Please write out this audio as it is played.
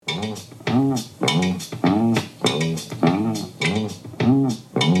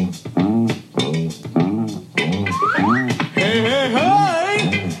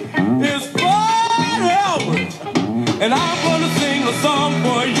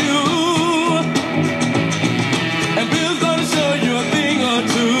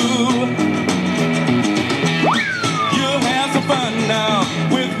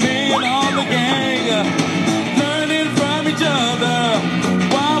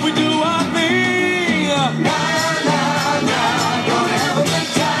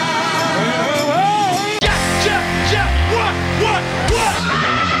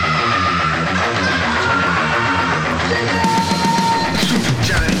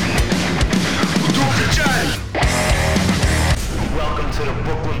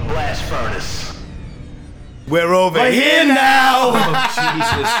We're over here now.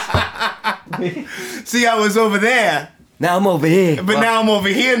 Oh, Jesus. See, I was over there. Now I'm over here. But now I'm over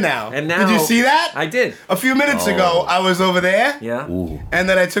here now. And now, did you see that? I did. A few minutes ago, I was over there. Yeah. Ooh. And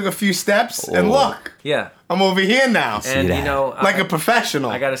then I took a few steps, and look, Yeah. I'm over here now. And that. you know, Like a professional.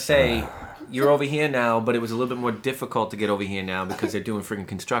 I gotta say, you're over here now, but it was a little bit more difficult to get over here now because they're doing freaking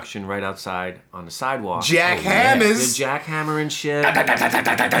construction right outside on the sidewalk. Jackhammers. They're jackhammering shit.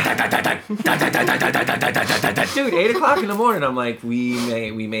 Dude, 8 o'clock in the morning, I'm like,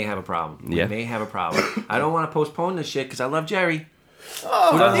 we may have a problem. Yeah. We may have a problem. I don't want to postpone this shit because I love Jerry.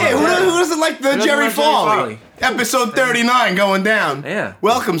 Oh, Who doesn't yeah, like who doesn't like the doesn't Jerry like Jerry Farley? Farley? Episode 39 going down. Yeah.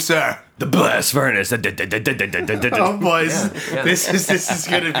 Welcome, sir. The blast furnace. Oh, boys. Yeah. This is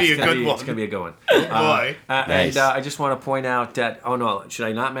going to be a good one. It's going to be a good one. Boy. Nice. And I just want to point out that, oh no, should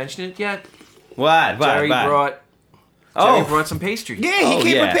I not mention it yet? What? Jerry brought some pastry. Yeah, he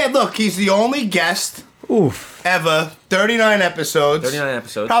came prepared. Look, he's the only guest Oof. ever. 39 episodes. 39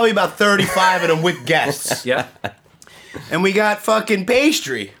 episodes. Probably about 35 of them with guests. Yeah. And we got fucking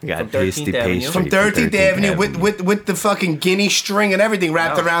pastry. We got From pasty 13th Avenue. pastry. From 13th Avenue with the fucking guinea string and everything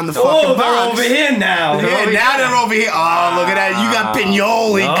wrapped Wow. around the fucking Oh, box. they're over here now. Yeah, now they're over here. Oh, look at that. You got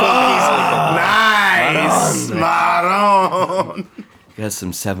pinoli cookies. Nice. Maron. Got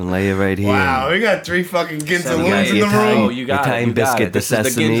some 7-layer right here. Wow, we got 3 fucking Ginzaloons in the Italian- room. Oh, you got Italian it. You got biscuit, it. the This is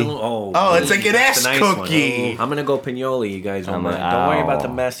sesame. Ginzalo- Oh, it's like an that's S a nice one. cookie. I'm gonna go pinoli, you guys. Don't I'm mind. a- Don't worry about ow. the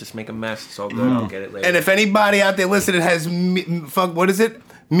mess. Just make a mess. It's all good. I'll get it later. And if anybody out there listening has, what is it?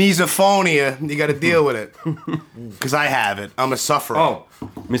 Misophonia, you got to deal with it. Because I have it. I'm a sufferer. oh,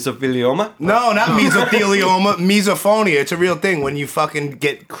 Mesothelioma? No, not mesothelioma. Misophonia. It's a real thing when you fucking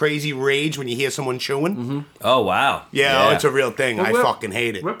get crazy rage when you hear someone chewing. Mm-hmm. Oh, wow. Yeah, oh, it's a real thing. I we're- fucking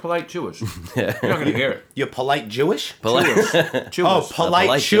hate it. we're polite Jewish. You're not gonna hear it. You're polite Jewish? Chewers. Oh, polite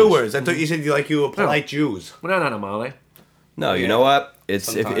polite chewers. I thought you said you were polite Jews. We're not Male. No, you know what?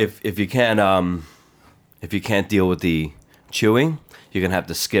 It's Sometime. if you can't deal with the chewing, you're gonna have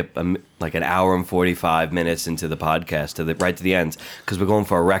to skip like an hour and 45 minutes into the podcast right to the end because we're going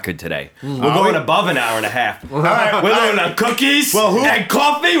for a record today. We're going above an hour and a half. All right, We're going on cookies Well, who- and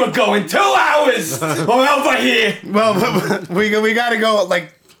coffee. We're going 2 hours. We're over here. Well, we got to go at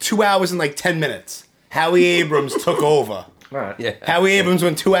like 2 hours and like 10 minutes. Howie Abrams took over. All right. Yeah. Howie Abrams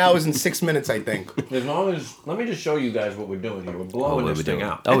went 2 hours and 6 minutes, I think. As long as let me just show you guys what we're doing here. We're blowing What this we thing doing?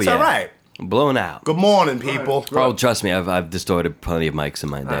 out. Oh It's yeah. all right. Blown out. Good morning, people. Oh, trust me, I've distorted plenty of mics in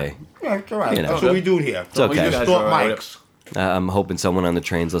my day. Yeah, it's all right. You know. That's what we do here. It's okay. We guys distort are all right. mics. I'm hoping someone on the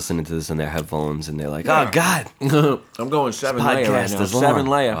train's listening to this on their headphones and they're like, "Oh God, I'm going 7 layer right podcast now. is long." 7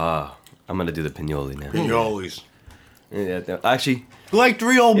 layer. Oh, I'm gonna do the pinoli now. Pinoli's. Yeah, actually, Like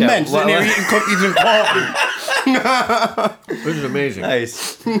 3 old Yeah, men sitting well, there eating cookies and coffee. This is amazing.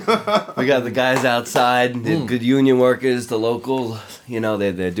 nice. We got the guys outside, the good union workers, the local. You know,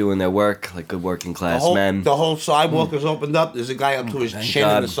 they're doing their work like good working class men. The whole sidewalk is opened up. There's a guy up to his chin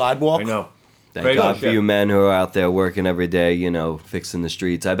God. in the sidewalk. I know. Thank Very God good for shit. you men who are out there working every day. You know, fixing the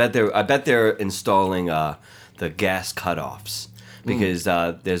streets. I bet they're installing the gas cutoffs because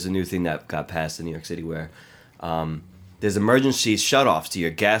there's a new thing that got passed in New York City where. There's emergency shutoffs to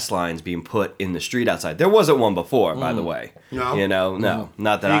your gas lines being put in the street outside. There wasn't one before, by the way. No? You know, no,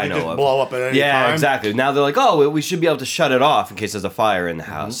 not that You I could know just of. blow up at any yeah, time. exactly. Now they're like, oh, we should be able to shut it off in case there's a fire in the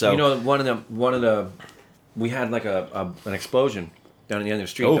house. So You know, one of the, we had like an explosion down at the end of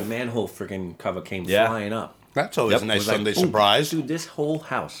the street. Oof. The manhole freaking cover came Yeah. flying up. That's always Yep. a It nice was like, Sunday ooh, surprise. Dude, this whole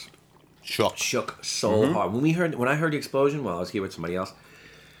house Shook. shook so hard. When I heard the explosion, well, I was here with somebody else.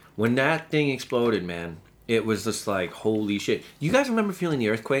 When that thing exploded, man, it was just like holy shit. You guys remember feeling the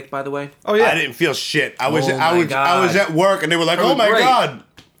earthquake, by the way? oh yeah, I didn't feel shit. I was Oh my I was God. at work and they were like, That was "Oh my great. God."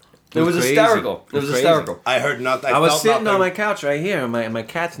 it was crazy. hysterical. It was Crazy. hysterical. I heard nothing. I was felt sitting nothing. on my couch right here, and my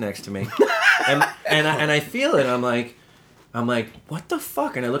cat's next to me, and I feel it. I'm like, what the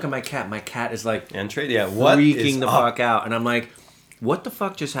fuck? And I look at my cat. My cat is like And trade, yeah, what freaking is the up? fuck out, and I'm like, what the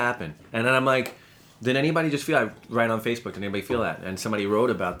fuck just happened? And then I'm like, did anybody just feel? I write on Facebook. Did anybody feel that? And somebody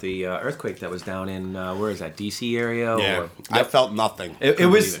wrote about the earthquake that was down in where is that, DC area? Yeah, Or, I felt nothing. It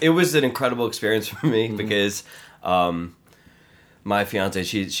Couldn't was believe it was an incredible experience for me because my fiance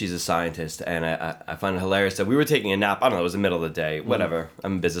she's a scientist and I find it hilarious that we were taking a nap. I don't know, it was the middle of the day, whatever.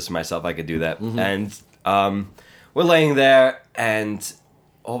 I'm in business for myself, I could do that. And we're laying there and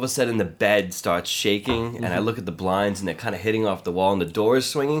all of a sudden the bed starts shaking and I look at the blinds and they're kind of hitting off the wall and the door is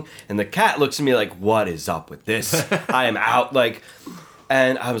swinging and the cat looks at me like, what is up with this? I am out, like,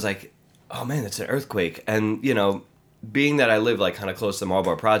 and I was like, oh man, it's an earthquake. And you know, being that I lived like kind of close to the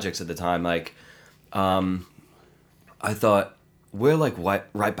Marlboro projects at the time, like I thought we're like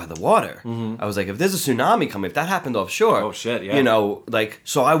right by the water. I was like, if there's a tsunami coming, if that happened offshore, Oh, shit, yeah. you know, like,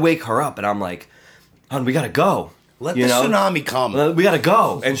 so I wake her up and I'm like, hon, we gotta go. Let the tsunami come. We gotta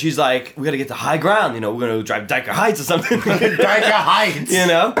go. And she's like, we gotta get to high ground, you know, we're gonna drive Dyker Heights or something. Dyker Heights. You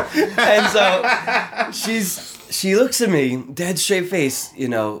know? And so she looks at me, dead straight face, you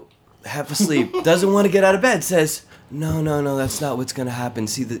know, half asleep, doesn't want to get out of bed, says, no, that's not what's gonna happen.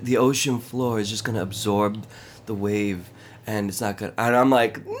 See, the ocean floor is just gonna absorb the wave. And it's not good. And I'm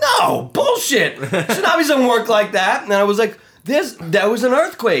like, no, bullshit. Tsunamis don't work like that. And I was like, that was an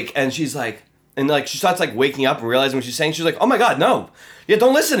earthquake. And she's like, and like she starts like waking up and realizing what she's saying. She's like, oh my God, no. Yeah,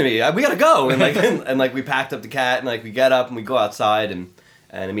 don't listen to me. We gotta go. And like, and like we packed up the cat and like we get up and we go outside and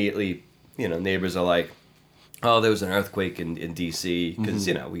immediately, you know, neighbors are like, oh, there was an earthquake in DC because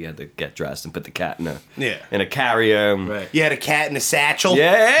you know we had to get dressed and put the cat in a carrier. Right. You had a cat in a satchel.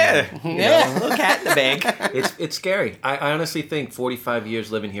 Yeah, a little cat in the bag. It's scary. I honestly think 45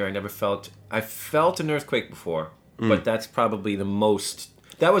 years living here, I felt an earthquake before, but that's probably the most.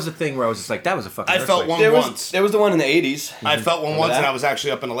 That was the thing where I was just like, that was a fucking earthquake. Felt one once. There was the one in the 80s. I felt one once, and I was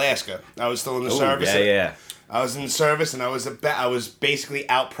actually up in Alaska. I was still in the service. Yeah. I was in the service, and I was basically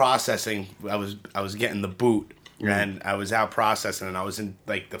out processing. I was getting the boot, and I was out processing, and I was in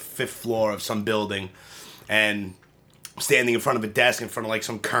like the 5th floor of some building, and standing in front of a desk in front of like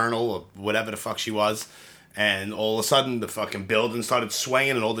some colonel or whatever the fuck she was. And all of a sudden, the fucking building started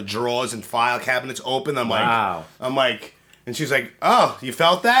swinging, and all the drawers and file cabinets opened. I'm like, and she's like, oh, you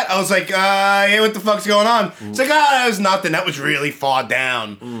felt that? I was like, yeah, what the fuck's going on? It's like, that was nothing. That was really far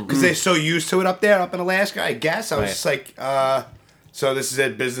down. Because they're so used to it up there, up in Alaska, I guess. I was just like, so this is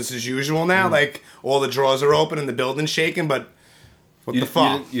it, business as usual now? Like, all the drawers are open and the building's shaking, but what the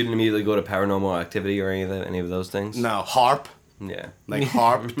fuck? You didn't immediately go to Paranormal Activity or any of those things? No, HARP. Yeah. Like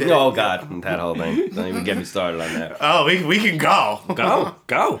HARP. Oh, God, that whole thing. Don't even get me started on that. Oh, we can go.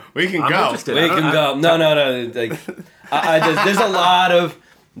 Go. We can I'm go. interested. We can go. No. Like,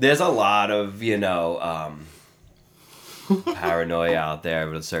 there's a lot of you know paranoia out there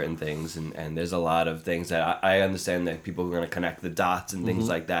with certain things, and there's a lot of things that I understand that people are going to connect the dots and things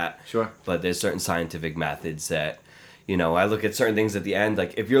like that. Sure. But there's certain scientific methods that, you know, I look at certain things at the end.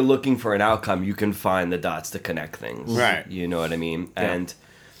 Like if you're looking for an outcome, you can find the dots to connect things. Right. You know what I mean? Yeah. And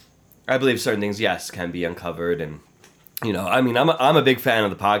I believe certain things, yes, can be uncovered and. You know, I mean, I'm a big fan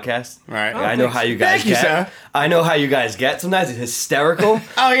of the podcast. Right. I know how you guys get. Sir. I know how you guys get. Sometimes it's hysterical.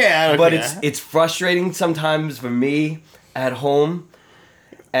 Oh, yeah. But it's frustrating sometimes for me at home.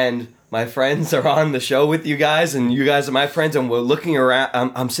 And my friends are on the show with you guys, and you guys are my friends, and we're looking around.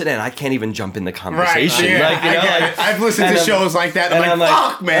 I'm sitting and I can't even jump in the conversation. Right, yeah, like, you know, like, I've listened to shows like that, and I'm like,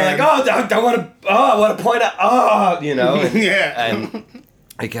 fuck, man. I'm like, I want to point out, you know. And, yeah. And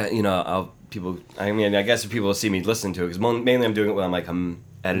I can't, you know, I mean, I guess if people see me listen to it, because mainly I'm doing it when I'm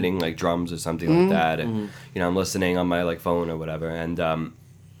editing like drums or something like that, and you know, I'm listening on my like phone or whatever, and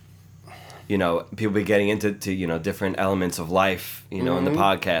you know, people be getting into you know different elements of life, you know, in the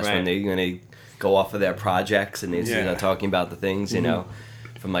podcast when they go off of their projects and they you know talking about the things, you know,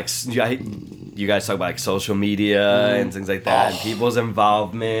 from like you guys talk about like social media and things like that, and people's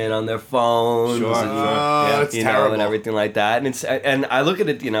involvement on their phones, and, you know, and everything like that, and I look at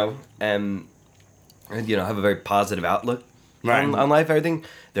it, you know, and you know, have a very positive outlook on life, everything.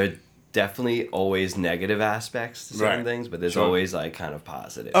 There are definitely always negative aspects to certain things, but there's always like kind of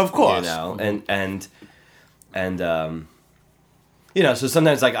positive, of course, you know, and you know, so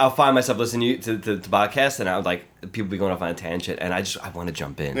sometimes like I'll find myself listening to podcasts and I'll like people be going off on a tangent and I want to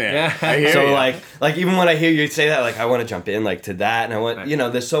jump in. Yeah. I hear so you. like even when I hear you say that, like I want to jump in like to that, and I want you know,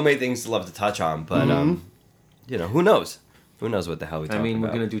 there's so many things to love to touch on, but you know, who knows? Who knows what the hell we talking about? I mean,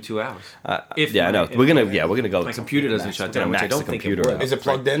 we're gonna do 2 hours. I know. We're gonna go. My computer doesn't shut down, which I don't think it would. Is it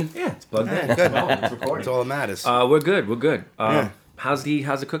plugged in? Yeah, it's plugged in. Good. Well, it's recording. That's all that matters. We're good. We're good. Yeah. How's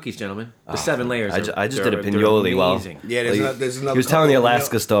the cookies, gentlemen? The 7 layers. I just did a pinoli. Well, yeah, there's another. He was telling the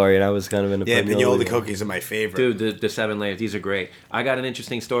Alaska story, and I was kind of in a Yeah, pinoli. pinoli cookies are my favorite. Dude, the 7 layers. These are great. I got an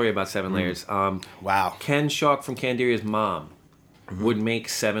interesting story about 7 layers. Wow. Ken Shark from Canderia's mom would make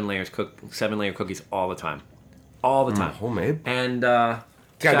 7-layer cookies all the time. All the time. Homemade. And Gotta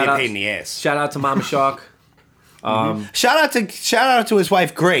be a pain in the ass. Shout out to Mama Shark. Shout out to his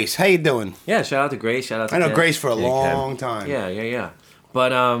wife Grace. How you doing? Yeah, shout out to Grace. Shout out to I know Ken. Grace for a long time. Yeah. But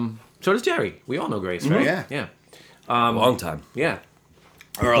so does Jerry. We all know Grace, right? Yeah. Long time. Yeah.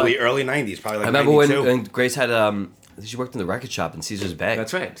 Early 90s, probably like I remember 92. when Grace had she worked in the record shop in Caesar's Bay.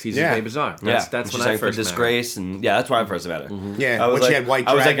 That's right. Caesar's Yeah. Bay Bazaar. That's That's she when I sang for first met her. Disgrace, and that's where I first met her. Yeah, I was when like, she had white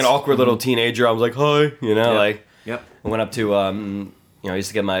I was like dreads. an awkward little teenager. I was like, hi, you know, like Yep. I went up to I used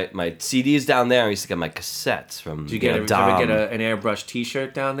to get my CDs down there. I used to get my cassettes from. Did you ever get an airbrush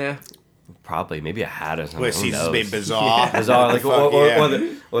T-shirt down there? Probably, maybe a hat or something. Where Caesar's Bay Bizarre. Bizarre, like what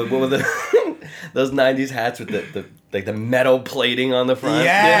were the those '90s hats with the metal plating on the front?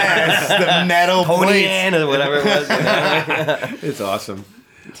 Yes, the metal Coney plates. Island or whatever it was. It's awesome.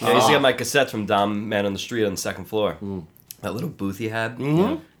 Yeah, I used to get my cassettes from Dom Man on the Street on the second floor. That little booth he had.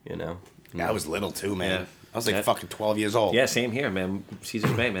 Yeah, I was little too, man. Yeah. I was like fucking 12 years old. Yeah, same here, man.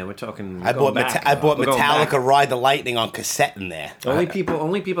 Caesar's Bay, man. We're talking. I bought Metallica Ride the Lightning on cassette in there. Only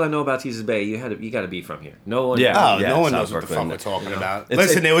people I know about Caesar's Bay. You got to be from here. No one. Yeah. Oh, no one South knows what the fuck Brooklyn. we're talking about. It's-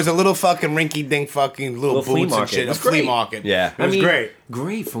 Listen, there was a little fucking rinky-dink fucking little flea boots and market. shit. It was A flea great. market. Yeah. It was great.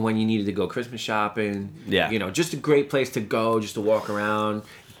 Great for when you needed to go Christmas shopping. Yeah. Just a great place to go, just to walk around.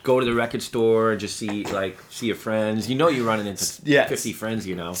 Go to the record store, just see your friends. You're running into 50 friends.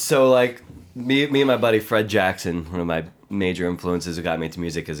 So like me and my buddy Fred Jackson, one of my major influences who got me into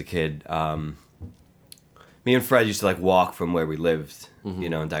music as a kid. Me and Fred used to like walk from where we lived, in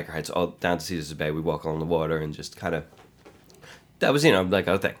Dyker Heights, all down to Caesar's Bay. We walk along the water and just kind of. That was like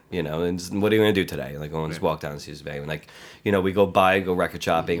our thing, and just, what are you gonna do today? Like, go and just walk down to Caesar's Bay, and like, we go record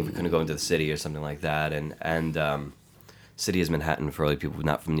shopping if we couldn't go into the city or something like that, and city is Manhattan for all the people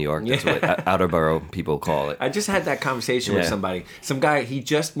not from New York. That's what outer borough people call it. I just had that conversation with somebody. Some guy, he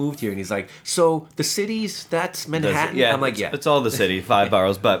just moved here, and he's like, "So the cities, that's Manhattan." Yeah, I'm like, "Yeah, it's all the city, 5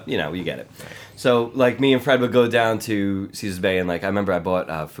 boroughs, but you get it. So like me and Fred would go down to Caesar's Bay, and like I remember I bought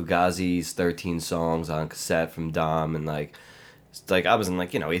Fugazi's 13 songs on cassette from Dom, and like I was in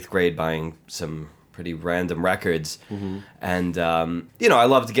 8th grade buying some pretty random records, and I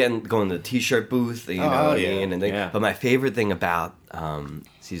loved going to the T-shirt booth, what I mean, and but my favorite thing about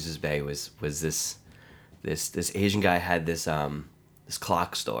Caesar's Bay was this Asian guy had this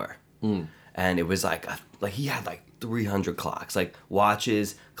clock store, and it was like he had like 300 clocks, like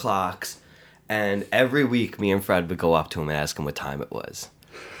watches, clocks, and every week me and Fred would go up to him and ask him what time it was.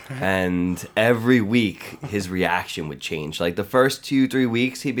 And every week his reaction would change. Like the first 2-3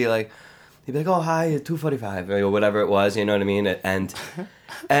 weeks he'd be like, "Oh, hi, 2:45," or whatever it was, you know what I mean?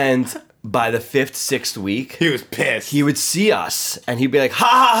 And by the 5th, 6th week, He was pissed. he would see us and he'd be like, "Ha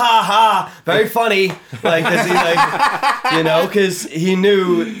ha ha ha, very funny," like, because he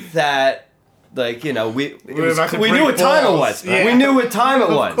knew that. We knew what time it was. Yeah. We knew what time it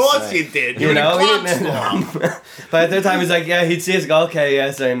was. Of course you did. You're He didn't. But at that time, he's like, yeah, he'd see us go, okay,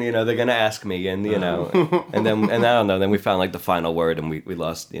 yes, and they're gonna ask me, and and then I don't know. Then we found like the final word, and we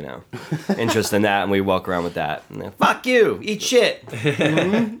lost interest in that, and we walk around with that. And then, fuck you, eat shit.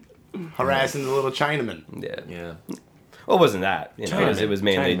 Harassing the little Chinaman. yeah." Well, it wasn't that. It was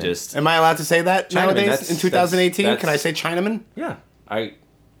mainly Chinaman. just. Am I allowed to say that nowadays That's- in 2018? that's- Can I say Chinaman? Yeah,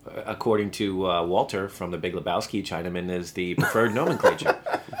 according to Walter from The Big Lebowski, Chinaman is the preferred nomenclature.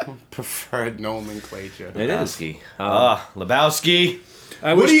 Preferred nomenclature. It is. Lebowski. Lebowski.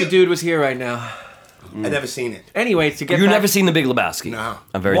 I What wish do you- the dude was here right now. I've never seen it. Anyway, to get You've back- never seen The Big Lebowski? No.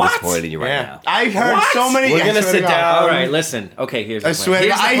 I'm very What? disappointed in you right now. I heard What? so many. We're I gonna swear sit to God. down. All right, listen. Okay, here's the I plan. swear to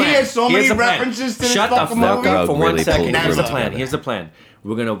Here's God, the I plan. hear so Here's many the plan. references to this Shut fucking the fuck movie. up for 1 Really second. pulled the Here's the group plan. together. Here's the plan.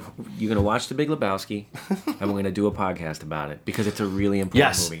 You're gonna watch The Big Lebowski, and we're gonna do a podcast about it because it's a really important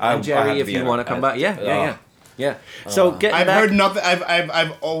Yes, movie. I And Jerry, have to if be you in want it. to come by, yeah. So getting I've back, heard nothing.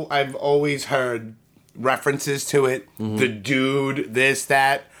 I've always heard references to it. The dude, this,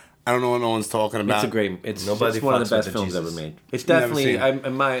 that. I don't know what no one's talking about. It's Nobody one of fucks the best with films Jesus. ever made. It's Never definitely seen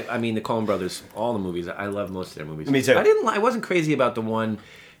it. the Coen Brothers, all the movies. I love most of their movies. Me too. I wasn't crazy about the one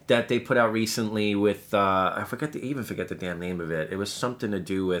that they put out recently with I forget the damn name of it. It was something to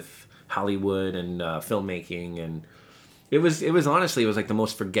do with Hollywood and filmmaking, and it was honestly like the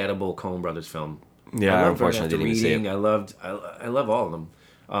most forgettable Coen Brothers film. Yeah, I loved unfortunately, Burn After didn't even see Reading. I love all of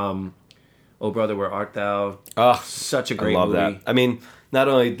them. Oh Brother, Where Art Thou? Oh, Such a great I love movie. that. I mean, not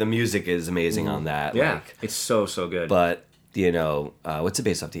only the music is amazing on that, Yeah, like, it's so good. but what's it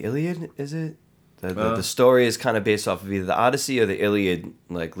based off? The Iliad? Is it? The story is kind of based off of either the Odyssey or the Iliad,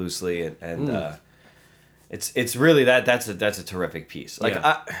 like loosely, and it's really that's a terrific piece. Like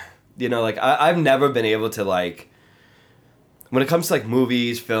I've never been able to like. When it comes to like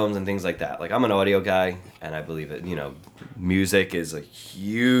movies, films, and things like that, like I'm an audio guy, and I believe it. Music is a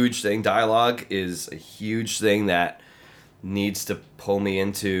huge thing. Dialogue is a huge thing that needs to pull me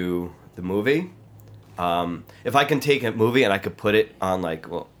into the movie. If I can take a movie and I could put it on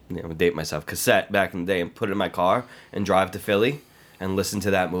date myself, cassette back in the day, and put it in my car and drive to Philly and listen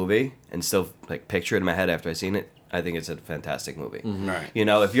to that movie and still like picture it in my head after I've seen it, I think it's a fantastic movie. Mm-hmm. Right.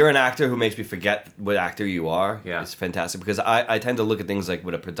 If you're an actor who makes me forget what actor you are, Yeah. it's fantastic because I tend to look at things like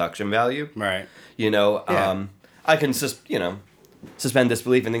with a production value. Right. I can just, suspend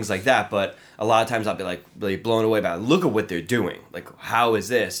disbelief and things like that. But a lot of times I'll be like really blown away by, look at what they're doing. Like, how is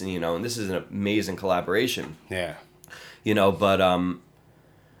this? And, and this is an amazing collaboration. Yeah. But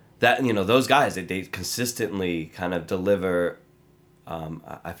that, those guys, they consistently kind of deliver,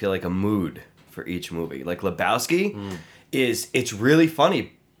 I feel like, a mood for each movie. Like Lebowski it's really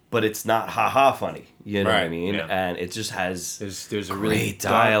funny, but it's not ha-ha funny. You know what I mean? Yeah. And it just has there's a really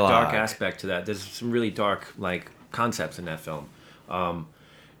dark aspect to that. There's some really dark, like, concepts in that film.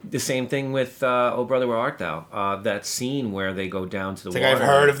 The same thing with Oh Brother, Where Art Thou? That scene where they go down to the water. I've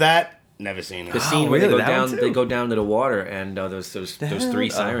heard of that. Never seen it. The scene where they go down to the water, and those three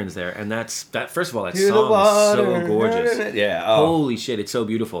sirens there, and that first of all, that song is so gorgeous. Yeah. Holy shit, it's so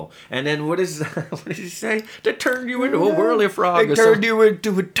beautiful. And then what does he say? They turned you into a whirly frog. They turned you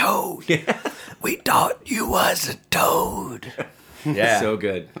into a toad. Yeah. We thought you was a toad. Yeah. So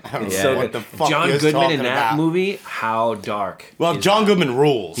good. It's so what good. the fuck John you're Goodman in that talking about. movie, how dark. Well, John Goodman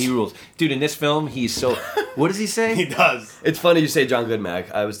rules. He rules. Dude, in this film, he's so... What does he say? He does. It's funny you say John Goodman.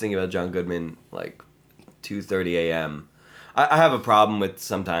 I was thinking about John Goodman like 2:30 a.m. I have a problem with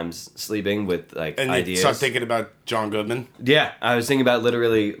sometimes sleeping with like and ideas. you start thinking about John Goodman? Yeah, I was thinking about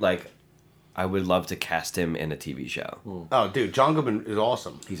literally like I would love to cast him in a TV show. Oh, dude, John Goodman is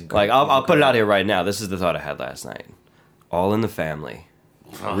awesome. He's incredible. Like I'll put it out here right now. This is the thought I had last night. All in the Family,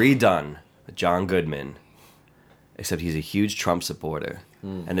 redone with John Goodman, except he's a huge Trump supporter,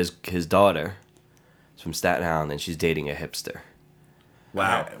 and his daughter is from Staten Island, and she's dating a hipster.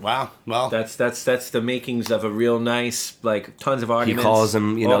 Wow. Wow. Well, That's the makings of a real nice, like, tons of He arguments. calls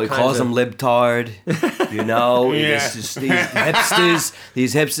him, him libtard. Yeah. It's just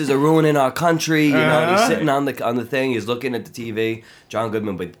these hipsters are ruining our country. And he's sitting on the thing. He's looking at the TV. John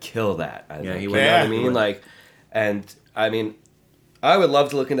Goodman would kill that. I think. He You would. know what Yeah. I mean? Like, and I mean, I would love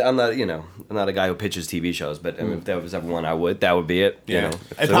to look into. I'm not a guy who pitches TV shows, but I mean, if there was ever one, that would be it. yeah. If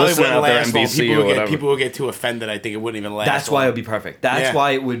It they're probably listening wouldn't out there, last long. NBC or whatever. People would get too offended. I think it wouldn't even last. That's why long. it would be perfect. That's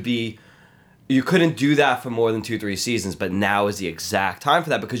why it would be. You couldn't do that for more than 2-3 seasons, but now is the exact time for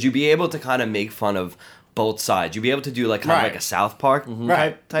that because you'd be able to kind of make fun of both sides. You'd be able to do like kind of like a South Park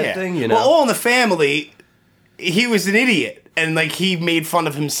type thing, you know? Well, All in the Family, he was an idiot, and like he made fun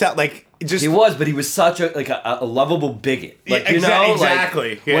of himself, like just He was, but he was such a lovable bigot. Like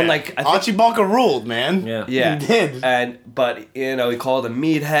exactly. Like, when like I think, Archie Bunker ruled, man. Yeah. yeah, he did. But he called him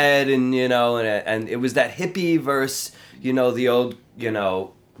meathead, and it was that hippie versus the old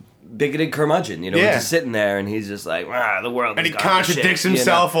bigoted curmudgeon, just sitting there, and he's just like, the world. And he has gone to contradicts shit,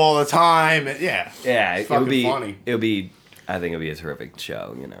 himself all the time. And, yeah, it would be funny. It would be. I think it'd be a terrific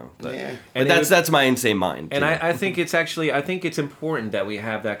show, But, Yeah. but that's my insane mind. And I think it's important that we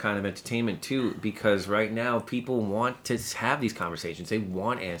have that kind of entertainment too, because right now people want to have these conversations. They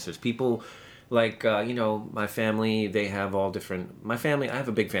want answers. People like my family. They have all different. My family. I have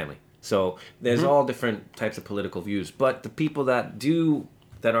a big family, so there's all different types of political views. But the people that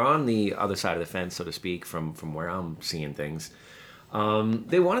are on the other side of the fence, so to speak, from where I'm seeing things,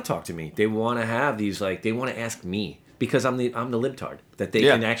 they want to talk to me. They want to have these they want to ask me. Because I'm the libtard that they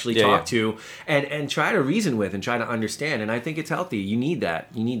can actually talk to and try to reason with and try to understand. And I think it's healthy. You need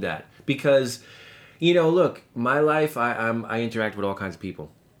that. Because, look, my life, I interact with all kinds of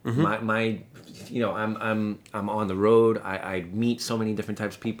people. I'm on the road. I meet so many different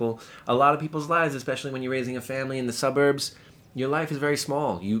types of people. A lot of people's lives, especially when you're raising a family in the suburbs, your life is very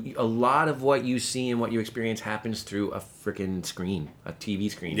small. A lot of what you see and what you experience happens through a freaking screen, a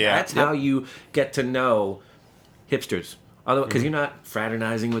TV screen. Yeah. That's how you get to know hipsters. Because you're not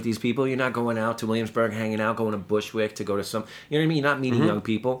fraternizing with these people. You're not going out to Williamsburg, hanging out, going to Bushwick to go to some... You know what I mean? You're not meeting young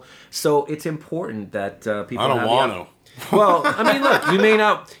people. So it's important that people... I don't want to. Well, I mean, look, you may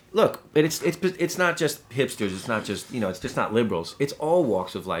not... Look, it's not just hipsters. It's not just... It's just not liberals. It's all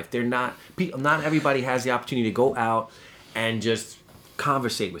walks of life. They're not... Not everybody has the opportunity to go out and just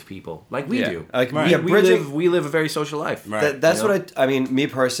conversate with people like we do. Like, we live a very social life. Right. That's what I mean, me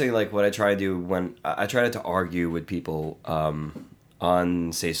personally, like what I try to do when I try not to argue with people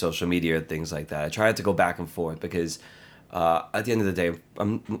on, say, social media or things like that. I try not to go back and forth because at the end of the day,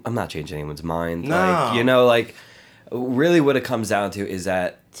 I'm not changing anyone's mind. No. Like, really what it comes down to is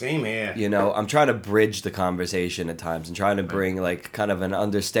that Same here. I'm trying to bridge the conversation at times and trying to bring like kind of an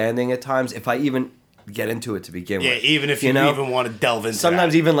understanding at times if I even get into it to begin with. Yeah, even if you even want to delve into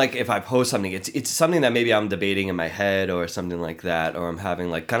sometimes that. even like if I post something, it's something that maybe I'm debating in my head or something like that, or I'm having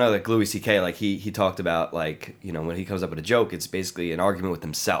like kind of like Louis C.K. like he talked about like when he comes up with a joke, it's basically an argument with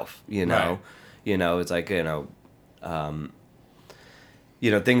himself. Right. It's like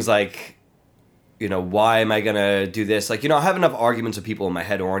things like why am I gonna do this? Like I have enough arguments with people in my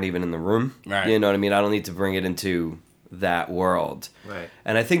head who aren't even in the room. Right. You know what I mean? I don't need to bring it into that world. Right.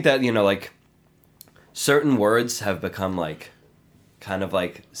 And I think that, like, certain words have become, like, kind of,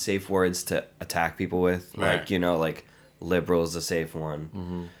 like, safe words to attack people with. Right. Like, like, liberal's a safe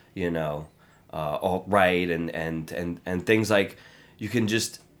one. Alt-right and things like, you can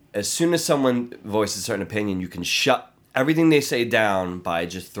just, as soon as someone voices a certain opinion, you can shut everything they say down by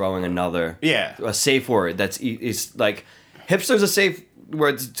just throwing a safe word. It's like, hipster's a safe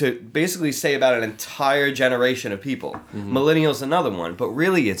word to basically say about an entire generation of people. Millennials another one, but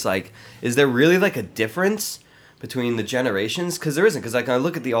really it's like, is there really like a difference between the generations? Because there isn't. Because like I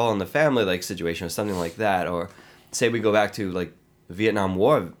look at the All in the Family like situation or something like that, or say we go back to like the Vietnam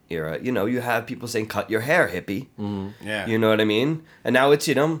War era, you have people saying cut your hair, hippie. Yeah. You know what I mean? And now it's,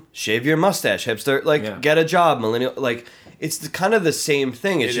 shave your mustache, hipster, like get a job, millennial, like it's kind of the same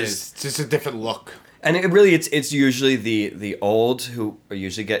thing. It's just a different look. And it really, it's usually the old who are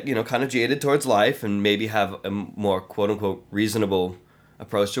usually get, kind of jaded towards life and maybe have a more quote-unquote reasonable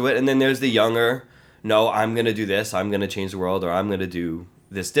approach to it. And then there's the younger, no, I'm going to do this, I'm going to change the world, or I'm going to do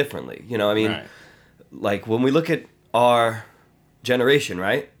this differently. Right. Like when we look at our generation,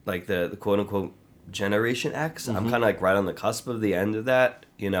 right? Like the quote-unquote Generation X, I'm kind of like right on the cusp of the end of that.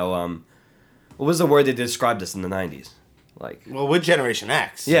 What was the word that described us in the 90s? Like, Well, we're Generation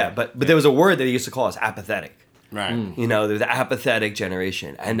X. yeah, but there was a word that he used to call us apathetic. Right. There's the apathetic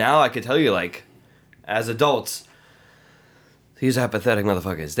generation. And now I could tell you, like, as adults, these apathetic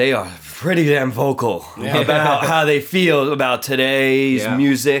motherfuckers, they are pretty damn vocal about how they feel about today's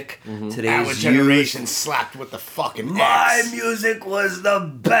music, today's Our generation slapped with the fucking My X. music was the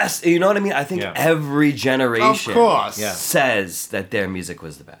best. You know what I mean? I think every generation Of course. says that their music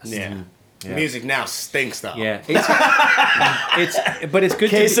was the best. Yeah. Music now stinks though. Yeah, but it's good.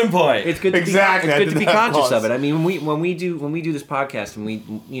 Case in point. It's good. To Exactly. Be, it's good to be conscious Pause. of it. I mean, when we do this podcast, and we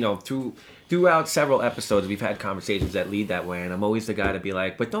throughout several episodes, we've had conversations that lead that way, and I'm always the guy to be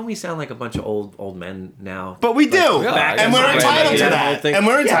like, but don't we sound like a bunch of old men now? But we do, Yeah, and we're entitled to that. And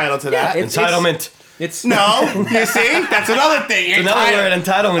we're entitled to that. Entitlement. It's No, you see, that's another thing. Another word,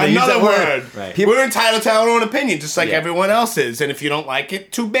 entitlement. They use Another that word. Right. We're entitled to our own opinion, just like Yeah. everyone else is. And if you don't like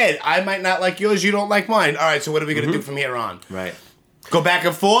it, too bad. I might not like yours. You don't like mine. All right. So what are we gonna do from here on? right. Go back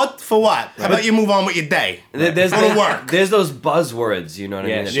and forth for what? How about you move on with your day? There's Go to work. There's those buzzwords, you know what I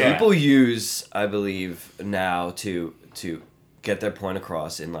mean? That Yeah. people use, I believe, now to get their point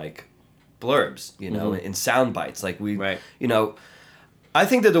across in like blurbs, in sound bites. Like Right. I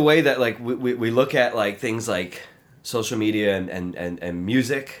think that the way that like we look at like things like social media and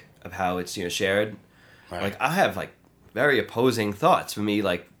music of how it's shared, Right. like I have like very opposing thoughts. For me,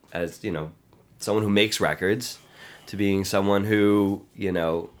 like as someone who makes records, to being someone who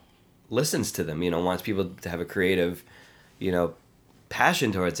listens to them, wants people to have a creative,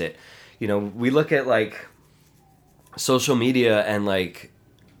 passion towards it. We look at like social media and like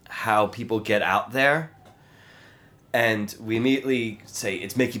how people get out there. And we immediately say,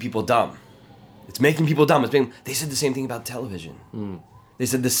 it's making people dumb. It's making people dumb. They said the same thing about television. They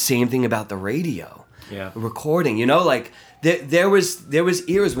said the same thing about the radio. Yeah. Recording, like there was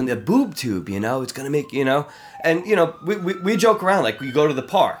eras when the boob tube, it's gonna make, and we joke around, like we go to the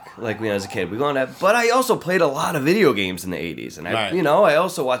park, like as a kid, we go on that. But I also played a lot of video games in the 80s, and I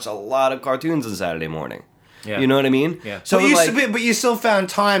also watched a lot of cartoons on Saturday morning. Yeah. You know what I mean? Yeah. So But you still found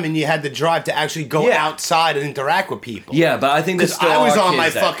time, and you had the drive to actually go outside and interact with people. yeah, but I think Because there's still I was are on my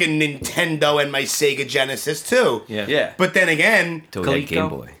kids that- fucking Nintendo and my Sega Genesis too. Yeah. Yeah. But then again, Till we had Coleco? Game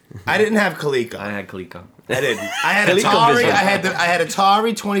Boy. I didn't have Coleco. I had Coleco. I didn't. I had Coleco Atari. Vision. I had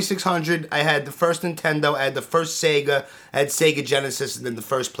Atari 2600. I had the first Nintendo. I had the first Sega. I had Sega Genesis, and then the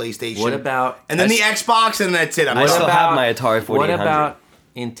first PlayStation. What about? And then the Xbox, and that's it. I still have my Atari 4800. What about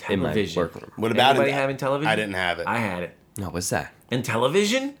in in my television? workroom. What about Anybody it? having television? I didn't have it. I had it. No, what's that? In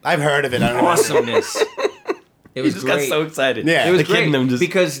television? I've heard of it. I don't know. Awesomeness. It was just great. got so excited. Yeah. It was The kid great in him just-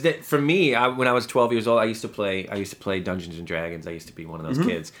 because for me, when I was 12 years old, I used to play Dungeons and Dragons. I used to be one of those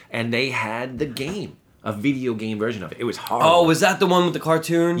kids, and they had the game, a video game version of it. It was hard. Oh, was that the one with the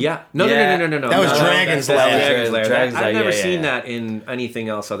cartoon? Yeah. No. That was Dragon's Lair. Dragon's Lair, I've never yeah, seen yeah. that in anything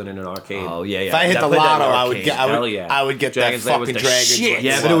else other than an arcade. Oh yeah, yeah. If I hit the played that in lotto, I arcade. would get. Hell yeah. I would get Dragon's that Lair was fucking the Dragon's shit. Lair.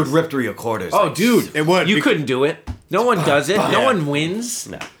 Yeah, but it would rip through your quarters. Oh, like, dude, It would. You couldn't do it. No one does it. No Yeah. one wins.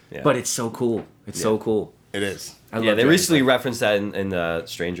 No. Yeah. But it's so cool. It's so cool. It is. I love Yeah, they Dragon's recently Lair. referenced that in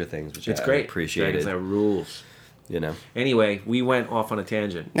Stranger Things, which It's I great. appreciated. Dragon's Lair rules. You know, Anyway, we went off on a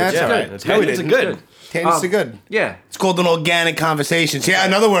tangent. That's Yeah, all right. that's No, we good. didn't. It's good. Tastes good. Yeah. It's called an organic conversation. Yeah,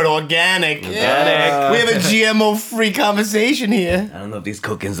 another word, organic. Yeah. We have a GMO-free conversation here. I don't know if these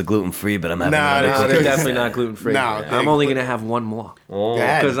cookins are gluten free, but I'm having No, another no, No, cookie. they're definitely not gluten free. No, I'm only gonna have one more Oh.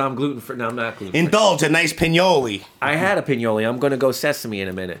 because I'm gluten free. No, I'm not gluten free. Indulge a nice pignoli. I had a pinoli. I'm gonna go sesame in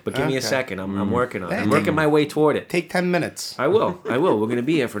a minute, but give me a Okay. second. I'm working on it. Hey, I'm working my way toward it. Take 10 minutes. I will. We're gonna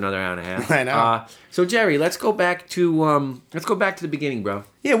be here for another hour and a half. I know. So Jerry, let's go back to the beginning, bro.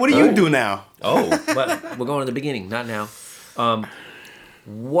 Yeah, what do you do now? Oh. But we're going to the beginning, not now.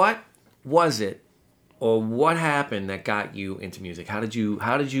 What was it, or what happened that got you into music? How did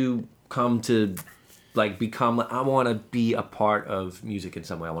you come to like become? I want to be a part of music in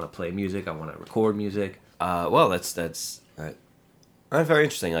some way. I want to play music. I want to record music. Well, that's very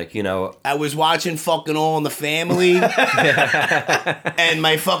interesting. Like, you know, I was watching fucking All in the Family, and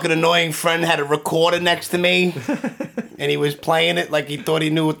my fucking annoying friend had a recorder next to me, and he was playing it like he thought he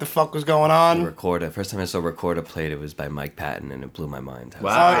knew what the fuck was going on. Recorder. First time I saw Recorder played, it was by Mike Patton, and it blew my mind.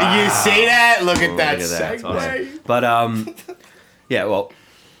 Wow. You see that? Look at that Look at that. segue. But yeah. Well,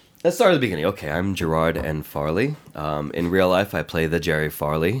 let's start at the beginning. Okay, I'm Gerard N. Farley. In real life, I play the Jerry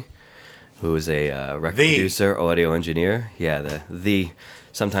Farley, who is a record producer, audio engineer. Yeah, the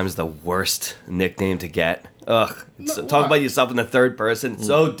sometimes the worst nickname to get. Ugh. Talk about yourself in the third person.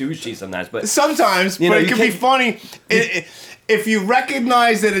 So douchey sometimes, but Sometimes, You know, but it you can be can't- funny. If you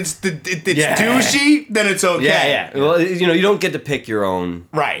recognize that it's Yeah. douchey, then it's okay. yeah. Well, you know, you don't get to pick your own.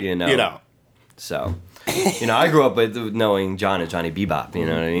 Right. You know. So, you know, I grew up with knowing John and Johnny Bebop. You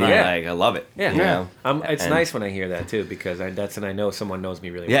know what I mean? Yeah. Like, I love it. Yeah, You know? It's And- nice when I hear that too, because I know someone knows me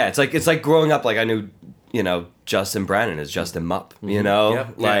really well. Yeah, it's like growing up. Like, I knew, you know, Justin Brannon is Justin Mupp. You know,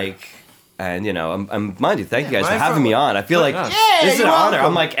 Yep. like, and you know, I'm mind you, thank you guys my for having friend- me on. I feel like Yeah, this is an you're honor. welcome.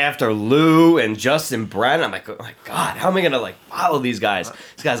 I'm like after Lou and Justin Brannon. I'm like, oh my god, how am I gonna like follow these guys?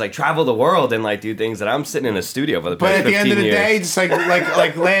 These guys like travel the world and like do things that I'm sitting in a studio for the But past at the 15 end of the years. day, just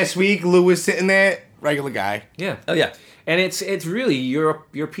like last week, Lou was sitting there, regular guy. Yeah. Oh yeah. And it's really you're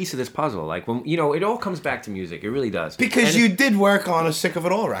a piece of this puzzle. Like when you know, it all comes back to music. It really does. Because And you did work on a Sick of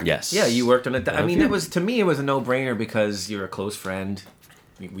It All record. Yes. yeah, you worked on it. I mean, you. it was, to me, it was a no-brainer because you're a close friend.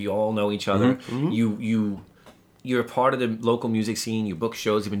 We all know each other. You're a part of the local music scene. You book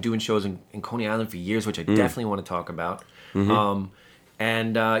shows. You've been doing shows in Coney Island for years, which I definitely want to talk about. You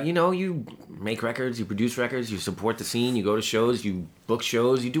know, you make records, you produce records, you support the scene, you go to shows, you book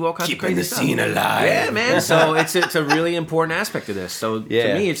shows, you do all kinds of Keeping crazy the stuff. scene alive. Yeah, man. So it's a really important aspect of this. So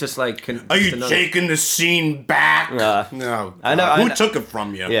Yeah. to me, it's just like, Are you just another- taking the scene back? No. I know, Who I know. took it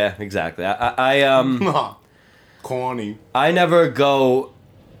from you? Yeah, exactly. I Corny. I never go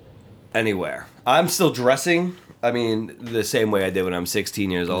anywhere. I'm still dressing. I mean, the same way I did when I'm 16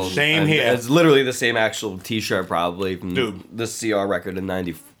 years old. Same And here. It's literally the same actual T-shirt, probably from Dude. the CR record in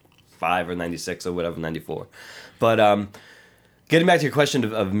 '95 or '96 or whatever, '94. But getting back to your question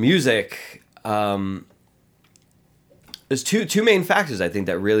of music, there's two main factors I think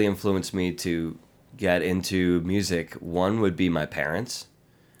that really influenced me to get into music. One would be my parents,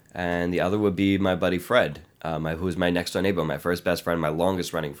 and the other would be my buddy Fred, who was my next door neighbor, my first best friend, my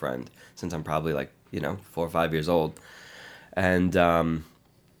longest running friend since I'm probably 4 or 5 years old. And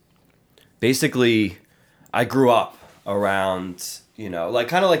basically, I grew up around, kind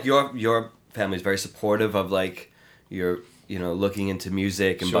of like your family's very supportive of your looking into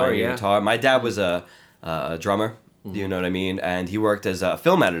music and Sure, buying a yeah. guitar. My dad was a drummer, you know what I mean, and he worked as a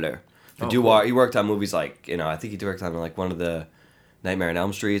film editor for Duart. Cool. He worked on movies I think he worked on one of the Nightmare on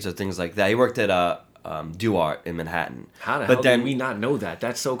Elm Streets or things like that. He worked at Duart in Manhattan. How the hell did we not know that?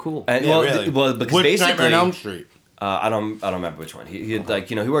 That's so cool. And, Yeah, well, really. because Which basically, Nightmare on Elm Street? I don't remember which one. He had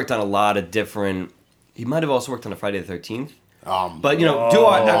he worked on a lot of different. He might have also worked on a Friday the 13th. But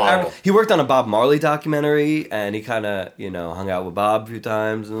Duart, he worked on a Bob Marley documentary, and he kind of hung out with Bob a few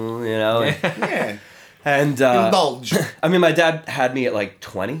times, Yeah. and Indulge. I mean, my dad had me at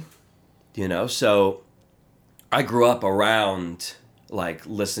 20, so I grew up around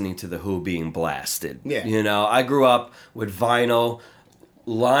listening to The Who being blasted. Yeah. I grew up with vinyl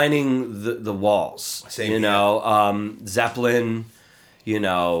lining the walls. Same Zeppelin,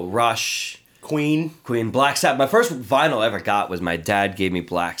 Rush, Queen. Black Sabbath. My first vinyl I ever got was my dad gave me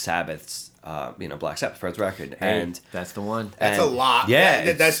Black Sabbath's, Black Sabbath first record, and That's the one. That's a lot.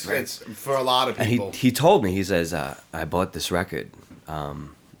 Yeah, That's for a lot of and people. he told me, he says, I bought this record.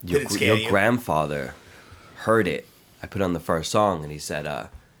 Did it scare Your you? grandfather heard it. I put on the first song, and he said,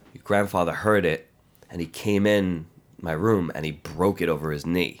 your grandfather heard it, and he came in my room, and he broke it over his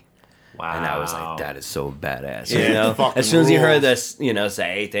knee. Wow. And I was like, that is so badass. Yeah, fucking as soon as he heard rules. this,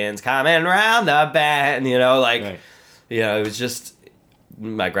 Satan's coming round the bend, it was just,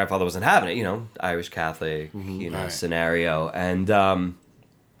 my grandfather wasn't having it, Irish Catholic, Right. scenario. And, so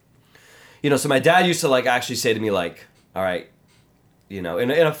my dad used to like actually say to me like, all right, in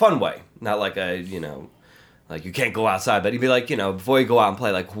a fun way, not like like you can't go outside, but he'd be like, before you go out and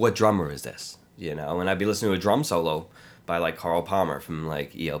play, like, what drummer is this? And I'd be listening to a drum solo by like Carl Palmer from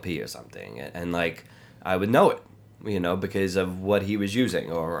like ELP or something. And like, I would know it, because of what he was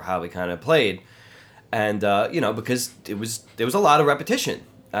using or how he kind of played. And, because there was a lot of repetition.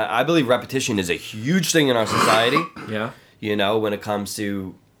 I believe repetition is a huge thing in our society. Yeah. When it comes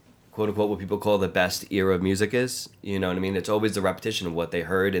to, quote unquote, what people call the best era of music is. You know what I mean? It's always the repetition of what they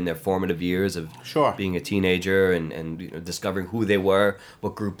heard in their formative years of Sure. being a teenager and discovering who they were,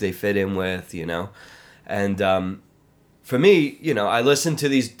 what group they fit in with, And for me, I listened to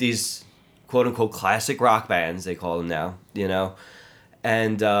these quote unquote classic rock bands, they call them now,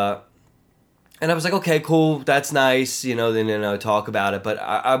 and I was like, okay, cool, that's nice, then talk about it. But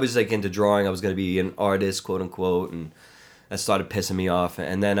I was like into drawing. I was going to be an artist, quote unquote, and that started pissing me off.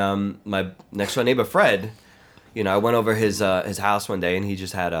 And then my next door neighbor, Fred, I went over his house one day, and he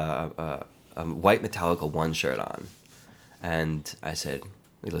just had a white Metallica 1 shirt on. And I said,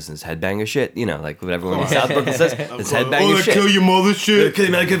 we listen to this headbanger shit, like what everyone in South Brooklyn says, this headbanger shit. Kill your mother shit.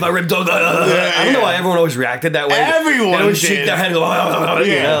 Kill me, if I rip dog. I don't know why everyone always reacted that way. Everyone They always did. shake their head and go,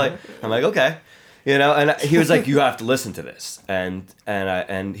 I'm like, okay. And he was like, you have to listen to this. And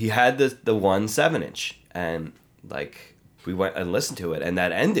he had the 1 7-inch. And like, we went and listened to it. And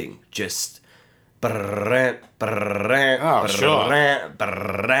that ending just... Oh, sure. And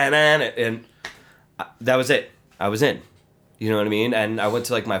that was it. I was in. You know what I mean? And I went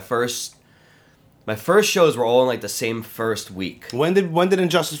to like my first shows were all in like the same first week. When did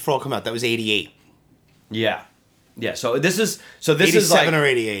Injustice for All come out? That was 88. Yeah. So this is 87 like, or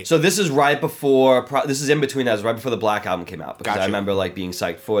 88. So this is right before. This is in between. That was right before the Black Album came out, because Gotcha. I remember like being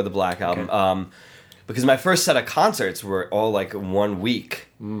psyched for the Black Album. Because my first set of concerts were all like 1 week,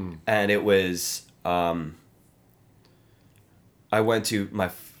 and it was. I went to my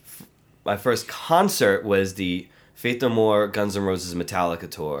first concert was the Faith No More, Guns N' Roses, Metallica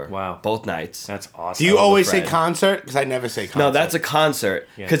tour. Wow. Both nights. That's awesome. Do you always say Fred. concert? Because I never say concert. No, that's a concert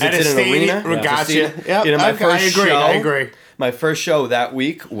because At it's a in an stadium? arena. Gotcha. Yeah. Yep, My okay, first I agree. My first show that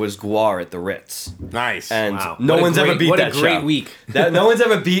week was Guar at the Ritz, Nice. and Wow. no What a one's ever great- beat what a that great show. week. No one's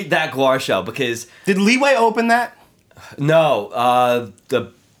ever beat that Guar show because Did Leeway open that? no,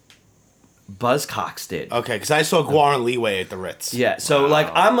 the Buzzcocks did. Okay, because I saw Guar and Leeway at the Ritz. Yeah, so like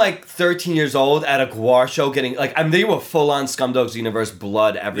I'm like 13 years old at a Guar show getting like they were full on Scumdogs Universe,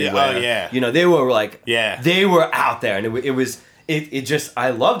 blood everywhere. oh, yeah. They were like they were out there, and it just I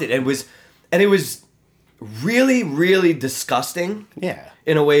loved it. It was really, really disgusting. Yeah.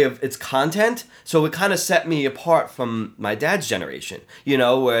 In a way of its content, so it kind of set me apart from my dad's generation.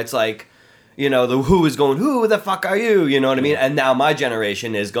 Where it's like. The Who is going, who the fuck are you? You know what I mean? And now my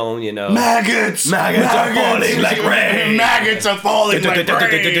generation is going, Maggots! Maggots are falling like rain! Maggots are falling like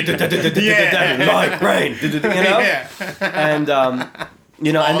rain! Like rain! Yeah. And, and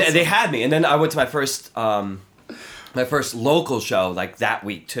they had me. And then I went to my first local show, like, that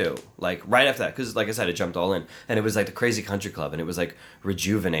week, too. Like, right after that. Because, like I said, it jumped all in. And it was, like, the Crazy Country Club. And it was, like,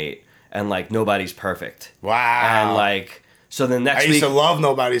 Rejuvenate. And, like, Nobody's Perfect. Wow. And, like... So the next I week, used to love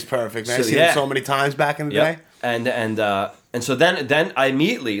Nobody's Perfect. I've seen it so many times back in the day. And so then I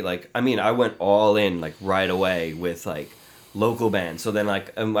immediately I went all in like right away with like local bands. So then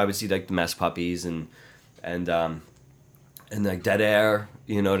like I would see like the Mess Puppies and like Dead Air.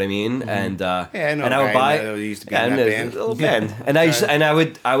 You know what I mean? And I know. and I would buy That used to be in that band. a little band. And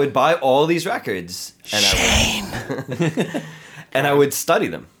I would buy all these records and I would study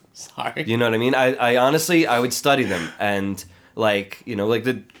them. Sorry. You know what I mean? I honestly, I would study them and like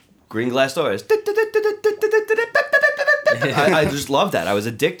the Green Glass Doors. I just loved that. I was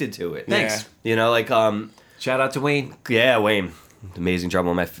addicted to it. Thanks. Shout out to Wayne. Yeah, Wayne, amazing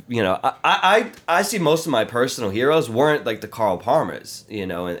drummer. I see most of my personal heroes weren't like the Carl Palmers,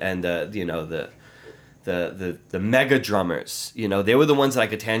 and the mega drummers. They were the ones that I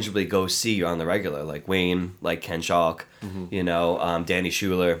could tangibly go see on the regular, like Wayne, like Ken Schalk, Danny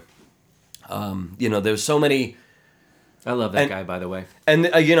Schuler. There's so many. I love that guy, by the way. And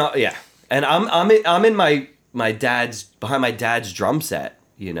yeah. And I'm in my dad's behind my dad's drum set,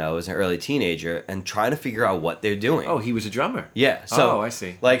 as an early teenager, and trying to figure out what they're doing. Oh, he was a drummer. Yeah. So I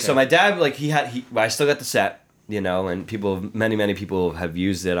see. Like, so my dad, like I still got the set, and many people have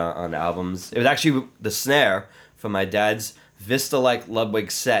used it on albums. It was actually the snare from my dad's Vista-like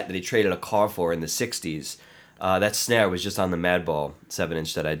Ludwig set that he traded a car for in the 60s. That snare was just on the Madball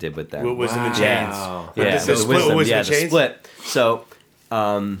 7-inch that I did with them. What was in the Wow. chains? Wow. Yeah, The split was in the chains? split. So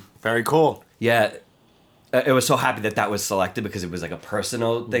Very cool. Yeah, it was so happy that was selected because it was like a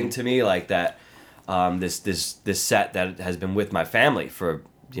personal thing to me, like that. This set that has been with my family for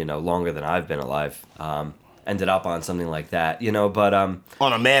longer than I've been alive. Ended up on something like that, but on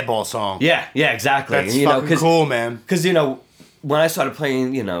a Madball song. Yeah, exactly. That's fucking cool, man. Because when I started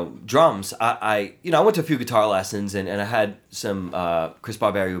playing, drums, I went to a few guitar lessons and I had some Chris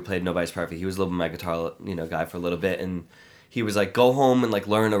Barberi, who played Nobody's Perfect. He was a little bit my guitar guy for a little bit, and he was like, go home and like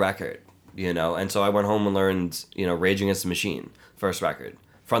learn a record, and so I went home and learned Rage Against the Machine, first record,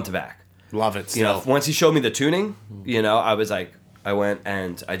 front to back. Love it. Still. Once he showed me the tuning, I was like, I went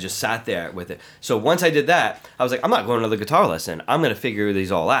and I just sat there with it. So once I did that, I was like, I'm not going to another guitar lesson. I'm going to figure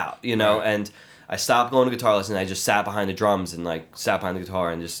these all out, Right. And I stopped going to guitar lesson. I just sat behind the drums and like sat behind the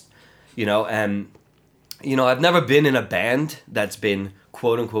guitar and just, and, I've never been in a band that's been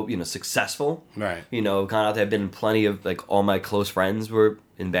quote unquote, successful. Right. Gone out there. I've been in plenty of like all my close friends were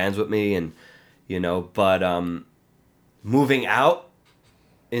in bands with me and, but moving out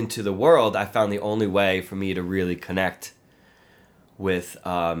into the world, I found the only way for me to really connect with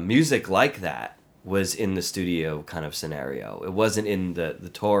music like that was in the studio kind of scenario. It wasn't in the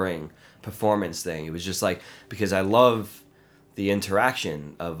touring performance thing. It was just like, because I love the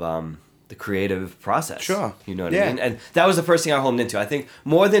interaction of the creative process. Sure. You know what I mean? And that was the first thing I homed into. I think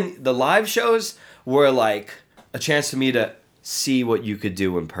more than the live shows were like a chance for me to see what you could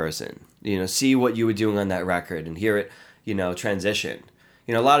do in person. See what you were doing on that record and hear it, transition.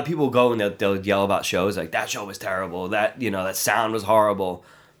 A lot of people go and they'll yell about shows like, that show was terrible, that, that sound was horrible.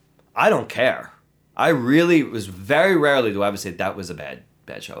 I don't care. I really was very rarely do I ever say that was a bad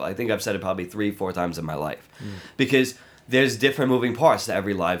show. I think I've said it probably 3-4 times in my life. Because there's different moving parts to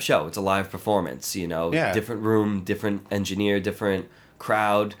every live show. It's a live performance, different room, different engineer, different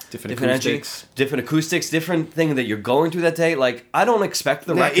crowd, different acoustics, different thing that you're going through that day. Like, I don't expect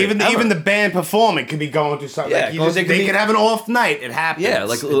the record even the band performing could be going through something. Yeah, like they could have an off night. It happens. Yeah,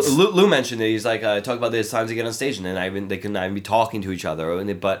 like Lou mentioned it. He's like, talk about this times they get on stage and they can not even be talking to each other.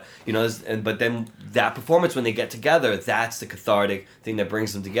 But but then that performance when they get together, that's the cathartic thing that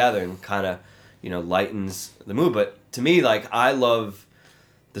brings them together and kind of lightens the mood. But to me, like, I love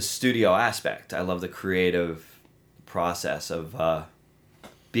the studio aspect. I love the creative process of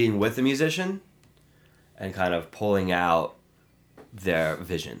being with the musician and kind of pulling out their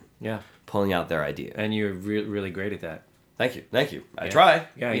vision. Yeah. Pulling out their idea. And you're really great at that. Thank you. I try.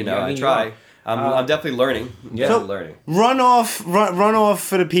 Yeah, I try. I'm definitely learning. Yeah. So, learning. Run off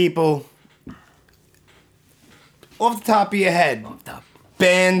for the people. Off the top of your head.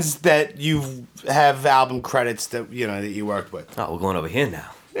 Bands that you have album credits that you worked with. Oh, we're going over here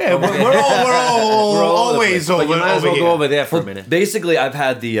now. Yeah, we're always over. But you might as well here. go over there for a minute. Basically, I've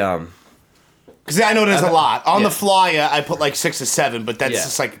had the because I know there's a lot on yeah. the flyer. I put like 6 or 7, but that's Yeah.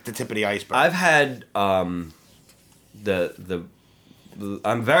 just like the tip of the iceberg. I've had I'm very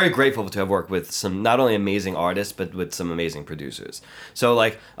grateful to have worked with some not only amazing artists but with some amazing producers. So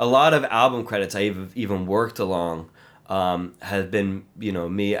like a lot of album credits I even worked along have been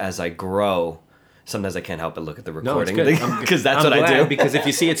me as I grow. Sometimes I can't help but look at the recording because that's what I do. Because if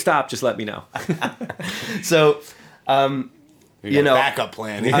you see it stop, just let me know. So, backup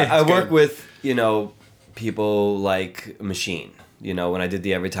plan. I work with people like Machine. When I did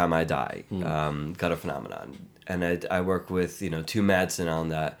the Every Time I Die, Gutter Phenomenon, and I work with Two Madsen on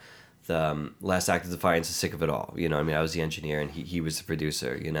that. The Last Act of Defiance, is Sick of It All. I was the engineer and he was the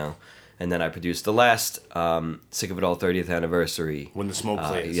producer. And then I produced the last Sick of It All 30th anniversary. When the Smoke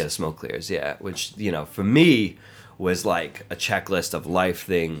Clears. Yeah, Smoke Clears, yeah. Which, for me was like a checklist of life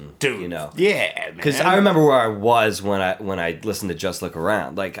thing. Dude, yeah, man. Because I remember where I was when I listened to Just Look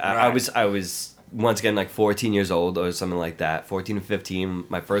Around. Like, I was once again like 14 years old or something like that. 14 or 15,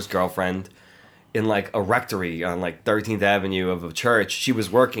 my first girlfriend in like a rectory on like 13th Avenue of a church. She was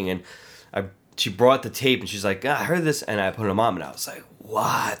working and she brought the tape and she's like, I heard this. And I put it on Mom and I was like,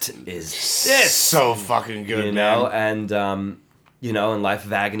 what is this? So fucking good, man. And in Life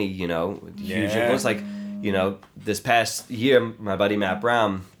of Agony, huge influence. Like, this past year, my buddy Matt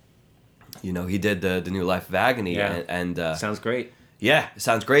Brown, he did the new Life of Agony. Yeah. And Sounds great. Yeah, it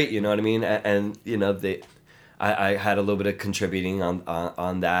sounds great. You know what I mean? And I had a little bit of contributing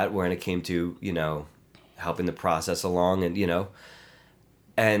on that when it came to helping the process along,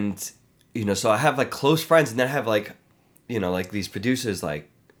 and so I have like close friends, and then I have like like these producers like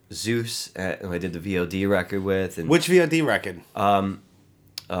Zeus, who I did the VOD record with. And which VOD record?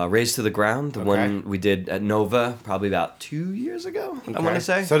 Raised to the Ground, the one we did at Nova probably about 2 years ago, I want to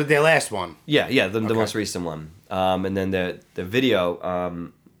say. So did their last one? Yeah, the most recent one. And then the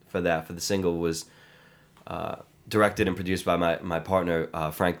video for the single was directed and produced by my partner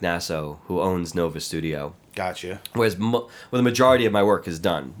Frank Nasso, who owns Nova Studio. Gotcha. Whereas where the majority of my work is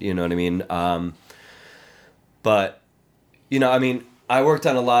done, you know what I mean? But you know, I mean, I worked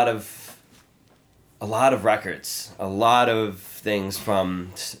on a lot of records, a lot of things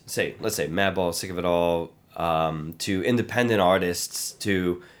from let's say Madball, Sick of It All, to independent artists,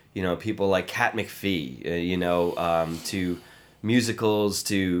 to you know people like Cat McPhee, you know, to musicals,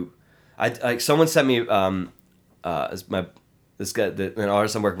 to someone sent me this guy, an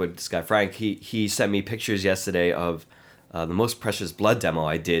artist I'm working with, this guy Frank. He sent me pictures yesterday of the Most Precious Blood demo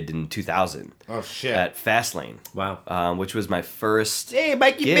I did in 2000. Oh shit! At Fastlane. Wow. Which was my first. Hey,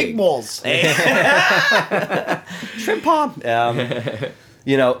 Mikey, gig. Big Balls. Hey. Shrimp palm.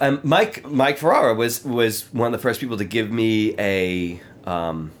 You know, and Mike Ferrara was one of the first people to give me a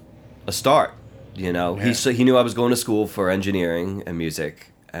start. You know, Yeah. he knew I was going to school for engineering and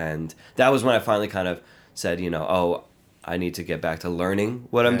music, and that was when I finally kind of said, you know, oh, I need to get back to learning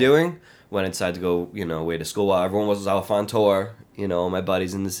what I'm doing. When I decided to go, you know, away to school while everyone was off on tour, you know, my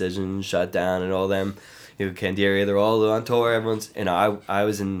buddies Indecision, Shut Down, and all them, you know, Candiria, they're all on tour. Everyone's, you know, I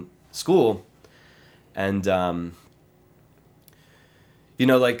was in school, and you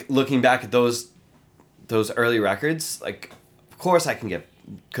know, like looking back at those early records, like of course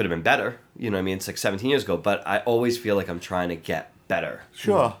could have been better, you know what I mean? It's like 17 years ago, but I always feel like I'm trying to get better.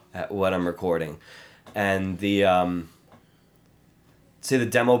 Sure. At what I'm recording, and the say the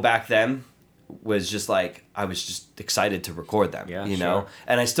demo back then was just like I was just excited to record them, you know,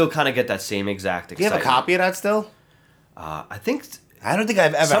 and I still kind of get that same exact Do you excitement. have a copy of that still? I think I don't think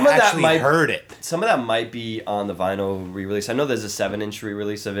I've ever Some of that actually might- heard it. some of that might be on the vinyl re-release. I know there's a 7-inch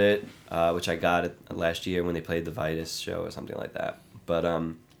re-release of it, which I got last year when they played the Vitus show or something like that. But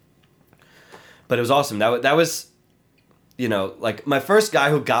it was awesome. That was, you know, like my first guy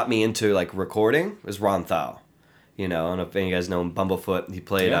who got me into like recording was Ron Thal. You know, I don't know if any of you guys know him, Bumblefoot. He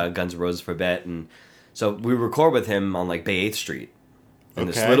played Guns N' Roses for a bit, and so we record with him on like Bay 8th Street in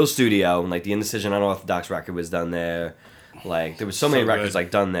this little studio, and like the Indecision Unorthodox record was done there. Like there was so many records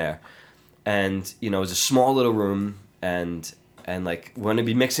like done there, and you know it was a small little room, and like when I'd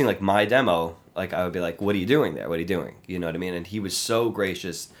be mixing like my demo, like I would be like, "What are you doing there? What are you doing?" You know what I mean? And he was so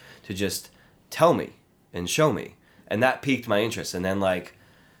gracious to just tell me and show me, and that piqued my interest. And then like,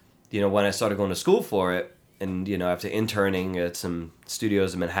 you know, when I started going to school for it. And, you know, after interning at some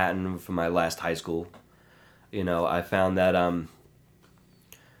studios in Manhattan for my last high school, you know, I found that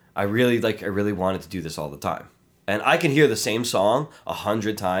I really wanted to do this all the time. And I can hear the same song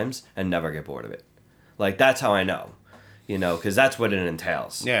 100 times and never get bored of it. Like, that's how I know, you know, because that's what it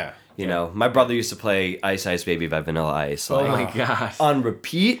entails. Yeah. You know, my brother used to play Ice Ice Baby by Vanilla Ice. Like, Oh my gosh. on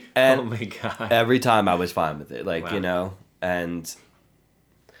repeat. And Oh my god. every time I was fine with it. Like, Wow. you know, and,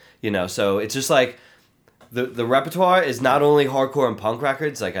 you know, so it's just like, The repertoire is not only hardcore and punk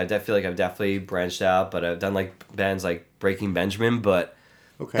records. Like I feel like I've definitely branched out, but I've done like bands like Breaking Benjamin. But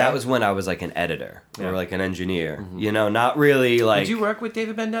that was when I was like an editor or like an engineer. Mm-hmm. You know, not really like. Did you work with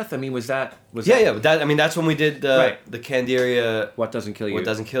David Ben-Death? I mean, was that? Yeah. I mean, that's when we did the Candiria. What Doesn't Kill You? What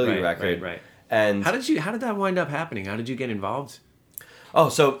Doesn't Kill You record. Right. And How did that wind up happening? How did you get involved? oh,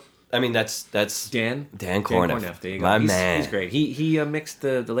 so I mean that's Dan Corniff. There you go. My he's, man. He's great. He mixed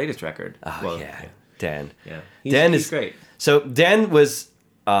the latest record. Oh Well, yeah. Dan. Yeah. He's great. So Dan was,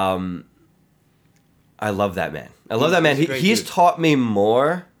 I love that man. I love that man. He's a great He's dude. taught me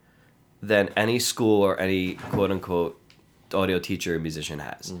more than any school or any quote unquote audio teacher or musician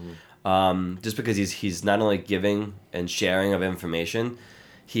has. Mm-hmm. Just because he's not only giving and sharing of information,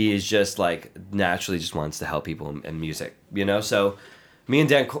 he is just like naturally just wants to help people in music. You know, so me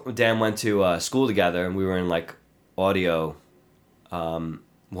and Dan went to school together, and we were in like audio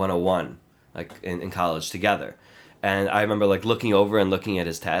 101. Like in college together, and I remember like looking over and looking at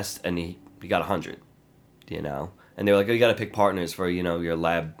his test, and he got 100, you know, and they were like, oh, you got to pick partners for, you know, your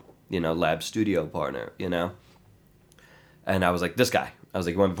lab studio partner, you know, and I was like, this guy. I was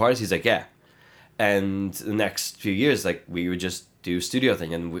like, you want to be partners? He's like, yeah. And the next few years, like we would just do studio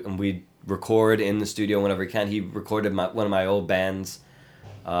thing, and we'd record in the studio whenever he can. He recorded one of my old bands,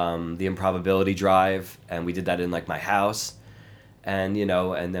 the Improbability Drive, and we did that in like my house. And, you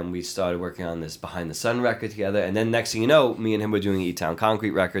know, and then we started working on this Behind the Sun record together. And then next thing you know, me and him were doing an E-Town Concrete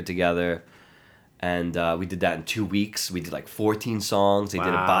record together. And we did that in 2 weeks. We did like 14 songs. They did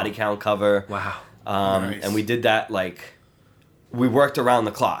a body count cover. Wow. Nice. And we did that like, we worked around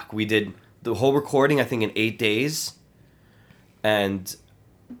the clock. We did the whole recording, I think, in 8 days. And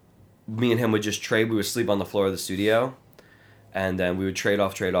me and him would just trade. We would sleep on the floor of the studio. And then we would trade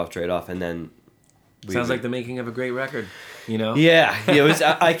off. And then... Sounds like the making of a great record. You know? Yeah, it was.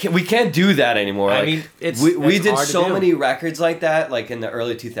 I can't. We can't do that anymore. I Like, mean, we it's did hard to so do. many records like that, like in the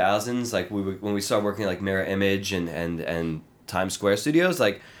early 2000s. Like when we started working like Mirror Image and Times Square Studios,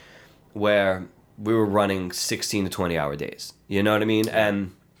 like where we were running 16 to 20 hour days. You know what I mean?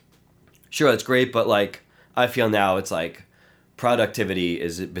 And sure, that's great, but like I feel now it's like productivity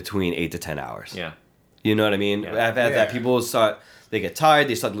is between 8 to 10 hours. Yeah. You know what I mean? Yeah. I've had that people they get tired,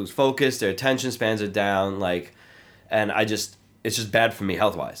 they start to lose focus, their attention spans are down, like, and it's just bad for me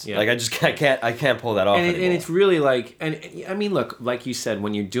health wise. Yeah. Like I can't pull that off anymore. And it's really like, and I mean, look, like you said,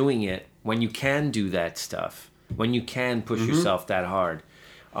 when you're doing it, when you can do that stuff, when you can push yourself that hard,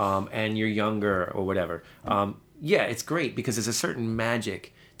 and you're younger or whatever, yeah, it's great because there's a certain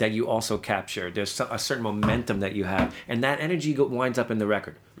magic that you also capture. There's a certain momentum that you have, and that energy winds up in the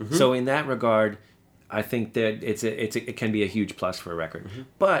record. So in that regard, I think that it can be a huge plus for a record.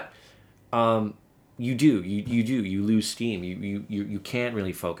 But you lose steam. You can't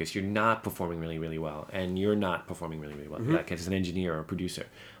really focus. You're not performing really well, and you're not performing really well. Like as an engineer or a producer.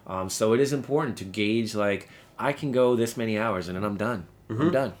 So it is important to gauge, like, I can go this many hours and then I'm done.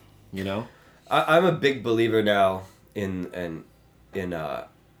 I'm done. You know. I'm a big believer now in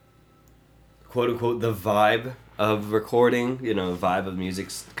quote unquote the vibe of recording. You know, vibe of music,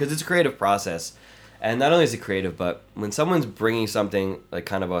 because it's a creative process. And not only is it creative, but when someone's bringing something like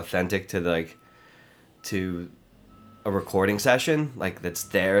kind of authentic to a recording session, like that's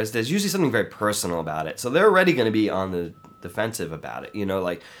theirs, there's usually something very personal about it. So they're already going to be on the defensive about it. You know,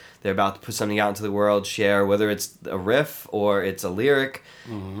 like they're about to put something out into the world, share, whether it's a riff or it's a lyric.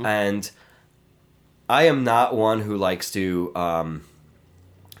 And I am not one who likes to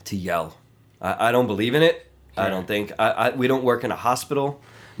yell. I don't believe in it. Sure. I don't think. We don't work in a hospital.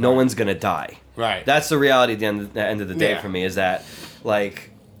 No one's going to die. Right. That's the reality at the end of the day Yeah. for me, is that,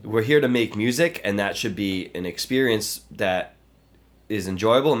 like, we're here to make music, and that should be an experience that is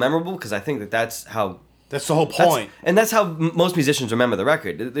enjoyable and memorable, because I think that's how... That's the whole point. And that's how most musicians remember the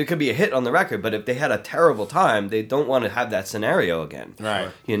record. There could be a hit on the record, but if they had a terrible time, they don't want to have that scenario again. Right.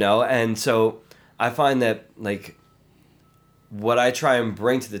 You know? And so I find that, like, what I try and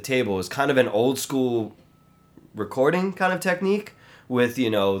bring to the table is kind of an old school recording kind of technique, with, you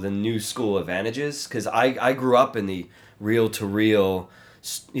know, the new school advantages, because I grew up in the reel-to-reel,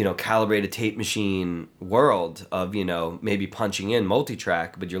 you know, calibrated tape machine world of, you know, maybe punching in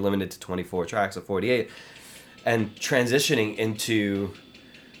multi-track, but you're limited to 24 tracks or 48, and transitioning into...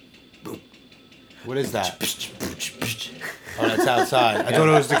 What is that? Oh, that's outside. I thought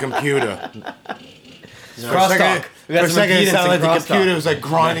it was the computer. Crosstalk. For a second, it sounded like the computer was like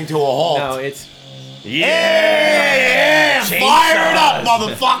grinding to a halt. No, it's Yeah! Fire it up,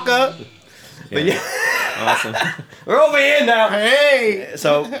 motherfucker! But yeah, awesome. we're over here now. Hey!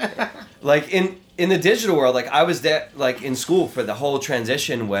 So, like, in the digital world, like, I was there, like, in school for the whole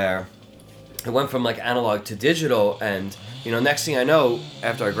transition where it went from, like, analog to digital, and, you know, next thing I know,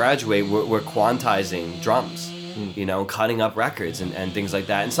 after I graduate, we're quantizing drums, you know, cutting up records and things like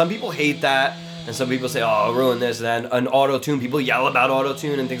that. And some people hate that, and some people say, oh, ruin this, and then auto-tune, people yell about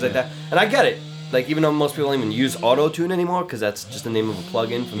auto-tune and things like that. And I get it. Like, even though most people don't even use auto-tune anymore, because that's just the name of a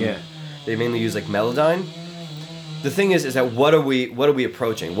plugin from... Yeah. They mainly use, like, Melodyne. The thing is that what are we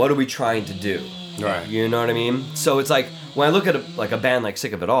approaching? What are we trying to do? Right. You know what I mean? So it's like, when I look at a band like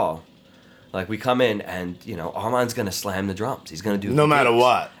Sick of It All, like, we come in and, you know, Armand's going to slam the drums. He's going to do No the matter beats.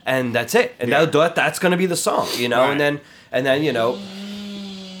 what. And that's it. And Yeah. that's going to be the song, you know? Right. And then, you know,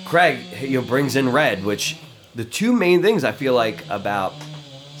 Craig, you know, brings in Red, which the two main things I feel like about,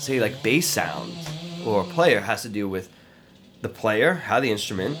 say, like, bass sound or player has to do with the player, how the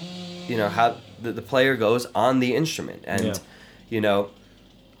instrument, you know, how the player goes on the instrument. And, you know,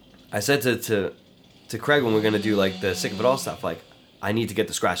 I said to Craig when we're going to do, like, the Sick of It All stuff, like, I need to get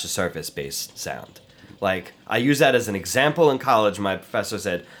the scratch the surface bass sound. Like, I use that as an example in college. My professor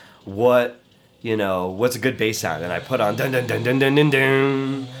said, what's a good bass sound? And I put on dun dun dun dun dun dun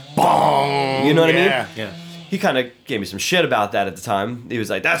dun, bong. You know what I mean? Yeah. He kind of gave me some shit about that at the time. He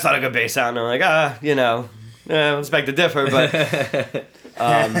was like, that's not a good bass sound. And I'm like, you know, I expect to differ. But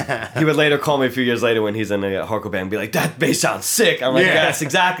he would later call me a few years later when he's in a hardcore band and be like, that bass sounds sick. I'm like, yes,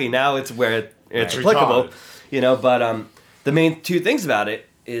 exactly. Now it's where it's applicable. Retarded. You know, but the main two things about it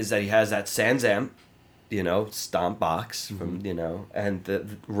is that he has that Sans Amp, you know, stomp box from, you know, and the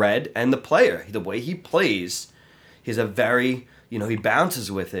Red, and the player. The way he plays, he's a very, you know, he bounces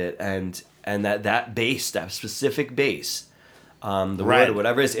with it, and that bass, that specific bass, the Red. wood or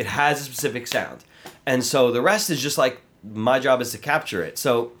whatever it is, it has a specific sound. And so the rest is just like, my job is to capture it.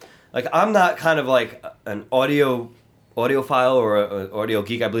 So, like, I'm not kind of like an audiophile or an audio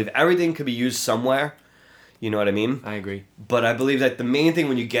geek. I believe everything could be used somewhere. You know what I mean? I agree. But I believe that the main thing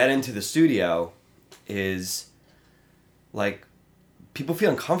when you get into the studio is, like, people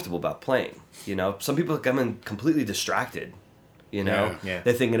feel uncomfortable about playing. You know, some people come in completely distracted. You know,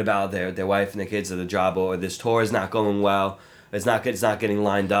 they're thinking about their wife and their kids or the job, or this tour is not going well. It's not getting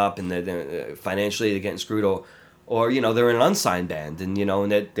lined up, and they're financially they're getting screwed, or you know, they're in an unsigned band, and you know,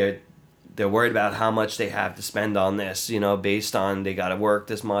 and they're worried about how much they have to spend on this, you know, based on they got to work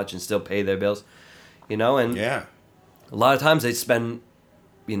this much and still pay their bills, you know, and a lot of times they spend,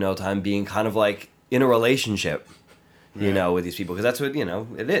 you know, time being kind of like in a relationship, you know, with these people, because that's what, you know,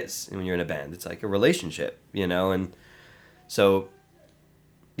 it is when you're in a band. It's like a relationship, you know, and so,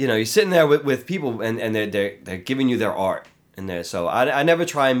 you know, you're sitting there with people, and they're giving you their art, and so I never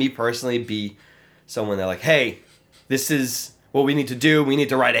try, me personally, be someone that like, hey, this is what we need to do. We need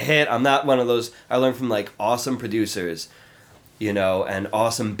to write a hit. I'm not one of those. I learned from like awesome producers, you know, and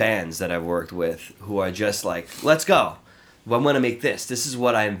awesome bands that I've worked with who are just like, let's go. Well, I want to make this. This is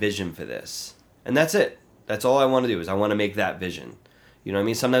what I envision for this, and that's it. That's all I want to do is I want to make that vision. You know what I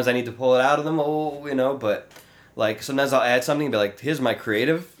mean? Sometimes I need to pull it out of them, you know, but like sometimes I'll add something and be like, here's my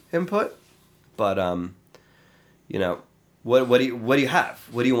creative input, but you know, what do you have?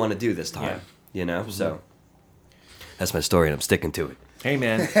 What do you want to do this time? Yeah. You know, so that's my story, and I'm sticking to it. Hey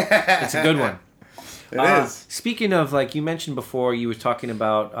man, it's a good one. It is. Speaking of, like you mentioned before, you were talking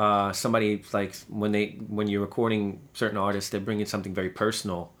about somebody like when you're recording certain artists, they're bringing something very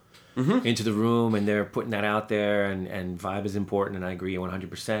personal into the room, and they're putting that out there, and vibe is important, and I agree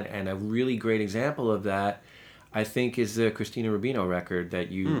 100%. And a really great example of that, I think, is the Christina Rubino record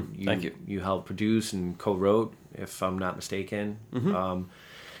that you helped produce and co-wrote, if I'm not mistaken.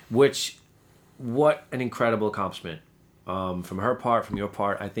 Which, what an incredible accomplishment. From her part, from your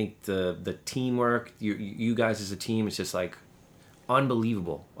part. I think the teamwork, you guys as a team, is just like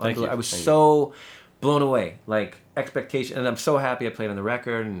unbelievable. Thank you. I was so blown away. Like expectation, and I'm so happy I played on the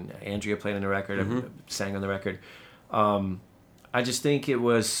record, and Andrea played on the record, I sang on the record. I just think it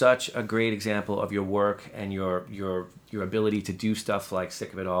was such a great example of your work and your ability to do stuff like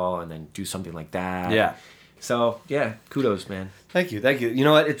Sick of It All, and then do something like that. Yeah. So yeah, kudos, man. Thank you. You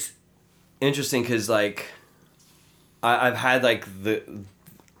know what? It's interesting because like I've had like the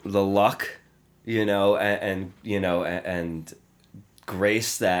luck, you know, and you know, and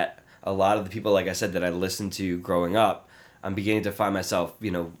grace that a lot of the people, like I said, that I listened to growing up, I'm beginning to find myself,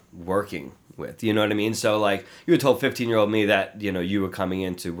 you know, working with. You know what I mean? So like you had told 15-year-old me that, you know, you were coming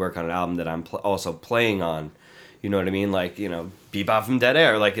in to work on an album that I'm also playing on. You know what I mean? Like, you know, Bebop from Dead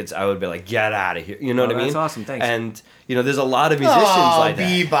Air. Like, I would be like, get out of here. You know what I mean? That's awesome. Thanks. And, you know, there's a lot of musicians like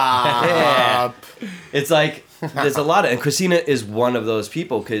that. Bebop. Yeah. It's like, there's a lot of, and Christina is one of those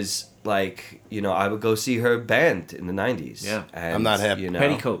people because, like, you know, I would go see her band in the 90s. Yeah. And, I'm not hip. You know,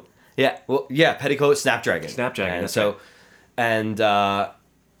 Petticoat. Yeah. Well, yeah, Petticoat, Snapdragon. Snapdragon. And so, and,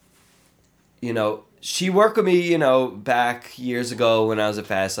 you know, she worked with me, you know, back years ago when I was at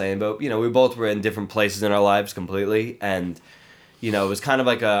Fastlane, but, you know, we both were in different places in our lives completely, and, you know, it was kind of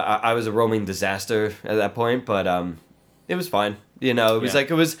like I was a roaming disaster at that point, but it was fine, you know, it was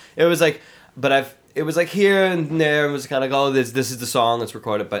like, it was like here and there, it was kind of like, oh, this is the song, let's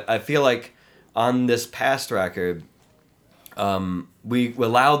record it, but I feel like on this past record, we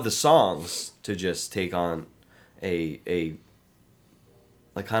allowed the songs to just take on a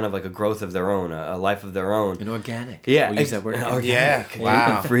like kind of like a growth of their own, a life of their own. An organic. Yeah. We'll use that word. Organic. Yeah.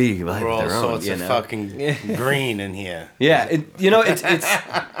 Wow. Free life We're of all their own. sorts of fucking green in here. Yeah. You know, it's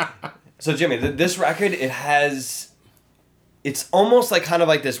so Jimmy, this record, it's almost like kind of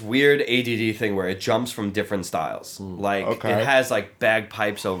like this weird ADD thing where it jumps from different styles. Like it has like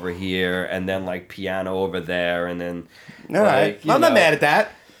bagpipes over here and then like piano over there and then All right. I'm not mad at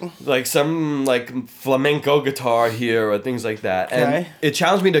that. Like some like flamenco guitar here or things like that. Okay. And it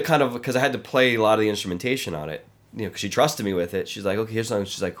challenged me to kind of, because I had to play a lot of the instrumentation on it, you know, because she trusted me with it. She's like, okay, here's something.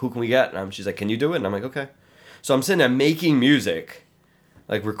 She's like, who can we get? And she's like, can you do it? And I'm like, okay. So I'm sitting there making music,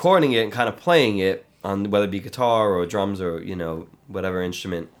 like recording it and kind of playing it on whether it be guitar or drums or, you know, whatever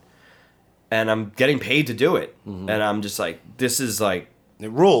instrument. And I'm getting paid to do it. And I'm just like, this is like,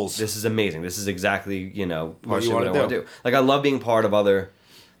 it rules. This is amazing. This is exactly, you know, What you what I wanna want to do. Like I love being part of other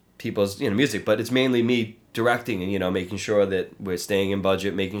people's, you know, music, but it's mainly me directing and, you know, making sure that we're staying in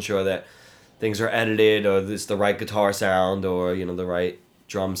budget, making sure that things are edited or it's the right guitar sound or, you know, the right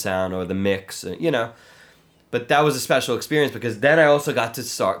drum sound or the mix, you know. But that was a special experience because then I also got to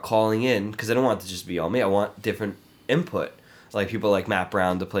start calling in, because I don't want it to just be all me. I want different input, like people like Matt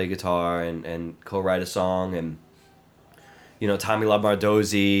Brown to play guitar and co-write a song, and, you know, Tommy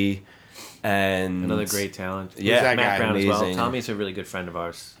Labardozzi, and Another great talent. Yeah, that Matt guy? Brown as well. Amazing. Tommy's a really good friend of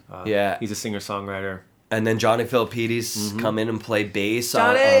ours. Yeah. He's a singer-songwriter. And then Johnny Philippides come in and play bass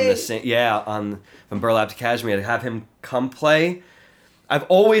on the from Burlap to Cashmere, to have him come play. I've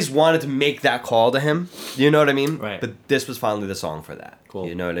always wanted to make that call to him. You know what I mean? Right. But this was finally the song for that. Cool.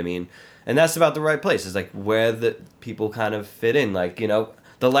 You know what I mean? And that's about the right place. It's like where the people kind of fit in. Like, you know,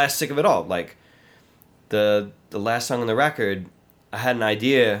 the last Sick of It All. Like, the last song on the record, I had an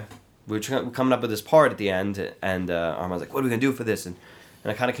idea. We were coming up with this part at the end, and Armand was like, what are we going to do for this? And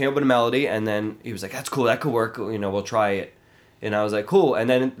I kind of came up with a melody, and then he was like, that's cool, that could work. You know, we'll try it. And I was like, cool. And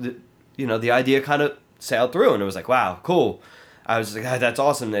then, the idea kind of sailed through, and it was like, wow, cool. I was like, that's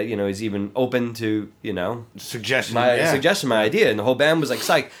awesome that, he's even open to, suggestion, my idea. And the whole band was like,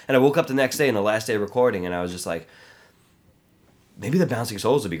 psych. And I woke up the next day, in the last day of recording, and I was just like, maybe the Bouncing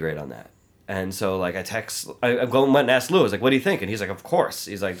Souls would be great on that. And so, like, I went and asked Lou, I was like, what do you think? And he's like, of course.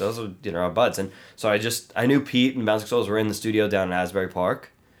 He's like, those are, our buds. And so I knew Pete and Bouncing Souls were in the studio down in Asbury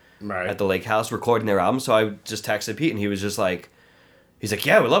Park. Right. At the Lake House recording their album. So I just texted Pete, and he was just like, he's like,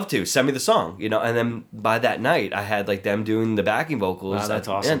 yeah, we'd love to. Send me the song, And then by that night, I had, like, them doing the backing vocals. Wow, that's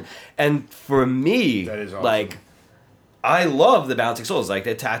awesome. And for me, that is awesome. Like, I love the Bouncing Souls. Like,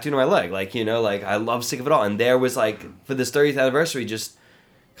 they tattooed on my leg. Like, like, I love Sick of It All. And there was, like, for this 30th anniversary, just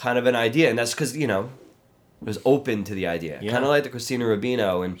kind of an idea. And that's because, it was open to the idea. Yeah. Kind of like the Christina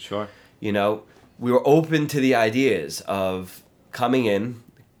Rubino. And, Sure. We were open to the ideas of coming in,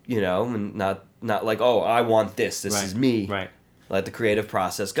 and not like, oh, I want this. This is me. Right. Let the creative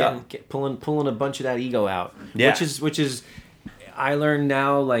process go. Pulling a bunch of that ego out. Yeah. Which is I learned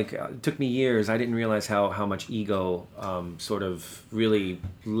now, like, it took me years. I didn't realize how much ego sort of really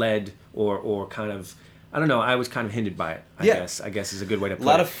led or kind of, I don't know, I was kind of hindered by it, I guess is a good way to put it. A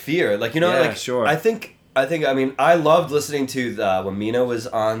lot of fear. Like, sure. I think, I loved listening to when Mina was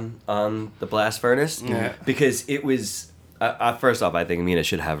on the Blast Furnace. Yeah. Because it was, first off, I think Mina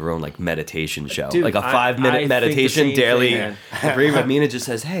should have her own, like, meditation show. Dude, like a 5-minute meditation daily. Thing, Mina just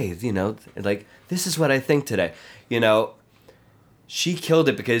says, hey, like, this is what I think today. She killed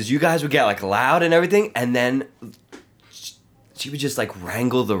it because you guys would get, like, loud and everything, and then she would just, like,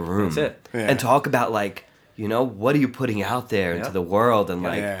 wrangle the room. That's it. Yeah. And talk about, like, what are you putting out there into the world, and,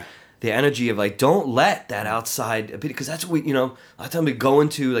 like, the energy of, like, don't let that outside, because that's what a lot of times we go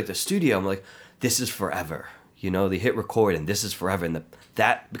into, like, the studio, I'm like, this is forever. They hit record, and this is forever, and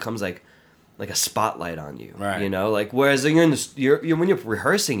that becomes, like a spotlight on you. Right. Like, whereas you're when you're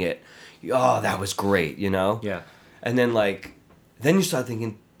rehearsing it, that was great. Yeah. And then, like, then you start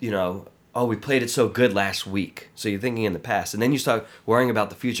thinking, oh, we played it so good last week. So you're thinking in the past. And then you start worrying about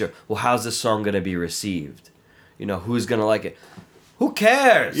the future. Well, how's this song going to be received? Who's going to like it? Who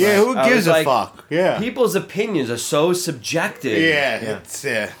cares? Yeah, who gives a fuck? Yeah. People's opinions are so subjective.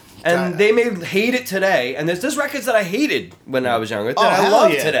 Yeah, And they may hate it today. And there's records that I hated when I was younger that I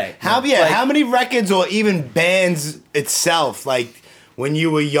love today. How many records or even bands itself, like, when you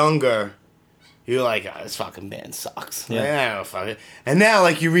were younger, you're like, oh, this fucking band sucks. Yeah, fuck it. And now,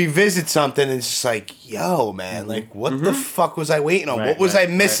 like, you revisit something and it's just like, yo, man, like, what the fuck was I waiting on? What was I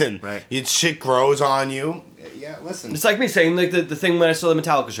missing? Right. Shit grows on you. Yeah, listen. It's like me saying, like, the thing when I saw the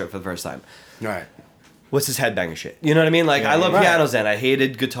Metallica shirt for the first time. Right. What's this headbanger shit? You know what I mean? Like, I love pianos and I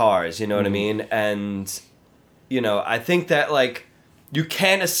hated guitars, you know what I mean? And, I think that, like, you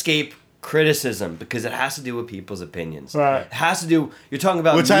can't escape criticism because it has to do with people's opinions. Right. It has to do, you're talking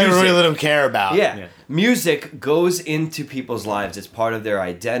about Which music. I really don't care about. Yeah. Music goes into people's lives. It's part of their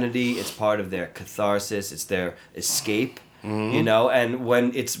identity. It's part of their catharsis. It's their escape, and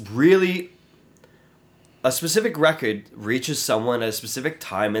when it's really, a specific record reaches someone at a specific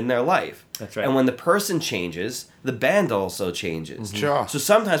time in their life. That's right. And when the person changes, the band also changes. Sure. So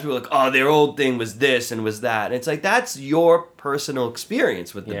sometimes people are like, oh, their old thing was this and was that. And it's like, that's your personal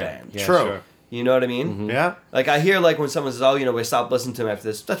experience with the band. Yeah, True. Sure. You know what I mean? Yeah. Like, I hear, like, when someone says, oh, we stopped listening to them after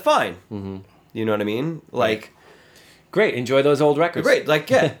this. That's fine. You know what I mean? Like... Great. Enjoy those old records. Great.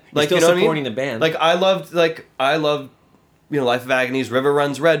 Like, yeah. Like, still you know supporting what I mean? the band. Like, I loved, Life of Agony's River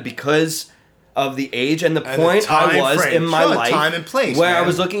Runs Red because of the age and the point I was in my life. Time and place, where man. I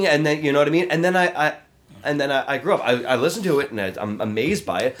was looking at, and then, you know what I mean? And then I grew up. I listened to it, and I'm amazed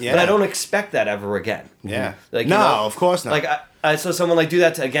by it. Yeah. But I don't expect that ever again. Yeah. Like, no, of course not. Like, I saw someone, like, do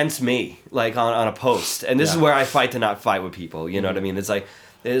that against me, like, on a post. And this is where I fight to not fight with people. You know what I mean? It's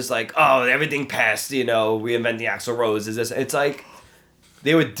like, oh, everything passed, reinventing Axl Rose. Is this? It's like,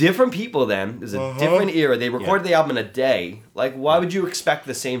 they were different people then. There's a different era. They recorded the album in a day. Like, why would you expect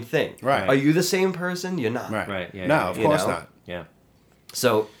the same thing? Right. Are you the same person? You're not. Right. Yeah. no, yeah, of course not. Yeah.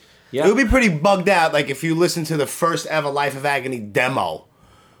 So, Yeah. It would be pretty bugged out, like, if you listen to the first ever Life of Agony demo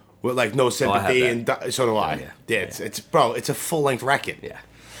with, like, No Sympathy, I and so do I. Yeah. Yeah, it's a full-length record. yeah.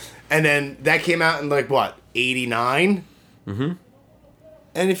 And then that came out in like what, 89? Mm-hmm.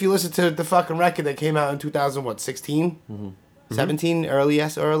 And if you listen to the fucking record that came out in 2016, 17, early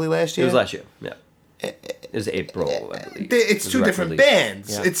last year. It was last year. Yeah. It was April, I believe. It's It two was different release. bands.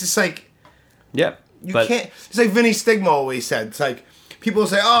 Yeah. It's just like Yeah. you can't. It's like Vinny Stigma always said. It's like people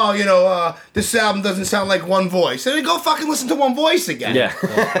say, "Oh, this album doesn't sound like one voice," and then go fucking listen to One Voice again. Yeah.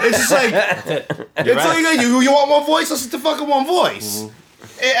 It's just like it's like you want one voice, listen to fucking One Voice.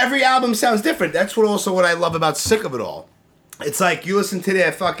 Every album sounds different. That's what I love about Sick of It All. It's like you listen to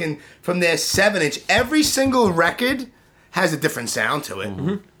their fucking from their 7-inch. Every single record has a different sound to it.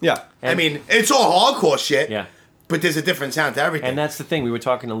 Mm-hmm. Yeah. I mean, it's all hardcore shit. Yeah. But there's a different sound to everything. And that's the thing. We were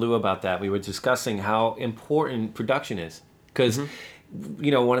talking to Lou about that. We were discussing how important production is. Because,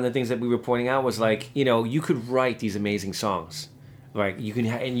 one of the things that we were pointing out was like, you could write these amazing songs. Right? You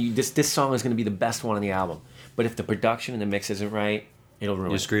can, this song is going to be the best one on the album. But if the production and the mix isn't right, it'll ruin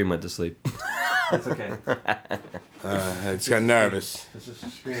Your it. screen went to sleep. That's okay. I just got nervous. It's just a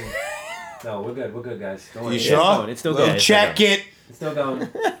screen. No, we're good, guys. Don't worry. You sure? It's still going. Check it. It's still going.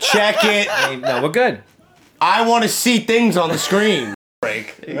 Check it. Hey, no, we're good. I want to see things on the screen.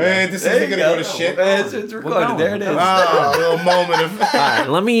 Break. This isn't gonna go to shit. It's recorded. going. There it is. Oh, a little moment of. All right,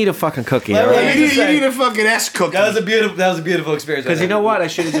 let me eat a fucking cookie. Let all me right? eat- You need a fucking S cookie. That was a beautiful experience. Because you know what? I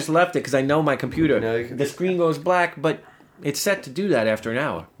should have just left it because I know my computer. No, you can- The screen goes black, but it's set to do that after an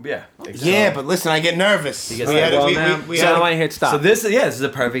hour. Yeah. Yeah, but listen, I get nervous. gets We had- nervous. we- Well, we- we so had- now I hit stop. So this is a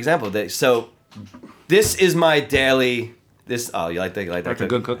perfect example. So this is my daily. This you like that? That's a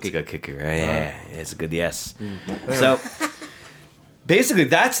good cookie. It's a good cookie, right? Yeah, it's a good yes. So basically,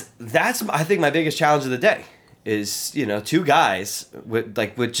 that's I think my biggest challenge of the day is two guys with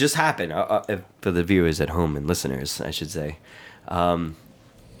what just happened for the viewers at home and listeners, I should say.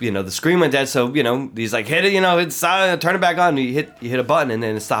 The screen went dead, so he's like hit it, it's turn it back on. You hit a button and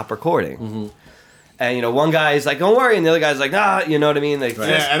then it stopped recording. Mm-hmm. And one guy is like, "Don't worry," and the other guy's like, "Nah," you know what I mean? Like,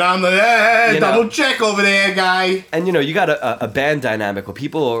 Yeah, and I'm like, hey, You know. double check over there, guy. and you got a band dynamic where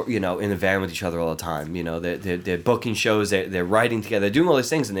people are in the van with each other all the time. They're booking shows, they're writing together, they're doing all these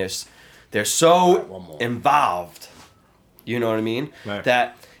things, and they're so one more. involved. You know what I mean? Right.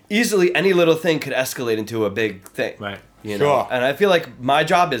 That easily any little thing could escalate into a big thing. Right. You know? Sure. And I feel like my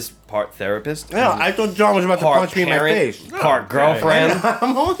job is part therapist. Yeah, I thought John was about to Part punch me in my parent, face. part girlfriend.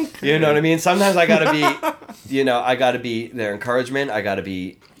 I'm only You know what I mean? Sometimes I gotta be, I gotta be their encouragement. I gotta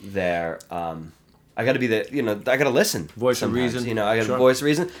be their, I gotta be the, I gotta listen. Voice of sometimes, reason. I gotta Sure. voice of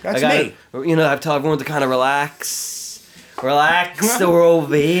reason. That's I gotta, I tell everyone to kind of relax, we're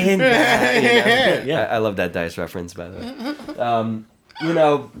over here. Now, Yeah. I love that Dice reference, by the way.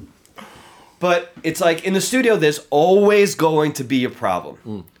 But it's like in the studio, there's always going to be a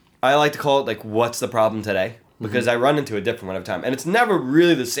problem. I like to call it like, what's the problem today? Because I run into a different one every time. And it's never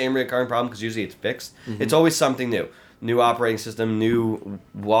really the same recurring problem because usually it's fixed. It's always something new. New operating system, new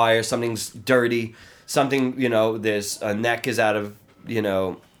wire, something's dirty, something, there's a neck is out of,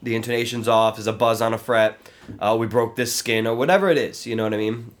 the intonation's off, there's a buzz on a fret, we broke this skin or whatever it is, you know what I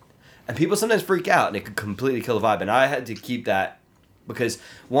mean? And people sometimes freak out and it could completely kill the vibe. And I had to keep that because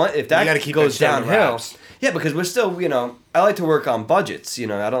if that gotta keep goes that shit under downhill, wraps. yeah, because we're still, I like to work on budgets, I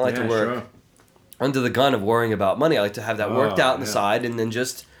don't like to work Sure. under the gun of worrying about money. I like to have that worked out on the side and then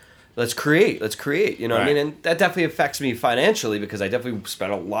just let's create, you know what I Right. mean? And that definitely affects me financially because I definitely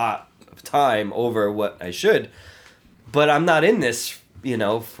spend a lot of time over what I should. But I'm not in this,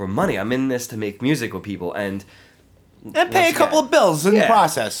 for money. I'm in this to make music with people and pay a couple of bills in the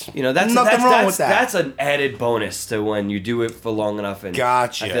process. that's nothing wrong with that. That's an added bonus to when you do it for long enough and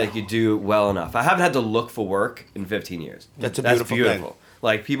Gotcha. I feel like you do it well enough. I haven't had to look for work in 15 years. That's a beautiful thing.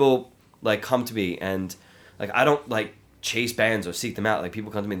 Like people come to me and I don't chase bands or seek them out. Like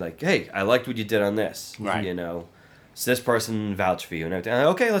people come to me like, "Hey, I liked what you did on this." Right. So this person vouched for you and everything.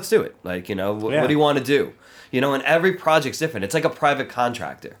 Okay, let's do it. What do you want to do? And every project's different. It's like a private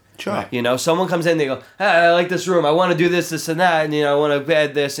contractor. Sure. Someone comes in, they go, "Hey, I like this room. I want to do this, this, and that, and I want to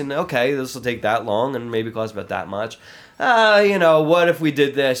add this, and okay, this will take that long, and maybe cost about that much. What if we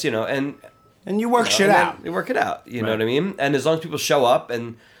did this, and you work shit and then out. You work it out. You know what I mean? And as long as people show up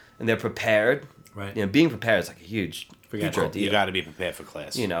and they're prepared, Right. being prepared is like a huge ordeal. You got to be prepared for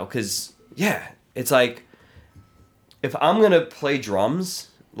class. Because it's like if I'm gonna play drums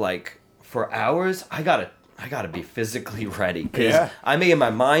for hours, I gotta be physically ready because I may in my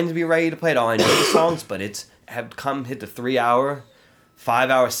mind be ready to play it. Oh, I know the songs, but hit the 3 hour, 5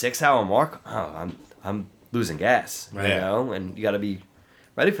 hour, 6 hour mark. Oh, I'm losing gas, and you got to be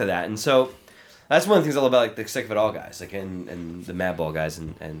ready for that. And so that's one of the things I love about the Sick of It All guys, and the Madball guys,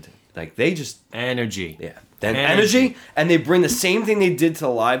 and they just Energy. yeah. than energy, and they bring the same thing they did to the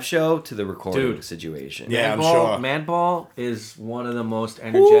live show to the recording situation. Yeah, I'm sure. Madball is one of the most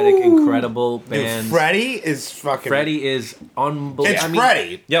energetic, incredible bands. Dude, Freddie is unbelievable. It's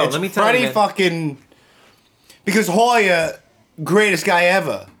Freddie. Yo, it's let me tell you, Freddie man. fucking... Because Hoya, greatest guy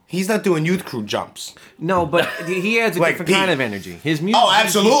ever. He's not doing youth crew jumps. No, but he adds a Like different Pete. kind of energy. His music. Oh,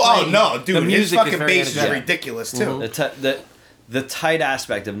 absolutely. Oh, no, dude. The His music fucking is very bass is energetic. ridiculous, too. The tight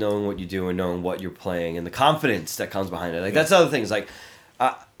aspect of knowing what you do and knowing what you're playing and the confidence that comes behind it. Like, that's other things. Like,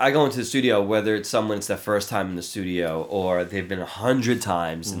 I go into the studio, whether it's someone it's their first time in the studio or they've been 100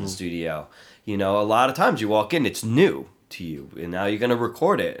 times in the studio. You know, a lot of times you walk in, it's new to you, and now you're gonna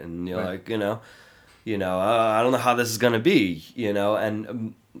record it, and you're like, I don't know how this is gonna be,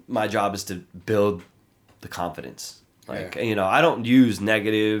 and my job is to build the confidence. Like, I don't use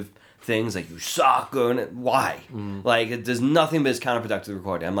negative things like you suck or why. Like, there's nothing but it's counterproductive to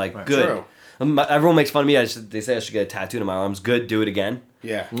recording. I'm like, good. True. Everyone makes fun of me. They say I should get a tattoo to my arms. Good, do it again.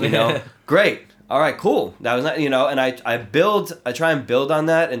 Yeah. Great. All right, cool. That was not, and I try and build on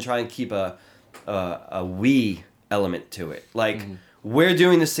that and try and keep a we element to it. Like, we're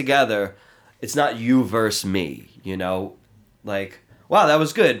doing this together. It's not you versus me, like, wow, that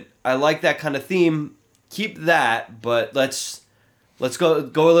was good. I like that kind of theme. Keep that, but let's go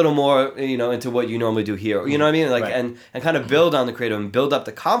a little more, into what you normally do here. You know what I mean? Like, right. and kind of build on the creative and build up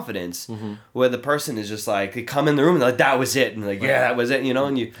the confidence where the person is just like, they come in the room and they're like, that was it. And like, yeah, that was it,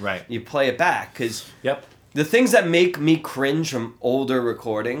 and you play it back. Because the things that make me cringe from older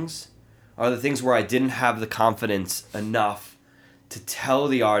recordings are the things where I didn't have the confidence enough to tell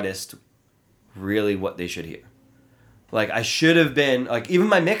the artist really what they should hear. Like, I should have been, like, even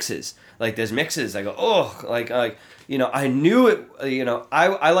my mixes. Like, there's mixes, I go, oh, I knew it,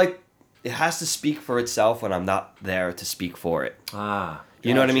 I like, it has to speak for itself when I'm not there to speak for it. You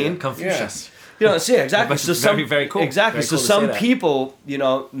know what I mean? Confucius. Yeah. Exactly. So very, very cool. Exactly. Very cool so some to say that. people,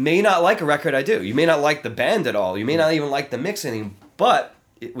 may not like a record I do. You may not like the band at all. You may not even like the mixing, but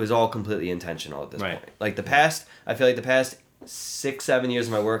it was all completely intentional at this point. Like, I feel like the past 6-7 years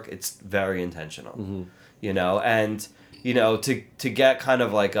of my work, it's very intentional. And, to get kind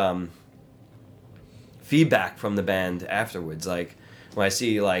of like, feedback from the band afterwards, like when I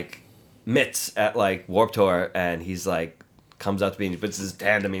see like Mitz at like Warped Tour and he's like comes up to me and he puts his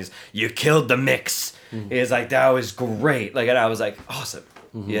hand on me, you killed the mix. He's like, that was great. Like, and I was like, awesome.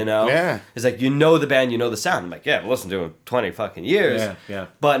 Yeah. It's like, the band, the sound. I'm like, yeah, I've listened to it 20 fucking years. Yeah.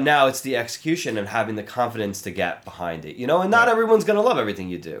 But now it's the execution and having the confidence to get behind it, and not everyone's gonna love everything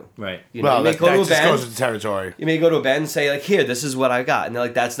you do. Right. You may go to a just band, goes with the territory. You may go to a band and say like, here, this is what I got, and they're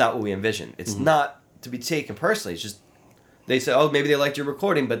like, that's not what we envisioned. It's not to be taken personally. It's just they say, oh, maybe they liked your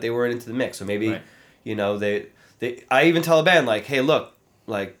recording, but they weren't into the mix. So maybe, they I even tell a band like, hey, look,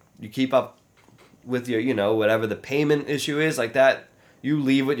 like, you keep up with your, whatever the payment issue is, like that. You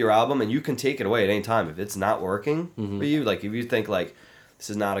leave with your album and you can take it away at any time if it's not working for you. Like, if you think like this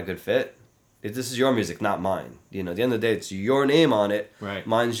is not a good fit, if this is your music, not mine. At the end of the day, it's your name on it. Right.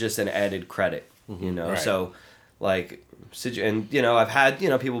 Mine's just an added credit. Right. So like. And I've had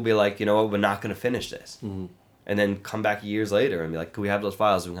people be like, we're not gonna finish this, and then come back years later and be like, can we have those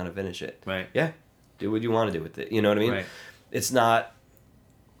files? We're gonna finish it. Right. Yeah. Do what you want to do with it. You know what I mean? Right. It's not.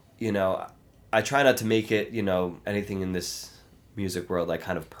 I try not to make it anything in this music world like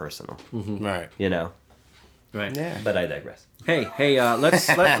kind of personal. Right. Right. Yeah. But I digress. Hey, let's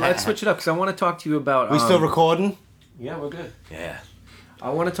switch it up because I want to talk to you about. We still recording? Yeah, we're good. Yeah. I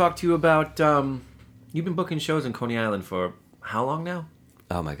want to talk to you about. You've been booking shows in Coney Island for how long now?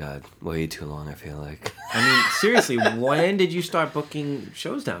 Oh my God, way too long. I feel like. I mean, seriously, when did you start booking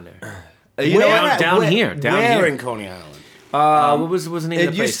shows down there? Down here. Where in Coney Island? What was the name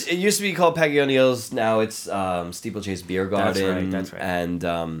of the place? It used to be called Peggy O'Neill's. Now it's Steeplechase Beer Garden. That's right. And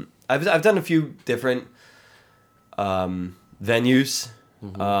I've done a few different venues,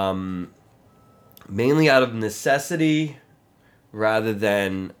 mainly out of necessity, rather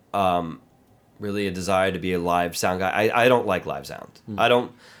than really a desire to be a live sound guy. I don't like live sound. I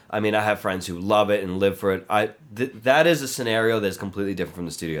have friends who love it and live for it. That is a scenario that's completely different from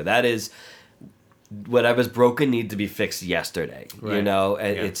the studio. That is whatever's broken needs to be fixed yesterday. Right.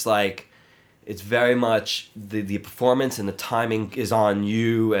 It's like, it's very much the performance and the timing is on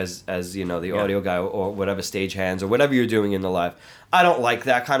you as the audio guy or whatever stage hands or whatever you're doing in the live. I don't like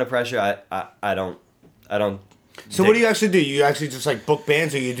that kind of pressure. I don't. So what do you actually do? You actually just like book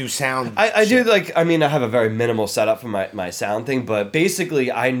bands, or you do sound? I do I have a very minimal setup for my sound thing, but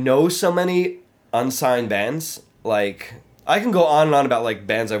basically I know so many unsigned bands. Like, I can go on and on about like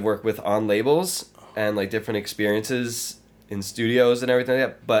bands I've worked with on labels and like different experiences in studios and everything like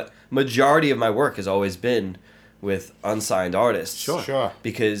that. But majority of my work has always been with unsigned artists. Sure.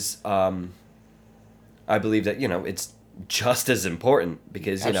 Because I believe that, it's just as important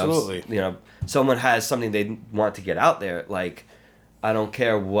because, Absolutely. Someone has something they want to get out there. Like, I don't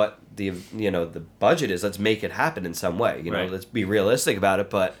care what the budget is. Let's make it happen in some way. Right. Let's be realistic about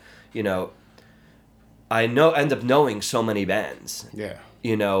it. But, I end up knowing so many bands. Yeah.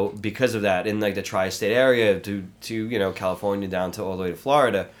 Because of that in like the tri-state area to California down to all the way to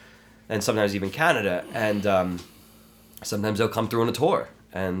Florida, and sometimes even Canada. And sometimes they'll come through on a tour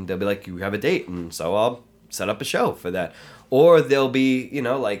and they'll be like, you have a date, and so I'll set up a show for that. Or there'll be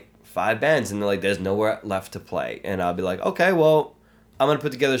like 5 bands and they're like, there's nowhere left to play, and I'll be like, okay, well, I'm gonna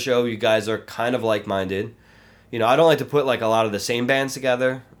put together a show. You guys are kind of like-minded. I don't like to put like a lot of the same bands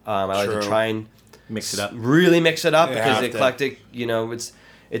together. I like to try and really mix it up because eclectic.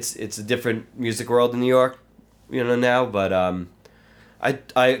 It's a different music world in New York. Now, but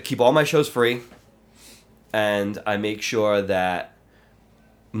I keep all my shows free, and I make sure that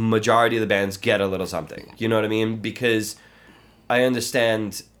majority of the bands get a little something. You know what I mean? Because I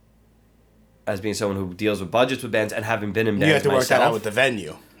understand, as being someone who deals with budgets with bands and having been in bands, you have to work myself, that out with the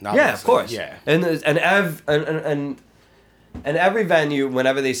venue. Yeah, of course. Yeah, and every venue,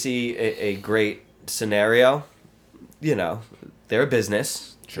 whenever they see a great scenario, they're a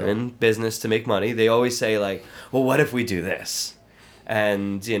business. Sure. They're in business to make money. They always say like, well, what if we do this?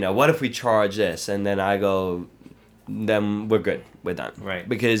 And, what if we charge this? And then I go, then we're good. We're done. Right.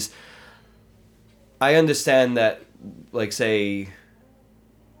 Because I understand that, like, say,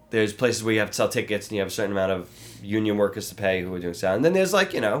 there's places where you have to sell tickets and you have a certain amount of union workers to pay who are doing sound. And then there's,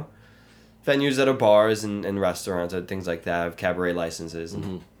 like, venues that are bars and restaurants and things like that have cabaret licenses.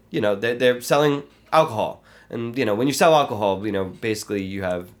 And, they're selling alcohol. And, when you sell alcohol, basically you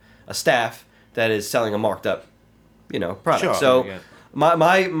have a staff that is selling a marked up, product. Sure. So Yeah.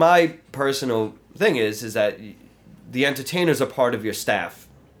 my personal thing is that the entertainers are part of your staff.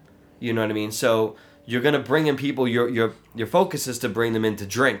 You know what I mean? So you're going to bring in people, your focus is to bring them in to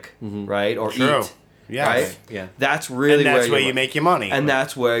drink, right? Or eat. Yeah. Right? Yeah. That's really And that's where you make your money. And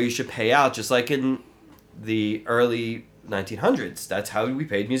that's where you should pay out, just like in the early 1900s. That's how we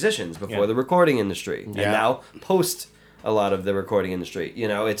paid musicians before the recording industry. And now post a lot of the recording industry.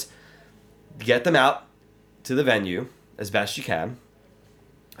 It's get them out to the venue as best you can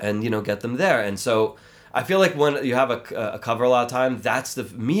and, get them there. And so I feel like when you have a cover a lot of time, that's the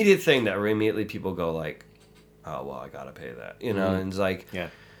immediate thing that immediately people go like, oh, well, I got to pay that, and it's like,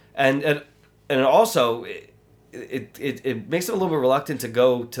 and also it makes them a little bit reluctant to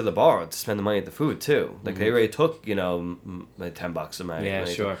go to the bar to spend the money at the food too. Like they already took, like $10 a night. Yeah,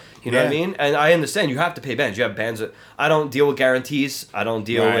 sure. You know what I mean? And I understand you have to pay bands. You have bands that I don't deal with guarantees. I don't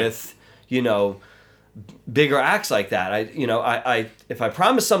deal with, bigger acts like that. I if I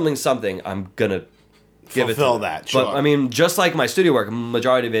promise something, I'm gonna give fulfill it to that. Sure. But I mean, just like my studio work,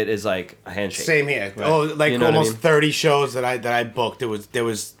 majority of it is like a handshake. Same here. Right. Oh, like almost 30 shows that I booked. There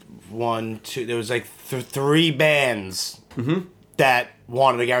was 1, 2. There was like 3 bands that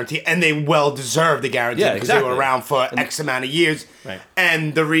wanted a guarantee, and they well deserved the guarantee because they were around for X amount of years. Right.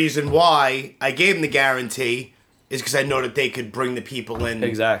 And the reason why I gave them the guarantee is because I know that they could bring the people in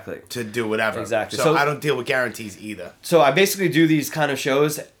to do whatever. Exactly. So I don't deal with guarantees either. So I basically do these kind of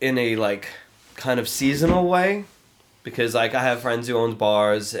shows in a like kind of seasonal way, because like I have friends who own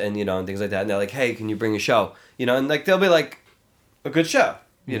bars and and things like that, and they're like, hey, can you bring a show? And like they'll be like a good show.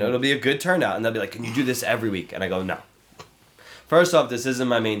 It'll be a good turnout, and they'll be like, can you do this every week? And I go, no. First off, this isn't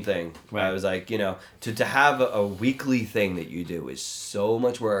my main thing. Right. I was like, to have a weekly thing that you do is so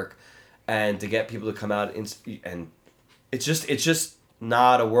much work, and to get people to come out and it's just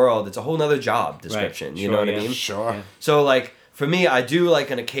not a world. It's a whole nother job description. Right. You know what I mean? Sure. Yeah. So like for me, I do like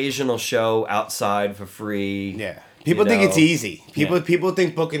an occasional show outside for free. Yeah. People think it's easy. People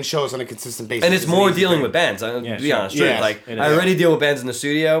think booking shows on a consistent basis. And it's more dealing thing. with bands. I'll be honest. Yeah. Like I already deal with bands in the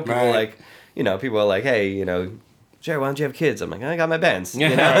studio. People are like, people are like, hey, Jerry, why don't you have kids? I'm like, I got my bands.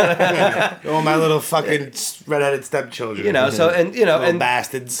 Oh, my little fucking redheaded stepchildren. So and little and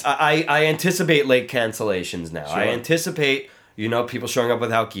bastards. I anticipate late cancellations now. Sure. I anticipate people showing up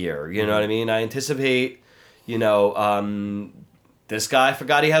without gear. You know what I mean? I anticipate this guy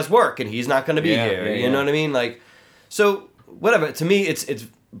forgot he has work and he's not going to be here. You know what I mean? Like, so whatever. To me, it's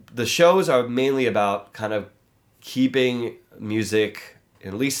the shows are mainly about kind of keeping music in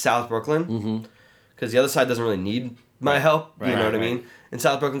at least South Brooklyn, because the other side doesn't really need my help. You know what I mean? And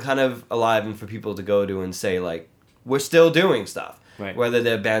South Brooklyn kind of alive and for people to go to and say like, we're still doing stuff. Right. Whether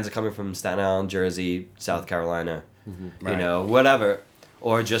the bands are coming from Staten Island, Jersey, South Carolina, whatever,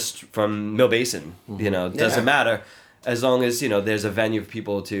 or just from Mill Basin, it doesn't matter. as long as there's a venue for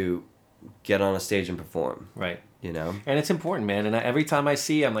people to get on a stage and perform. Right. And it's important, man. And every time I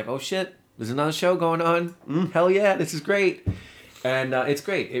see, I'm like, oh shit, there's another show going on. Hell yeah, this is great. And it's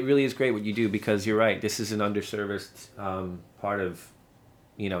great. It really is great what you do, because you're right. This is an underserviced part of,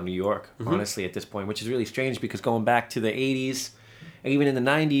 New York, honestly, at this point, which is really strange, because going back to the 80s, even in the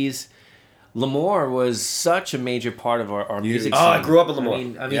 90s, Lemoore was such a major part of our music scene. I grew up in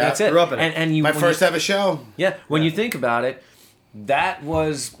Lemoore. I mean that's it. Grew up in it. And My first ever show. Yeah, when you think about it, that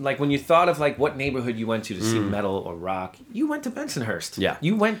was like when you thought of like what neighborhood you went to see metal or rock, you went to Bensonhurst. Yeah.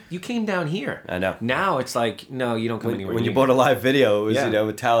 You came down here. I know. Now it's like, no, you don't come anywhere. When you bought a live video, it was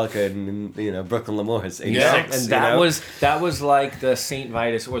Metallica and Brooklyn Lemoore. And that was like the St.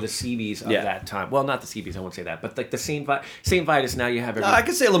 Vitus or the CBs of that time. Well, not the CBs, I won't say that, but like the Saint Vitus. Now you have everything. No, I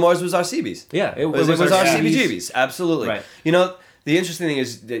could say Lemoore's was our CBs. Yeah, it was our CBGBs. Absolutely. Right. The interesting thing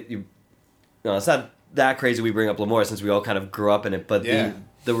is that it's not that crazy we bring up Lemoore since we all kind of grew up in it, but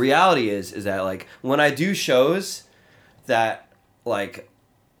the reality is that like when I do shows that like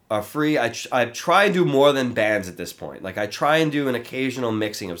are free, I try and do more than bands at this point. Like I try and do an occasional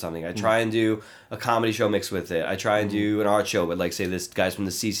mixing of something. I try and do a comedy show mixed with it. I try and do an art show with, like, say, this guy's from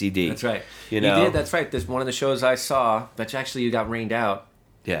the CCD. That's right. You did. That's right. There's one of the shows I saw that actually you got rained out.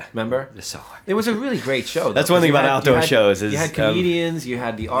 Yeah. Remember? It's so hard. It was a really great show. That's one thing about outdoor shows. Is you had comedians, you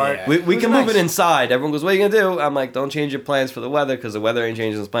had the art. Yeah. We can move it inside. Everyone goes, what are you going to do? I'm like, don't change your plans for the weather, because the weather ain't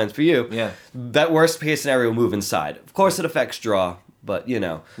changing those plans for you. Yeah. That worst case scenario will move inside. Of course it affects draw, but,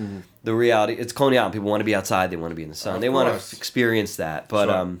 the reality, it's Coney Island. People want to be outside. They want to be in the sun. They want to experience that. But,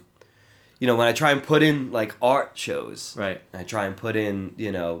 when I try and put in, like, art shows. Right. I try and put in,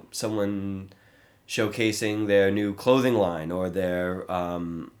 someone showcasing their new clothing line, or their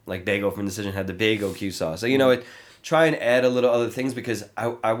like Bagel from Decision had the Bagel Q sauce. So try and add a little other things, because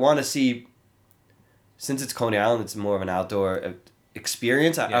I want to see, since it's Coney Island, it's more of an outdoor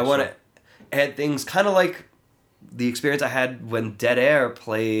experience. I want to add things kind of like the experience I had when Dead Air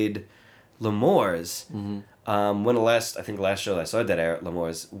played Lemoore's. When the last show I saw Dead Air at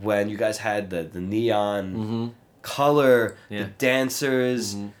Lemoore's, when you guys had the neon color, the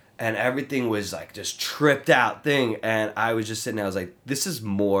dancers. And everything was like just tripped out thing. And I was just sitting there, I was like, this is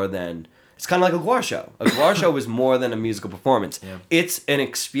more than... It's kind of like a Guar show. A Guar show was more than a musical performance. Yeah. It's an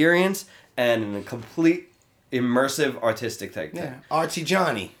experience and a complete immersive artistic type thing. Artsy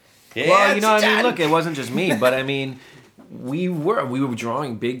Johnny. Yeah, well, you know what I mean? Look, it wasn't just me, but I mean, we were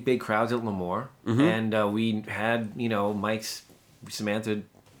drawing big crowds at Lemoore. And we had, Mike's, Samantha...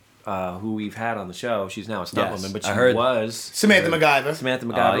 who we've had on the show. She's now a stunt woman, but she was... Samantha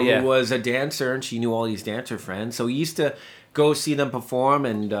MacGyver, who was a dancer, and she knew all these dancer friends. So we used to go see them perform,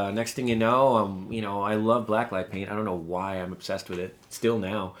 and next thing you know, I love blacklight paint. I don't know why I'm obsessed with it, still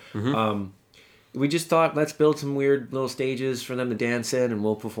now. We just thought, let's build some weird little stages for them to dance in, and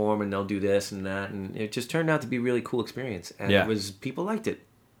we'll perform, and they'll do this and that, and it just turned out to be a really cool experience, and people liked it.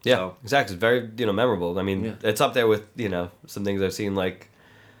 Yeah, so. Exactly. It's very, memorable. I mean, it's up there with, some things I've seen, like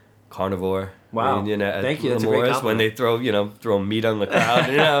Carnivore. Wow. I mean, thank you. That's a great compliment. When they throw meat on the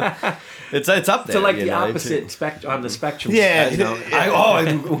crowd, it's up there. So like the opposite on the spectrum. Yeah.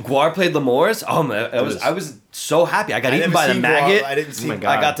 Guar played Lemoore's. Oh man, I was so happy. I got eaten by the maggot. I didn't see. Oh my God.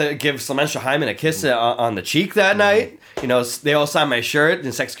 I got to give Sylvester Hyman a kiss on the cheek that night. They all signed my shirt. And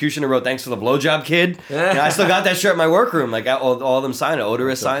this executioner wrote, "Thanks for the blowjob, kid." I still got that shirt in my workroom. Like all of them signed it.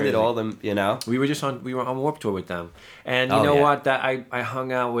 Odorous signed it. All of them. We were on Warped Tour with them, and you know what? That I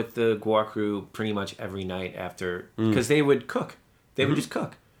hung out with the Guar crew pretty much every night after, because they would cook. They would just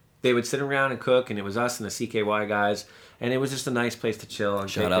cook. They would sit around and cook, and it was us and the CKY guys, and it was just a nice place to chill and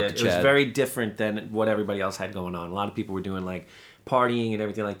shout out to Chad. It was very different than what everybody else had going on. A lot of people were doing like partying and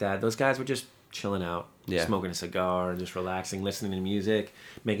everything like that. Those guys were just chilling out, smoking a cigar and just relaxing, listening to music,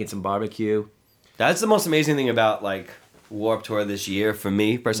 making some barbecue. That's the most amazing thing about like Warped Tour this year for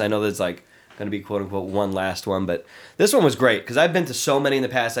me. Personally, I know there's like going to be quote unquote one last one, but this one was great because I've been to so many in the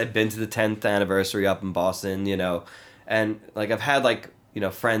past. I've been to the 10th anniversary up in Boston, and like I've had like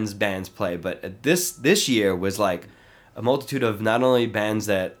friends bands play, but this year was like a multitude of not only bands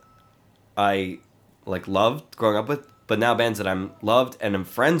that I like loved growing up with, but now bands that I'm loved and I'm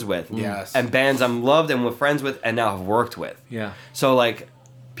friends with. Yes. And bands I'm loved and we're friends with and now have worked with. Yeah. So like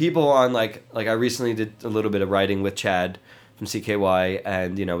people on like I recently did a little bit of writing with Chad from CKY,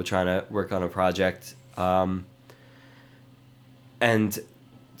 and we're trying to work on a project. And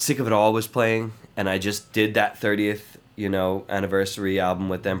Sick of It All was playing, and I just did that 30th anniversary album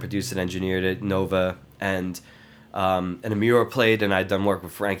with them, produced and engineered it, Nova, and Amur played, and I'd done work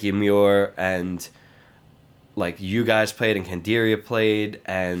with Frankie Amur, and like you guys played, and Candiria played,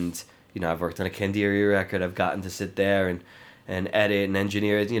 and you know, I've worked on a Candiria record. I've gotten to sit there and edit and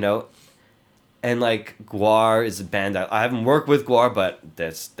engineer it, you know. And like Guar is a band I haven't worked with Guar, but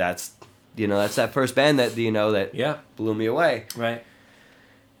that's you know, that's that first band that, you know, that blew me away. Right.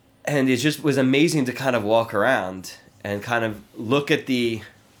 And it just was amazing to kind of walk around and kind of look at the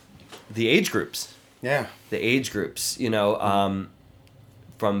age groups. Yeah. The age groups, you know,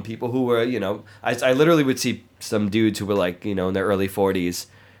 from people who were, you know, I literally would see some dudes who were like, you know, in their early 40s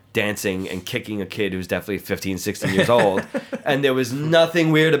dancing and kicking a kid who's definitely 15, 16 years old. And there was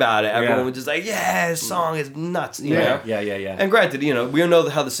nothing weird about it. Everyone was just like, yeah, this song is nuts, you know? Yeah. And granted, you know, we know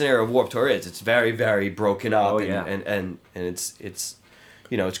how the scenario of Warped Tour is. It's very, very broken up and it's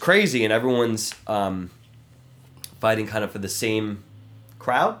you know, it's crazy and everyone's fighting kind of for the same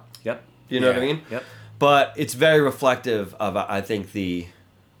crowd. Yep. You know what I mean? Yep. But it's very reflective of, I think, the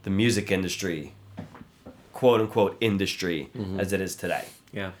music industry, quote unquote industry, as it is today.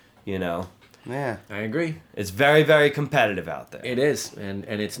 Yeah. You know? Yeah. I agree. It's very, very competitive out there. It is. And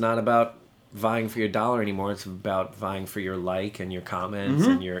it's not about vying for your dollar anymore. It's about vying for your like and your comments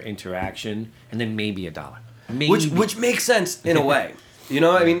and your interaction, and then maybe $1. Maybe. Which makes sense in a way. You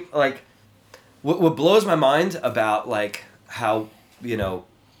know what I mean? Like, what blows my mind about, like, how, you know,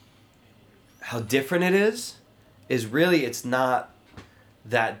 how different it is really it's not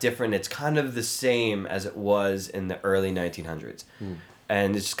that different. It's kind of the same as it was in the early 1900s.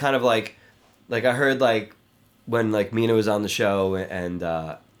 And it's kind of like I heard, like, when, like, Mina was on the show and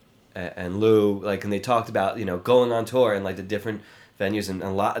Lou, like, and they talked about, you know, going on tour and, like, the different venues and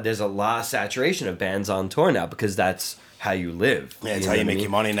there's a lot of saturation of bands on tour now because that's how you live. Yeah, it's how you make your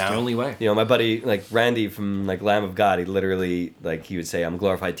money now. It's the only way. You know, my buddy, like, Randy from, like, Lamb of God, he literally, like, he would say, I'm a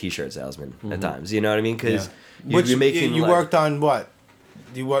glorified t-shirt salesman at times. You know what I mean? Because you're making, you like, worked on what?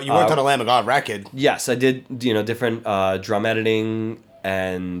 You worked on a Lamb of God record. Yes, I did, you know, different drum editing,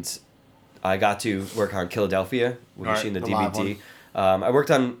 and I got to work on Philadelphia with Machine, the DVD. I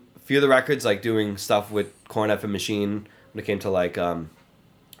worked on a few of the records, like doing stuff with Cornet and Machine when it came to, like,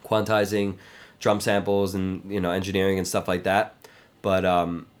 quantizing drum samples and, you know, engineering and stuff like that. But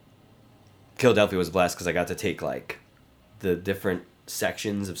Philadelphia was blessed because I got to take, like, the different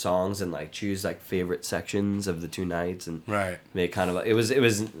sections of songs and, like, choose, like, favorite sections of the two nights and make kind of it was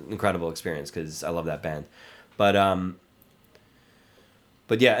an incredible experience because I love that band. But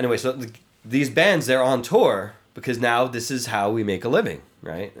yeah, anyway, so these bands, they're on tour because now this is how we make a living,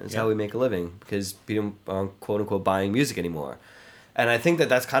 right? It's how we make a living because people aren't, quote unquote, buying music anymore. And I think that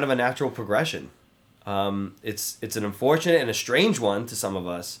that's kind of a natural progression. It's an unfortunate and a strange one to some of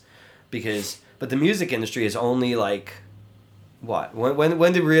us but the music industry is only, like, what?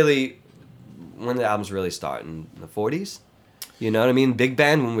 When did the albums really start? In the 40s? You know what I mean? Big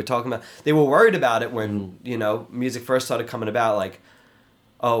band, when we're talking about, they were worried about it when, you know, music first started coming about, like,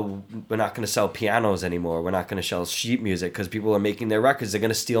 oh, we're not going to sell pianos anymore. We're not going to sell sheet music because people are making their records. They're going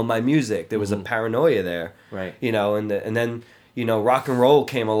to steal my music. There was a paranoia there. Right. You know, and then, you know, rock and roll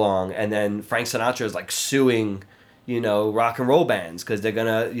came along, and then Frank Sinatra is, like, suing, you know, rock and roll bands because they're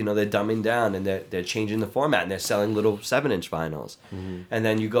gonna, you know, they're dumbing down and they're changing the format and they're selling little 7-inch vinyls. And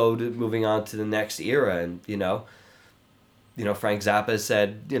then you go to moving on to the next era, and you know, Frank Zappa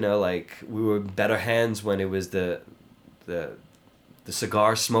said, you know, like, we were better hands when it was the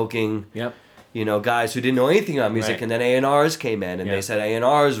cigar smoking. Yep. You know, guys who didn't know anything about music, and then A&Rs came in, and they said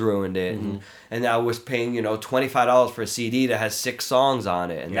A&Rs ruined it, and now we're paying, you know, $25 for a CD that has 6 songs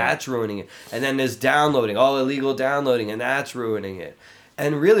on it, and that's ruining it. And then there's downloading, all illegal downloading, and that's ruining it.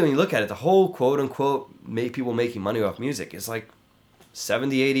 And really, when you look at it, the whole quote-unquote people making money off music is like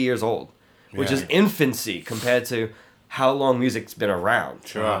 70, 80 years old, which is infancy compared to how long music's been around.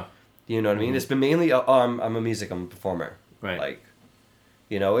 Sure. You know what I mean? It's been mainly, I'm a performer. Right. Like,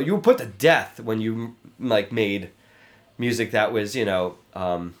 you know, you were put to death when you, like, made music that was, you know,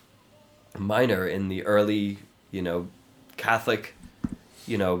 minor in the early, you know, Catholic,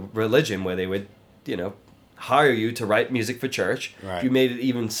 you know, religion, where they would, you know, hire you to write music for church. Right. If you made it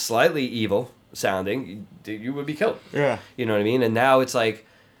even slightly evil sounding, you would be killed. Yeah. You know what I mean? And now it's like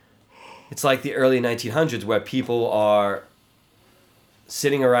the early 1900s where people are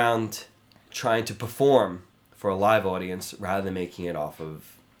sitting around trying to perform for a live audience rather than making it off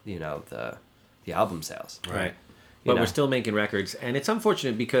of, you know, the album sales. Right. But we're still making records, and it's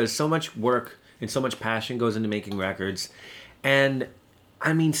unfortunate because so much work and so much passion goes into making records. And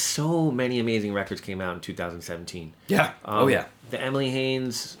I mean, so many amazing records came out in 2017. Yeah. The Emily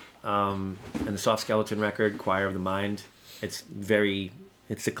Haynes and the Soft Skeleton record, Choir of the Mind. It's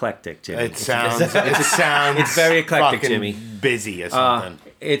eclectic, Jimmy. It sounds it's very eclectic, Jimmy. Busy or something.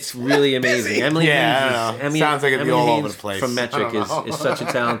 It's really amazing. Emily Haynes sounds like it'd be all over the place from Metric is such a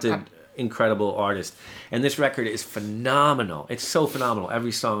talented incredible artist. And this record is phenomenal. It's so phenomenal.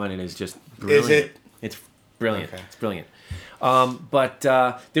 Every song on it is just brilliant. Is it? It's brilliant. Okay. It's brilliant. But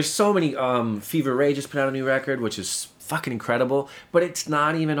there's so many. Fever Ray just put out a new record, which is fucking incredible. But it's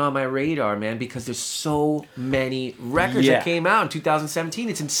not even on my radar, man, because there's so many records that came out in 2017.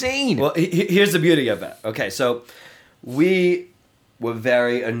 It's insane. Well, here's the beauty of it. Okay, so we were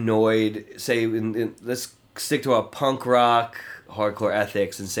very annoyed. Say, let's stick to our punk rock, hardcore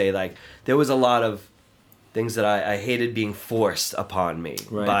ethics, and say like there was a lot of things that I hated being forced upon me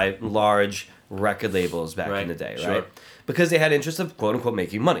by large record labels back in the day, right? Because they had interest of quote unquote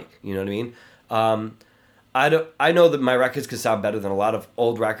making money. You know what I mean? I know that my records could sound better than a lot of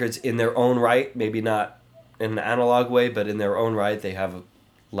old records in their own right. Maybe not in an analog way, but in their own right, they have a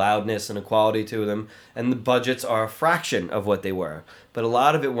loudness and a quality to them, and the budgets are a fraction of what they were. But a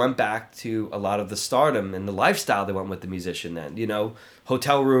lot of it went back to a lot of the stardom and the lifestyle that went with the musician then. You know,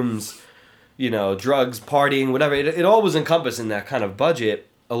 hotel rooms, you know, drugs, partying, whatever. It all was encompassed in that kind of budget,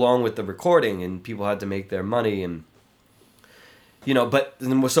 along with the recording, and people had to make their money, and you know. But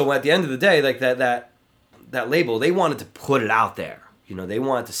so at the end of the day, like that label, they wanted to put it out there. You know, they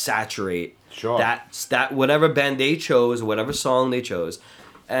wanted to saturate that whatever band they chose, whatever song they chose.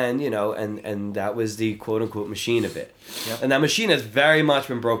 And, you know, and that was the quote-unquote machine of it. Yep. And that machine has very much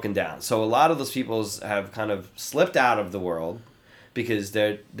been broken down. So a lot of those people have kind of slipped out of the world because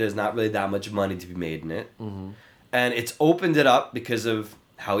there's not really that much money to be made in it. Mm-hmm. And it's opened it up because of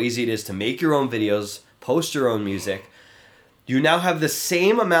how easy it is to make your own videos, post your own music. You now have the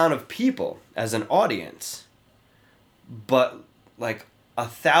same amount of people as an audience, but like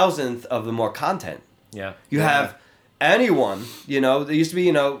 1,000th of the more content. Yeah. You have anyone, you know, there used to be,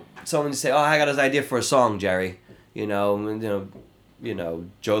 you know, someone would say, oh, I got this idea for a song, Jerry. You know,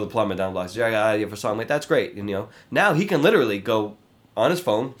 Joe the plumber down the block. Jerry, I got an idea for a song. I'm like, that's great. And, you know, now he can literally go on his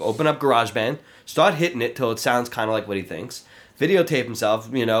phone, open up GarageBand, start hitting it till it sounds kind of like what he thinks, videotape himself,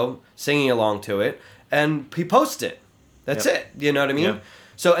 you know, singing along to it, and he posts it. That's it. You know what I mean? Yep.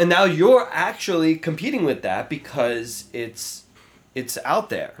 So, and now you're actually competing with that because it's out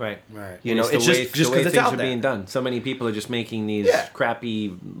there. Right. You know, it's just because it's out there. Being done. So many people are just making these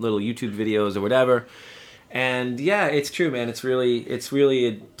crappy little YouTube videos or whatever. And yeah, it's true, man. It's really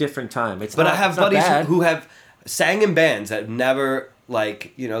a different time. But I have buddies who have sang in bands that never,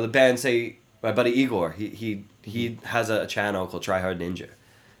 like, you know, the band, say, my buddy Igor, he has a channel called Try Hard Ninja.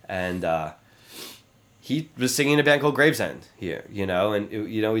 And he was singing in a band called Gravesend here, you know, and,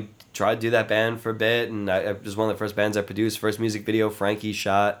 you know, we tried to do that band for a bit, and it was one of the first bands I produced, first music video Frankie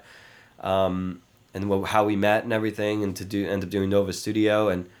shot, and how we met and everything, and end up doing Nova Studio,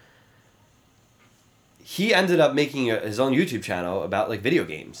 and he ended up making his own YouTube channel about like video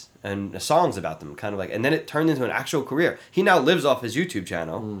games and songs about them, kind of like, and then it turned into an actual career. He now lives off his YouTube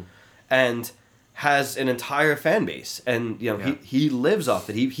channel, and has an entire fan base, and you know he lives off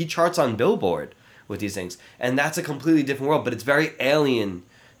it. He charts on Billboard with these things, and that's a completely different world, but it's very alien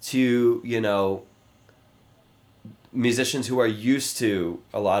to, you know, musicians who are used to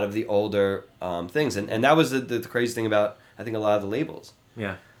a lot of the older things, and that was the crazy thing about, I think, a lot of the labels.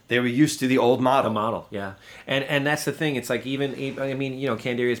 Yeah, they were used to the old model. The model, yeah, and that's the thing. It's like even I mean, you know,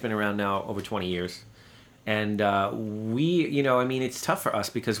 Canderia's been around now over 20 years. And we, you know, I mean, it's tough for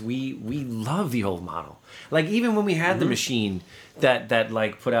us because we love the old model. Like, even when we had the machine that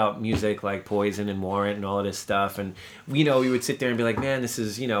like put out music like Poison and Warrant and all of this stuff, and you know, we would sit there and be like, man, this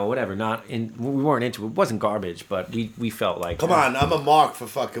is, you know, whatever. We weren't into it. It wasn't garbage, but we felt like, come on, I'm a mark for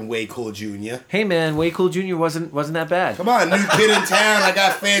fucking Way Cool Jr. Hey man, Way Cool Jr. wasn't that bad. Come on, new kid in town. I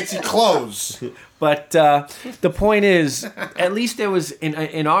got fancy clothes. But the point is, at least there was,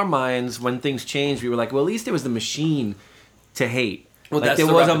 in our minds, when things changed, we were like, well, at least there was the machine to hate. Well, like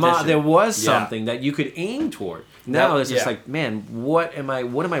that's there was something that you could aim toward. Now it's just like, man, what am I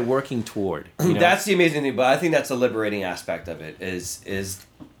working toward? You know? That's the amazing thing, but I think that's the liberating aspect of it, is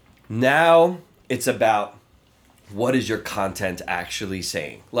now it's about what is your content actually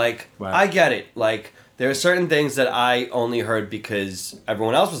saying. Like, I get it. Like, there are certain things that I only heard because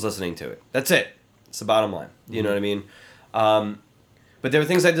everyone else was listening to it. That's it. It's the bottom line. You know what I mean? But there were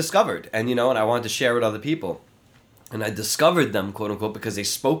things I discovered, and you know, and I wanted to share with other people. And I discovered them, quote unquote, because they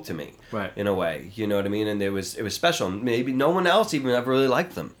spoke to me, in a way. You know what I mean? And it was special. Maybe no one else even ever really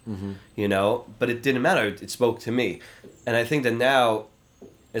liked them, you know. But it didn't matter. It spoke to me, and I think that now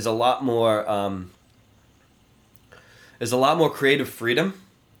is a lot more creative freedom,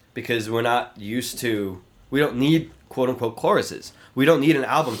 because we're not used to. We don't need, quote unquote, choruses. We don't need an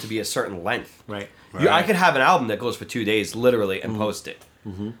album to be a certain length. Right. I could have an album that goes for 2 days, literally, and post it,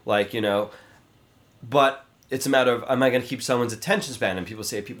 like, you know, but it's a matter of, am I going to keep someone's attention span? And people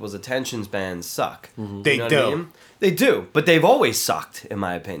say people's attention spans suck. They You know do. what I mean? They do, but they've always sucked, in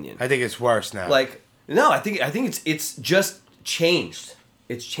my opinion. I think it's worse now. Like, no, I think it's just changed.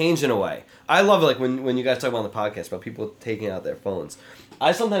 It's changed in a way. I love it, like when you guys talk about on the podcast about people taking out their phones.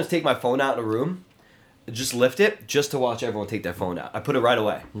 I sometimes take my phone out in a room, just lift it, just to watch everyone take their phone out. I put it right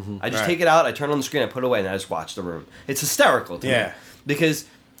away. I just Right. take it out, I turn on the screen, I put it away, and I just watch the room. It's hysterical to me. Because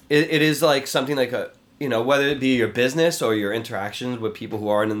it is like something like a, you know, whether it be your business or your interactions with people who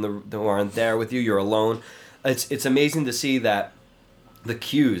aren't there with you, you're alone. It's amazing to see that the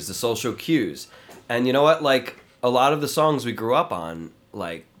cues, the social cues. And you know what? Like, a lot of the songs we grew up on,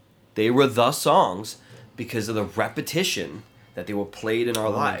 like, they were the songs because of the repetition that they were played in our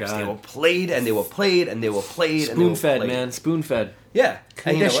lives. They were played and they were played and they were played. Spoon-fed, man. Spoon-fed. Yeah.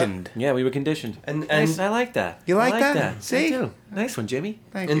 Conditioned. Yeah, we were conditioned. And nice, I like that. You like I that? See? I do. Nice one, Jimmy.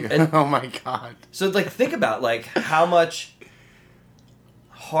 Thank and- you. and- Oh my God. So, like, think about, like, how much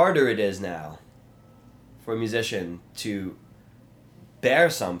harder it is now for a musician to bear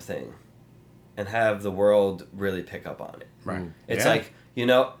something and have the world really pick up on it. Right. It's Yeah. like, you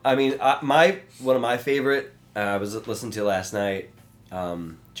know, I mean, one of my favorite, I was listening to last night,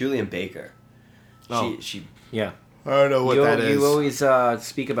 Julian Baker. Oh. She Yeah. I don't know what that is. You always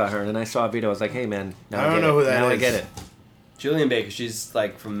speak about her, and then I saw a video. I was like, "Hey, man, now I don't get know it. who that now I is. get it." Julian Baker, she's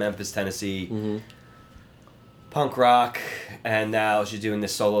like from Memphis, Tennessee, Mm-hmm. punk rock, and now she's doing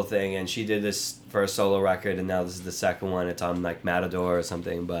this solo thing, and she did this first solo record, and now this is the second one. It's on like Matador or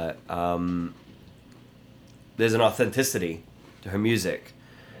something, but there's an authenticity to her music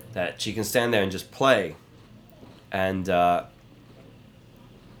that she can stand there and just play, and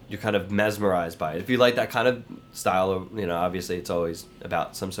you're kind of mesmerized by it. If you like that kind of style, or, you know, obviously it's always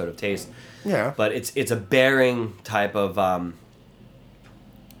about some sort of taste. Yeah. But it's a bearing type of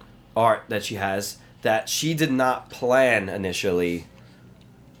art that she has that she did not plan initially.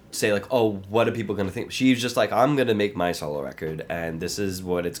 Say like, oh, what are people gonna think? She's just like, I'm gonna make my solo record, and this is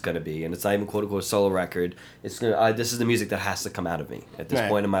what it's gonna be, and it's not even quote unquote solo record. It's gonna, this is the music that has to come out of me at this Right.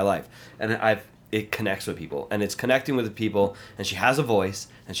 point in my life, and it connects with people, and it's connecting with the people, and she has a voice,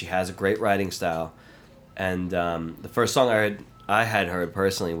 and she has a great writing style, and the first song I had heard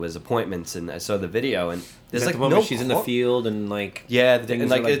personally was Appointments, and I saw the video, and there's like the one no where she's in the field and like and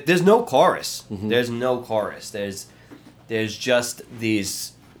like, are there's no chorus. There's no chorus. There's just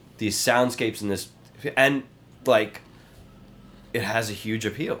these soundscapes in this, and like it has a huge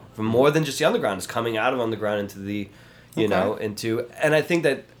appeal for more than just the underground. It's coming out of underground into the, you know, into, and I think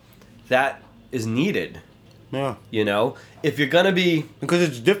that is needed. Yeah. You know, if you're gonna be, Because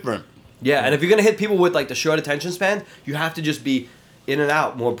it's different. yeah, and if you're gonna hit people with like the short attention span, you have to just be in and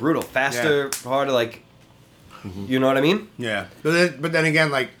out, more brutal, faster, harder, like, you know what I mean? Yeah. But then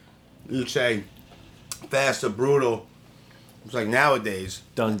again, like you say, fast or brutal. It's like nowadays.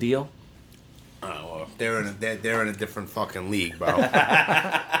 done deal. Oh, well, they're in a different fucking league, bro.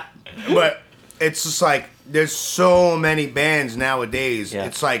 But it's just like there's so many bands nowadays. Yeah.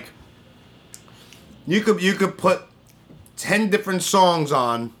 It's like you could put 10 different songs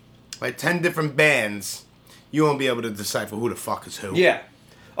on, like 10 different bands. You won't be able to decipher who the fuck is who. Yeah.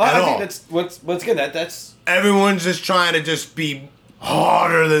 Oh, At I all. think that's once again that's Everyone's just trying to just be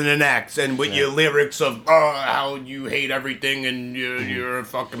harder than the next, and with your lyrics of how you hate everything and you're a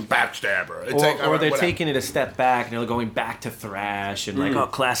fucking backstabber. It's like, Or they're whatever. taking it a step back and they're going back to thrash and like, oh,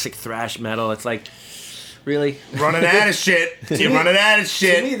 classic thrash metal. It's like, really? running out of shit. You're running out of to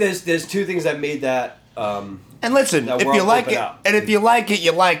shit. me. There's two things that made that. And listen, That if world you like open it, up. and if you like it,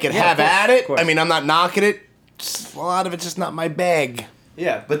 you like it. Yeah, Have of course, at of it. course. I mean, I'm not knocking it. Just, a lot of it's just not my bag.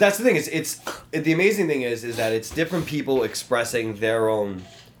 Yeah, but that's the thing. It's the amazing thing is that it's different people expressing their own.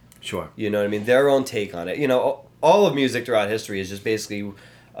 Sure. You know what I mean? Their own take on it. You know, all of music throughout history is just basically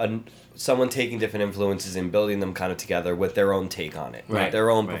someone taking different influences and building them kind of together with their own take on it, Right, Their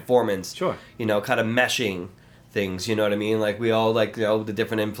own right. performance. Sure. You know, kind of meshing things. You know what I mean? Like we all like, you know, the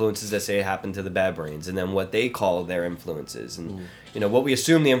different influences that say happened to the Bad Brains, and then what they call their influences, and you know what we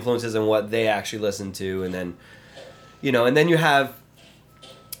assume the influences and what they actually listen to, and then, you know, and then you have,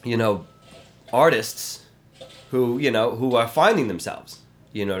 you know, artists who are finding themselves.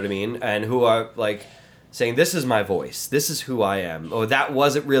 You know what I mean? And who are like saying, this is my voice, this is who I am, or that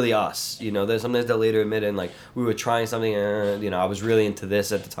wasn't really us. You know, there's sometimes they'll later admit in like, we were trying something, you know, I was really into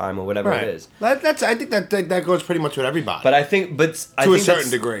this at the time, or whatever it is. That's. I think that goes pretty much with everybody. But I think, I To a think certain that's-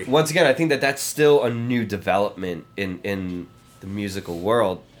 degree. Once again, I think that's still a new development in the musical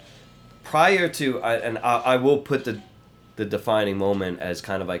world. Prior to, I will put the defining moment as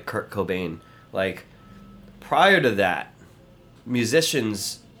kind of like Kurt Cobain. Like, prior to that,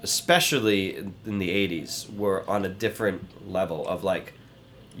 musicians especially in the 80s, were on a different level of like,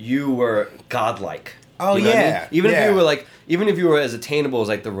 you were godlike. Oh, you know what I mean? yeah. Even if you were as attainable as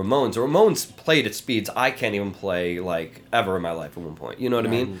like the Ramones played at speeds I can't even play like ever in my life at one point. You know what I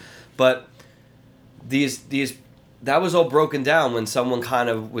mean? But these that was all broken down when someone kind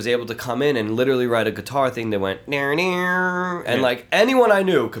of was able to come in and literally write a guitar thing that went near near, and like anyone I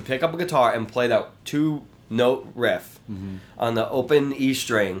knew could pick up a guitar and play that 2-note riff on the open E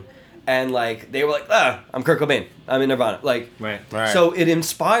string. And, like, they were like, I'm Kurt Cobain. I'm in Nirvana. Like, right. So it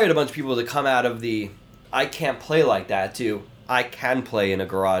inspired a bunch of people to come out of the, I can't play like that, to, I can play in a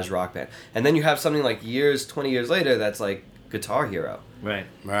garage rock band. And then you have something like 20 years later that's like Guitar Hero. Right.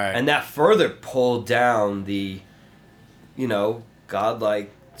 And that further pulled down the,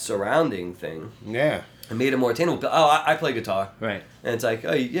 godlike surrounding thing. Yeah. And made it more attainable. But, I play guitar. Right. And it's like,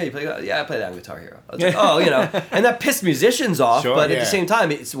 oh, yeah, you play guitar? Yeah, I play that on Guitar Hero. I was like, and that pissed musicians off, but at the same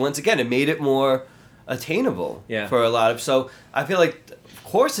time, once again, it made it more attainable for a lot of, so I feel like, of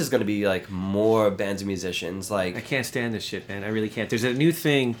course there's going to be, like, more bands of musicians, like... I can't stand this shit, man. I really can't. There's this new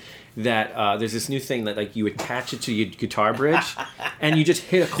thing that like you attach it to your guitar bridge, and you just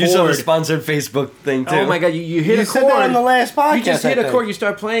hit a chord. You saw the sponsored Facebook thing too. Oh my god, you hit a chord. You said that on the last podcast. You just hit a chord, you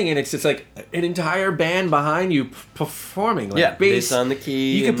start playing, and it's just like an entire band behind you performing. Like bass on the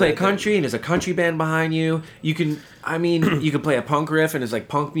key. You can play country, and there's a country band behind you. You can play a punk riff, and there's like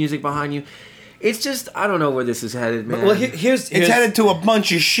punk music behind you. It's just, I don't know where this is headed, man. Well, here's it's headed to a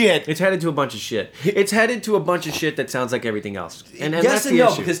bunch of shit. It's headed to a bunch of shit. It's headed to a bunch of shit that sounds like everything else. And yes that's and the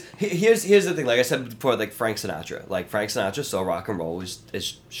no, issue. because here's the thing. Like I said before, like Frank Sinatra. Like Frank Sinatra saw rock and roll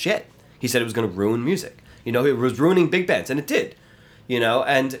is shit. He said it was going to ruin music. It was ruining big bands, and it did.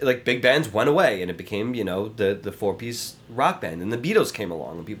 And like big bands went away, and it became, the 4-piece rock band. And the Beatles came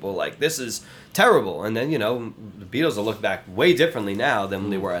along, and people were like, this is terrible. And then, the Beatles are looked back way differently now than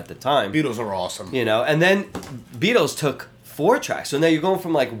they were at the time. Beatles are awesome. And then Beatles took 4 tracks. So now you're going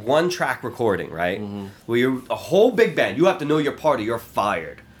from like 1-track recording, right? Mm-hmm. Where you're a whole big band. You have to know your party. You're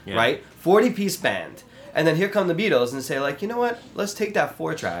fired, right? 40-piece band. And then here come the Beatles and say like, you know what? Let's take that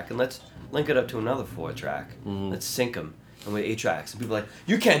 4-track and let's link it up to another 4-track. Mm-hmm. Let's sync them. And with 8 tracks. And people are like,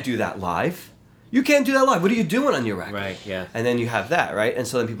 you can't do that live. You can't do that live. What are you doing on your record? Right, yeah. And then you have that, right? And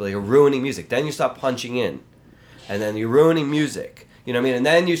so then people are like, you're ruining music. Then you start punching in. And then you're ruining music. You know what I mean? And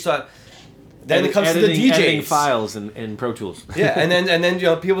then you start... Then it comes to the DJs. Editing files in Pro Tools. Yeah, and then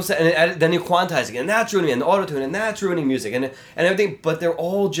people say... And then you're quantizing. And that's ruining... And the auto-tune. And that's ruining music. And everything. But they're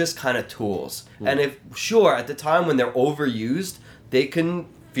all just kind of tools. Mm. And at the time when they're overused, they can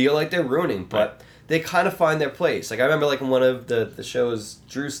feel like they're ruining. But... Right. They kind of find their place. Like I remember, like in one of the shows,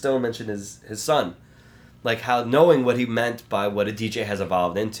 Drew Stone mentioned his son, like how knowing what he meant by what a DJ has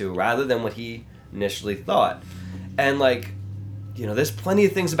evolved into, rather than what he initially thought. And like, there's plenty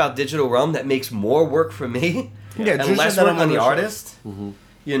of things about Digital Realm that makes more work for me, and less work on the artist. Mm-hmm.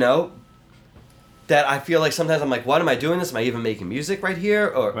 That I feel like sometimes I'm like, what am I doing this? Am I even making music right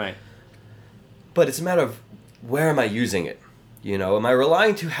here? Right. But it's a matter of where am I using it. Am I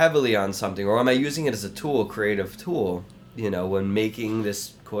relying too heavily on something, or am I using it as a tool, creative tool, when making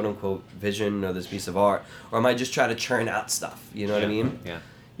this quote-unquote vision or this piece of art, or am I just trying to churn out stuff, what I mean?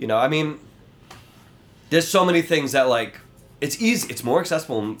 Yeah. There's so many things that, like, it's easy, it's more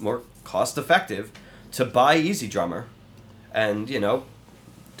accessible and more cost-effective to buy Easy Drummer and,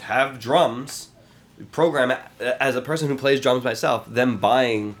 have drums, program as a person who plays drums myself, than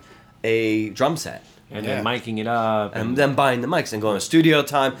buying a drum set. And then miking it up. And then buying the mics and going to studio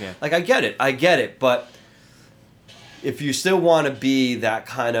time. Yeah. Like, I get it. But if you still want to be that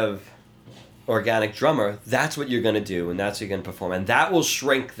kind of organic drummer, that's what you're going to do, and that's what you're going to perform. And that will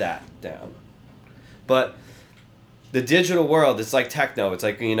shrink that down. But the digital world, it's like techno. It's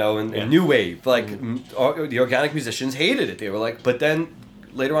like, in new wave. Like, the organic musicians hated it. They were like, but then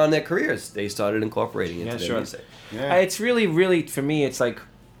later on in their careers, they started incorporating it into their music. Yeah. It's really, really, for me, it's like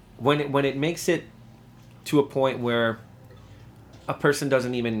when it makes it to a point where a person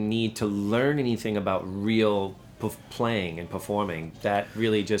doesn't even need to learn anything about real playing and performing. That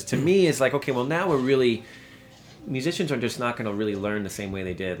really just, to me, is like, okay, well, now musicians are just not going to really learn the same way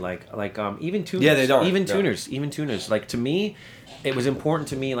they did. Like even tuners. Yeah, they don't. Even tuners. Like, to me, it was important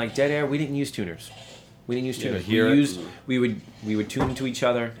to me, like Dead Air, we didn't use tuners. We would tune to each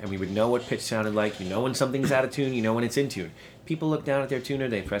other, and we would know what pitch sounded like. When something's out of tune, when it's in tune. People look down at their tuner,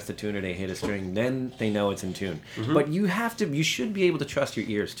 they press the tuner, they hit a string, then they know it's in tune. Mm-hmm. But you should be able to trust your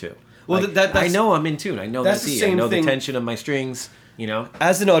ears too. Well, like, I know I'm in tune. I know that's the same I know thing. The tension of my strings.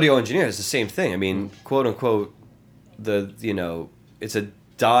 As an audio engineer, it's the same thing. I mean, quote unquote, it's a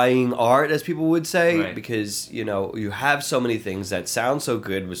dying art, as people would say, Right. because, you know, you have so many things that sound so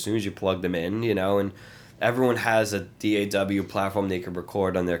good as soon as you plug them in, you know, and everyone has a DAW platform they can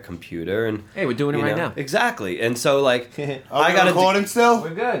record on their computer. And Hey, we're doing it you right know, now. Exactly. And so, like, Are we recording still?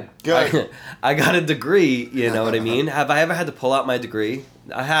 We're good. Good. I got a degree, you know what I mean? Have I ever had to pull out my degree?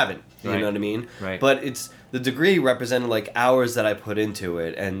 I haven't, you Right. know what I mean? Right. But the degree represented like hours that I put into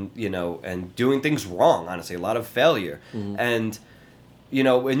it, and, you know, and doing things wrong, honestly, a lot of failure. And, you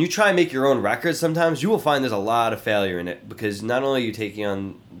know, when you try and make your own records, sometimes you will find there's a lot of failure in it, because not only are you taking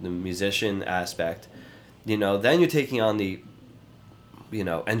on the musician aspect, you know, then you're taking on the, you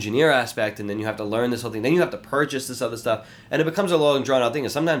know, engineer aspect, and then you have to learn this whole thing. Then you have to purchase this other stuff, and it becomes a long drawn out thing.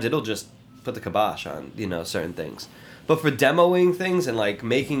 And sometimes it'll just put the kibosh on, you know, certain things. But for demoing things and like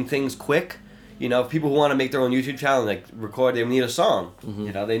making things quick, you know, people who want to make their own YouTube channel, like record, they need a song.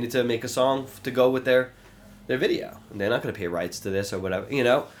 You know, they need to make a song to go with their video, and they're not going to pay rights to this or whatever. You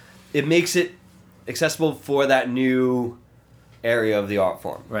know, it makes it accessible for that new area of the art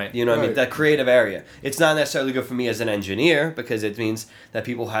form. Right. You know what I mean? Right. That creative area. It's not necessarily good for me as an engineer, because it means that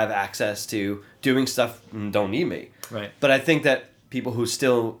people have access to doing stuff and don't need me. Right. But I think that people who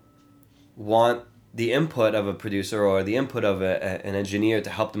still want the input of a producer or the input of an engineer to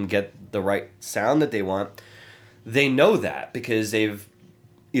help them get the right sound that they want, they know that because they've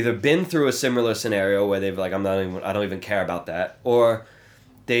either been through a similar scenario where they've like, I don't even care about that, or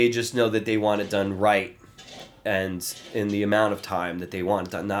they just know that they want it done right and in the amount of time that they want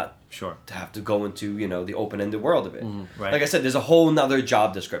it done, not Sure. to have to go into, you know, the open-ended world of it. Right. Like I said, there's a whole nother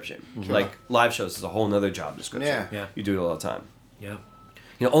job description. Like live shows is a whole nother job description. Yeah. Yeah. You do it all the time. Yeah.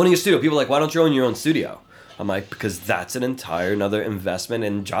 You know, owning a studio, people are like, why don't you own your own studio? I'm like, because that's an entire another investment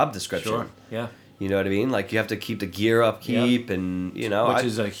and job description. Sure. Yeah. You know what I mean? Like, you have to keep the gear upkeep and, you know. Which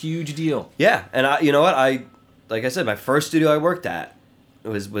is a huge deal. Yeah, and you know what? Like I said, my first studio I worked at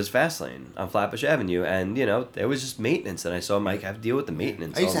was Fastlane on Flatbush Avenue, and, you know, there was just maintenance, and I saw Mike have to deal with the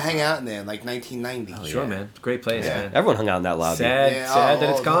maintenance. I used to all the hang time. out in there in like 1990. Sure, man. It's a great place, Yeah. man. Everyone hung out in that lobby. Sad, Yeah, sad that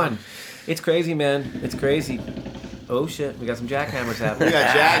all it's the time. gone. It's crazy, man. It's crazy. Oh shit, we got some jackhammers happening. We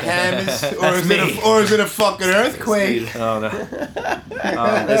got jackhammers, me. or is it a fucking earthquake? Oh no.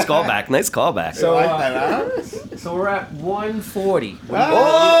 Nice callback. Nice callback. So, Like that, huh? So we're at 140.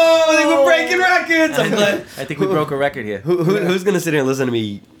 Oh, I think we're breaking records. I'm glad. I think we broke a record here. Who's gonna sit here and listen to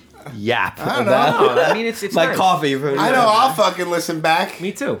me yap? I don't about No, I mean it's my nice. coffee. I know. I'll fucking listen back.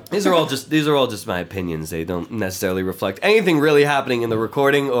 Me too. These are all just my opinions. They don't necessarily reflect anything really happening in the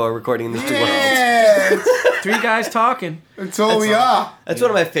recording or recording in the two worlds. Yeah, Three guys talking. that's all we are. That's one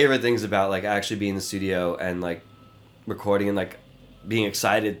of my favorite things about like actually being in the studio and like recording and like being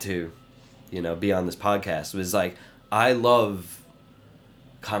excited to, you know, be on this podcast was like I love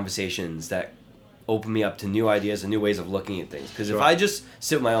conversations that open me up to new ideas and new ways of looking at things. Because if Sure. I just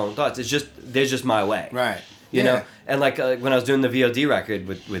sit with my own thoughts, there's just my way. Right. You know, and like when I was doing the VOD record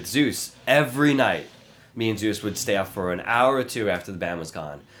with Zeus, every night, me and Zeus would stay up for an hour or two after the band was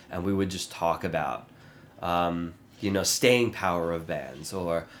gone, and we would just talk about, you know, staying power of bands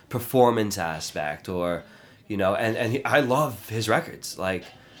or performance aspect, or, you know, I love his records. Like,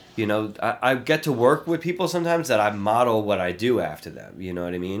 you know, I get to work with people sometimes that I model what I do after them. You know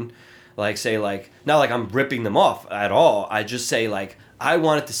what I mean? Like, say, like, not like I'm ripping them off at all. I just say, like, I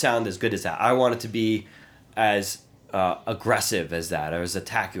want it to sound as good as that. I want it to be as aggressive as that, or as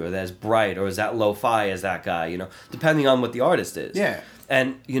attacky, or as bright, or as that lo-fi as that guy, you know, depending on what the artist is. Yeah.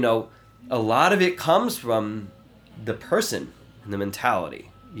 And, you know, a lot of it comes from the person and the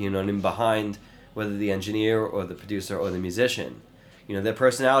mentality, you know what I mean, behind whether the engineer or the producer or the musician. You know, their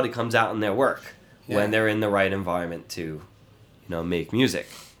personality comes out in their work when they're in the right environment to, you know, make music.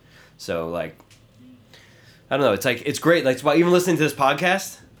 So, like, I don't know, it's like, it's great. Like, even listening to this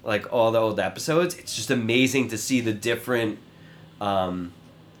podcast, like all the old episodes, it's just amazing to see the different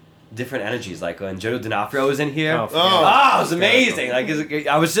energies. Like when Joe D'Onofrio was in here, Oh, it was amazing. Like,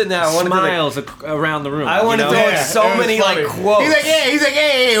 I was sitting there, I wanted Smiles around the room. I wanted to Yeah, so it was many funny. like quotes. He's like,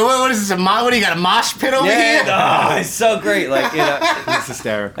 hey, what is this? What do you got, a mosh pit over here? Oh, it's so great. Like, you know, It's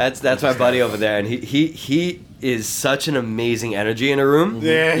hysterical. that's my buddy over there, and he is such an amazing energy in a room.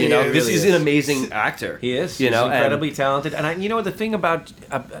 Yeah, you know, he because really he's is. an amazing actor. He is. You He's know, incredibly talented. And you know what? The thing about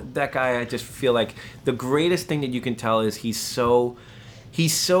that guy, I just feel like the greatest thing that you can tell is he's so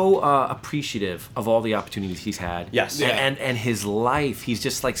appreciative of all the opportunities he's had. Yes. Yeah. And his life. He's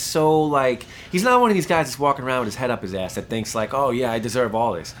just like so like he's not one of these guys that's walking around with his head up his ass that thinks like, oh yeah, I deserve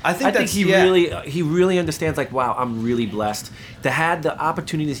all this. I think that's- he yeah. really understands like, wow, I'm really blessed to had the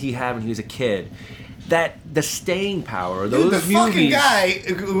opportunities he had when he was a kid. that the staying power. Dude, Those the fucking movies, guy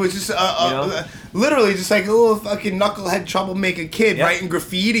was just literally just like a little fucking knucklehead troublemaker kid Yep. writing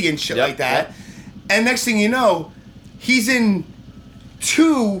graffiti and shit Yep, like that. yep. And next thing you know, he's in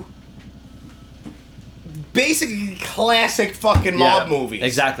 2 basically classic fucking mob movies.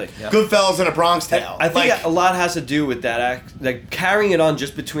 Exactly. Goodfellas and A Bronx Tale. I think Like, a lot has to do with that act, like carrying it on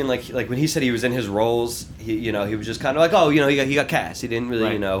just between like when he said he was in his roles, he was just kind of like, oh, he got cast. He didn't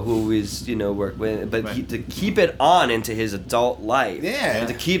really who he's work with, but to keep it on into his adult life,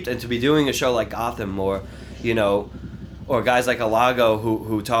 and to be doing a show like Gotham or or guys like Alago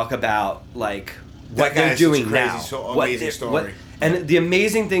who talk about like what they're doing now, amazing story. And the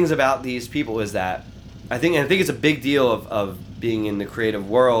amazing things about these people is that I think it's a big deal of being in the creative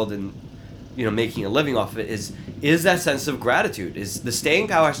world and making a living off of it is that sense of gratitude. Is the staying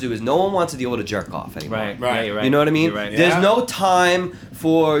power has to do is no one wants to deal with a jerk off anymore. Right. You know what I mean? You're right. There's no time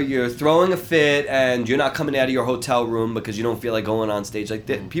for you're throwing a fit and you're not coming out of your hotel room because you don't feel like going on stage. Like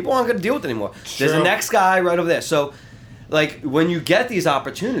people aren't going to deal with it anymore. There's the next guy right over there. So like when you get these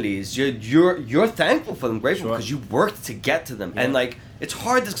opportunities, you're thankful for them, grateful because you worked to get to them, and like it's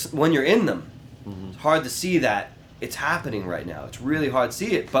hard when you're in them. It's hard to see that it's happening right now. It's really hard to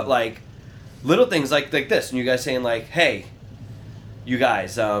see it, but like little things like this, and you guys saying like, "Hey, you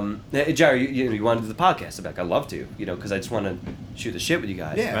guys, Jerry, you want to do the podcast?" I'm like, "I'd love to, because I just want to shoot the shit with you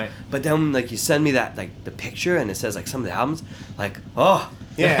guys." Yeah. Right. But then like you send me that like the picture, and it says like some of the albums, like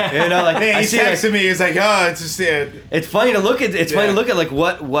yeah. like He I see texted me. He's like, "Oh, it's just It's funny to look at. It's funny to look at like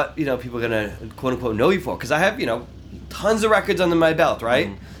what people are gonna quote unquote know you for, because I have tons of records under my belt, right?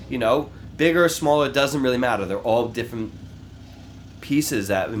 Bigger or smaller doesn't really matter. They're all different pieces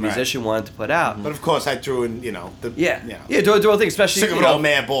that a musician wanted to put out. But of course, I threw in do all things, especially Sick of It All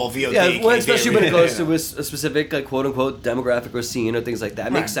Madball VOD. Yeah, well, especially when it goes to a specific like quote unquote demographic or scene or things like that.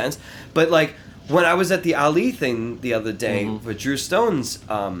 It makes sense. But like when I was at the Ali thing the other day for Drew Stone's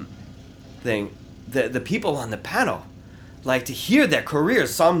thing, the people on the panel, like to hear their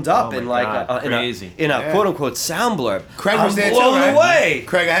careers summed up in like in a quote unquote sound blurb. Craig was there blown too, right? away.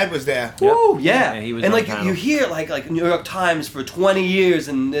 Craig Ahead was there. Woo, yeah. He was and on like panel. you hear like New York Times for 20 years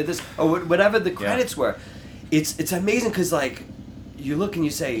and this or whatever the credits were. It's amazing because like you look and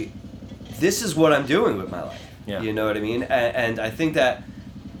you say, this is what I'm doing with my life. Yeah. You know what I mean? And I think that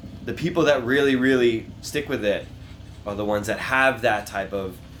the people that really, really stick with it are the ones that have that type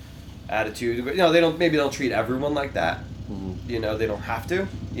of attitude. They don't treat everyone like that. They don't have to.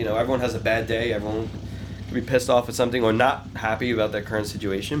 Everyone has a bad day. Everyone can be pissed off at something or not happy about their current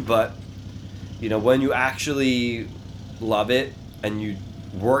situation. But, when you actually love it and you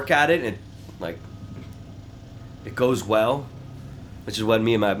work at it and, it goes well, which is what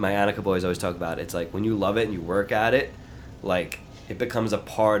me and my Annika boys always talk about. It's like when you love it and you work at it, like, it becomes a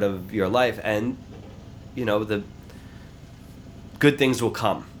part of your life. And, the good things will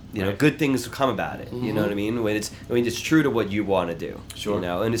come. Good things will come about it. You know what I mean? When it's true to what you want to do. Sure.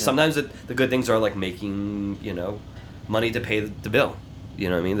 And sometimes the good things are like making money to pay the bill. You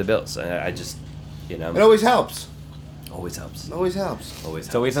know what I mean? The bills. I just It always helps. always helps. Always helps. Always.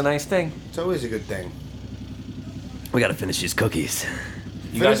 It's always a nice thing. It's always a good thing. We gotta finish these cookies.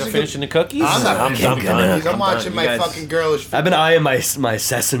 You guys are finishing the cookies? I'm not finishing the cookies. I'm done. watching You my guys- fucking girlish. I've been eyeing my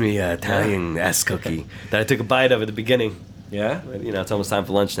sesame Italian S cookie that I took a bite of at the beginning. Yeah? It's almost time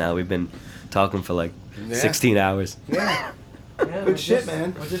for lunch now. We've been talking for like 16 hours. Yeah. Yeah, Good shit,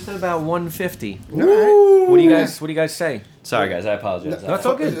 man. We're just at about 150. Woo! What do you guys say? Sorry guys, I apologize. That's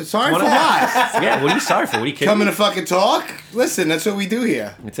all good. Sorry for One and a what? Yeah, what are you sorry for? What are you kidding? Coming to fucking talk? Listen, that's what we do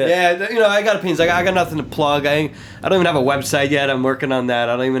here. That's it. Yeah, I got opinions. I got nothing to plug. I don't even have a website yet. I'm working on that.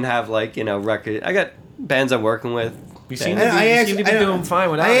 I don't even have record. I got bands I'm working with. You seem And to be doing fine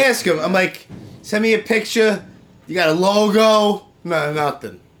without I it. ask him, I'm like, send me a picture. You got a logo? No,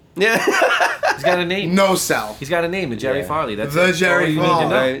 nothing. Yeah. He's got a name. No sell. He's got a name, the Jerry Farley. That's The it. Jerry all you need to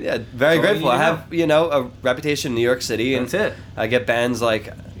Farley. know. Very That's all grateful. you I need to have, a reputation in New York City. And That's it. I get bands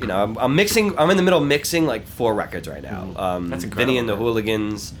like, I'm mixing, I'm in the middle of mixing like 4 records right now. That's incredible, Vinny and the man.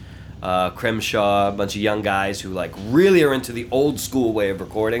 Hooligans, Crimshaw, a bunch of young guys who like really are into the old school way of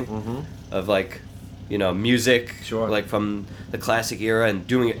recording, of like, music, Sure. like from the classic era and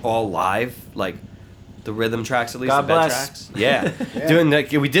doing it all live, like the rhythm tracks at least, God the bed bless. tracks. Yeah. Doing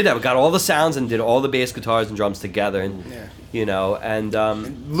that, we did that. We got all the sounds and did all the bass guitars and drums together, and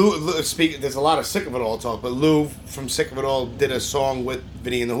Lou, there's a lot of Sick of It All talk, but Lou from Sick of It All did a song with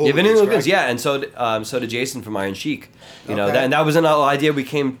Vinny and the Hooligans. Yeah, Vinny and the Hooligans, correct? yeah, and so did Jason from Iron Chic. Okay. That was an idea we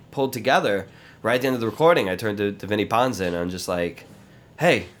pulled together right at the end of the recording. I turned to Vinny Ponza and I'm just like,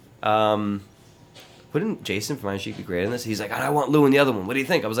 hey, wouldn't Jason from Iron Chic be great in this? He's like, I want Lou in the other one. What do you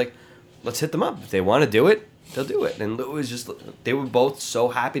think? I was like, let's hit them up. If they want to do it, they'll do it. And Lou was just, they were both so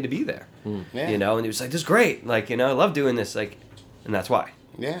happy to be there. Yeah. You know, and he was like, this is great. Like, you know, I love doing this. Like, and that's why.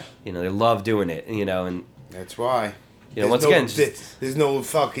 Yeah. You know, they love doing it, you know, and... That's why. You know, once again... There's no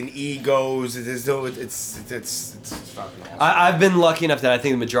fucking egos. There's no... It's fucking awesome. I've been lucky enough that I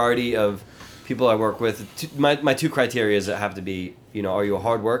think the majority of people I work with... My two criteria is that have to be, you know, are you a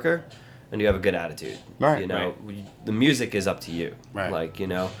hard worker? And you have a good attitude. Right. You know, the music is up to you. Right. Like, you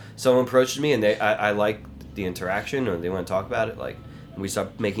know, someone approaches me and I like the interaction or they want to talk about it. Like, we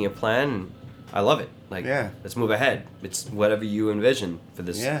start making a plan and I love it. Like, let's move ahead. It's whatever you envision for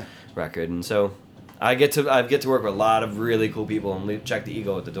this record. And so I get to work with a lot of really cool people and check the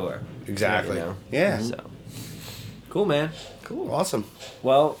ego at the door. Exactly. You know? Yeah. So. Cool, man. Cool. Awesome.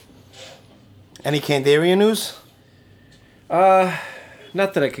 Well, any Candaria news?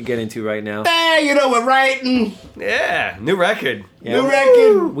 Not that I could get into right now. Hey, you know we're writing. Yeah, new record. Yeah, new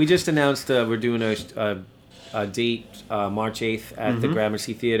record. We just announced we're doing a date March 8th at the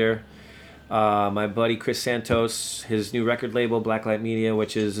Gramercy Theater. My buddy Chris Santos, his new record label, Blacklight Media,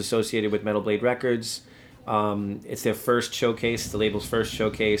 which is associated with Metal Blade Records. It's their first showcase, the label's first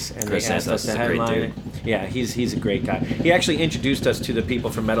showcase, and Chris they asked Santos us to is a great headline. dude. Yeah, he's a great guy. He actually introduced us to the people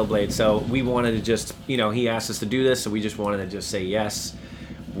from Metal Blade, so we wanted to just, you know, he asked us to do this, so we just wanted to just say yes.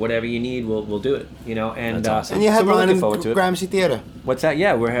 Whatever you need, we'll do it. You know, and awesome. And you so we're looking headlining forward to it. Gramercy Theater. What's that?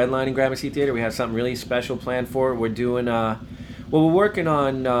 Yeah, we're headlining Gramercy Theater. We have something really special planned for it. We're doing, we're working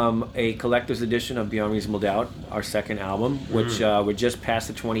on a collector's edition of Beyond Reasonable Doubt, our second album, which we're just past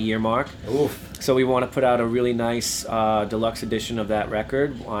the 20-year mark. Oof. So we want to put out a really nice deluxe edition of that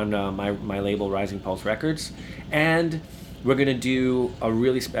record on my label, Rising Pulse Records. And we're going to do a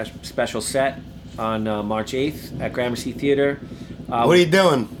really special set on March 8th at Gramercy Theater. What are you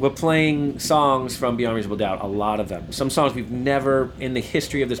doing? We're playing songs from Beyond Reasonable Doubt, a lot of them. Some songs we've never, in the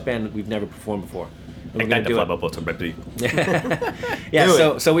history of this band, we've never performed before. And we're gonna do it.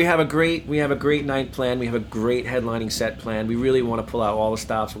 Yeah, so we have a great night planned. We have a great headlining set planned. We really want to pull out all the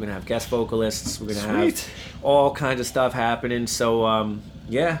stops. We're gonna have guest vocalists. We're gonna have all kinds of stuff happening. So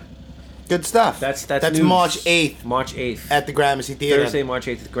yeah. Good stuff. That's news. March 8th. March 8th. At the Gramercy Theater. Thursday, March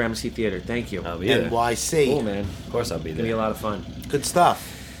 8th at the Gramercy Theater. Thank you. I'll be there. NYC. Cool, man. Of course I'll be It's there. gonna be a lot of fun. Good stuff.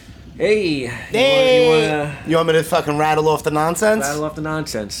 Hey. Hey. You want me to fucking rattle off the nonsense? Rattle off the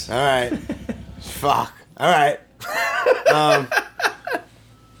nonsense. All right. Fuck. All right.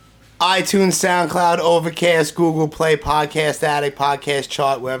 iTunes, SoundCloud, Overcast, Google Play, Podcast Addict, Podcast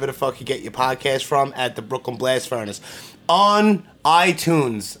Chart, wherever the fuck you get your podcast from, at the Brooklyn Blast Furnace. On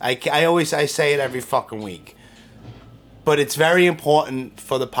iTunes, I say it every fucking week, but it's very important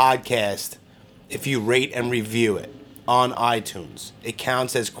for the podcast if you rate and review it on iTunes. It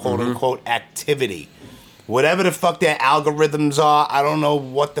counts as quote-unquote activity. Whatever the fuck their algorithms are, I don't know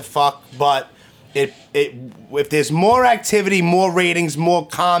what the fuck, but if there's more activity, more ratings, more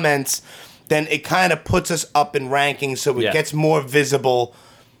comments, then it kind of puts us up in rankings, so it gets more visible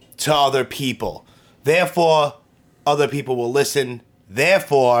to other people. Therefore, other people will listen,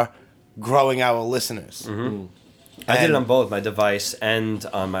 therefore growing our listeners. I did it on both my device and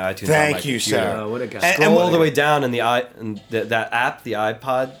on my iTunes. Thank you, sir. Oh, what a guy. Scroll all the way down in the that app, the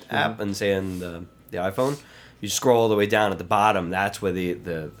iPod app, and say in the iPhone. You scroll all the way down at the bottom. That's where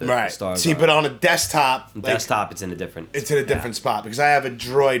the stars See, are. but on a desktop, Desktop, it's in a different. It's in a different spot because I have a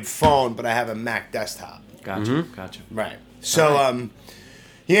Droid phone, but I have a Mac desktop. Gotcha. Right. So,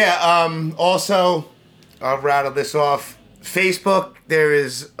 also, I'll rattle this off. Facebook, there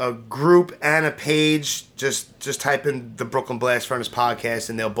is a group and a page. Just type in the Brooklyn Blast Furnace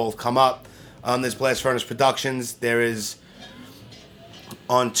podcast, and they'll both come up. There's Blast Furnace Productions. There is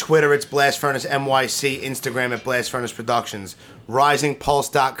on Twitter, it's Blast Furnace NYC. Instagram at Blast Furnace Productions.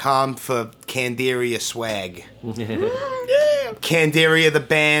 RisingPulse.com for Candaria swag. Candaria the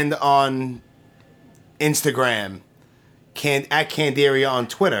band on Instagram. At Candaria on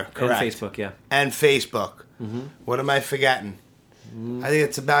Twitter, correct? And Facebook, yeah. And Facebook. What am I forgetting? I think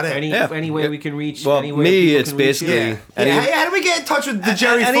that's about it. Any way we can reach. Well, any way me, people it's can reach basically. you? How do we get in touch with the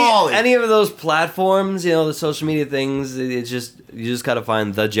Jerry Farley? Any of those platforms, the social media things, you just gotta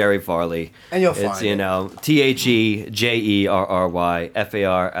find the Jerry Farley, and you'll find it.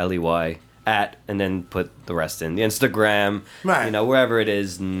 TheJerryFarley @ and then put the rest in the Instagram, right? Wherever it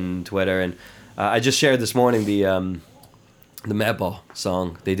is, and Twitter, and I just shared this morning the Madball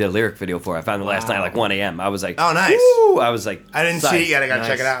song. They did a lyric video for it. I found it last night at like 1 a.m. I was like, oh, nice. Woo! I was like, I didn't see it yet. I gotta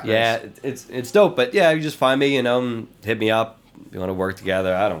check it out. Yeah, it's dope. But yeah, you just find me, and hit me up. If you want to work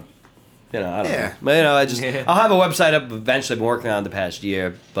together, I don't know. But I'll have a website up eventually. I've been working on it the past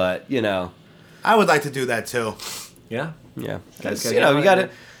year, but I would like to do that too. Yeah. Yeah. Gotta You got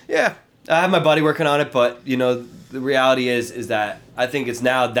it. Yeah. I have my buddy working on it, but you know, the reality is that I think it's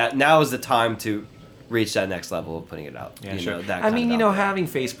now is the time to reach that next level of putting it out. Yeah, you sure. know, that I mean, kind of out there. having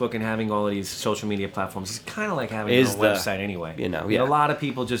Facebook and having all of these social media platforms is kind of like having your own website anyway. Yeah. A lot of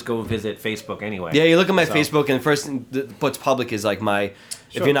people just go visit Facebook anyway. Yeah, you look at my Facebook, and the first thing what's public is like my.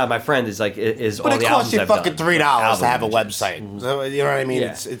 Sure. If you're not my friend, is like is all the albums I've done. But it costs you fucking $3 to have a website. Mm-hmm. So, you know what I mean?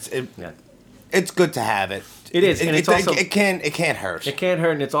 Yeah. It's good to have it. It is, and it's also it can't hurt. It can't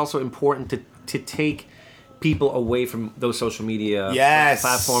hurt, and it's also important to take people away from those social media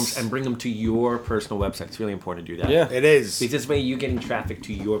platforms and bring them to your personal website. It's really important to do that. Yeah, it is. Because this way you're getting traffic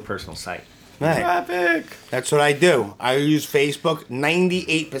to your personal site. Right. Traffic. That's what I do. I use Facebook.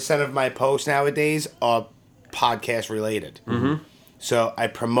 98% of my posts nowadays are podcast related. Mm-hmm. So I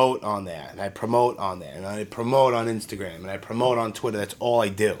promote on there, and I promote on there, and I promote on Instagram, and I promote on Twitter. That's all I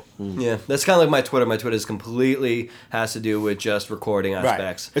do. Yeah, that's kind of like my Twitter. My Twitter is completely has to do with just recording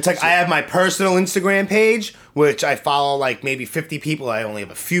aspects. Right. It's like I have my personal Instagram page, which I follow like maybe 50 people. I only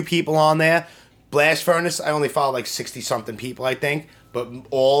have a few people on there. Blast Furnace, I only follow like 60-something people, I think. But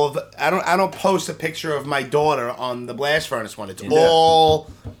I don't post a picture of my daughter on the Blast Furnace one. It's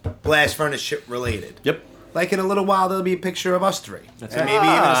all Blast Furnace shit related. Yep. Like in a little while, there'll be a picture of us three. That's and right. maybe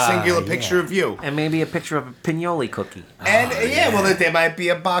even a singular picture of you. And maybe a picture of a pinoli cookie. And well, there might be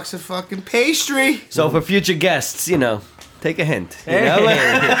a box of fucking pastry. So for future guests, take a hint. Yeah.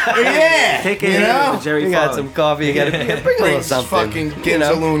 Take a hint of Jerry You got some coffee. You got to bring a little something. Fucking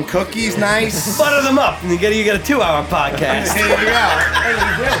Ginzaloon cookies, nice. Butter them up, and you get a 2-hour podcast. Here you go.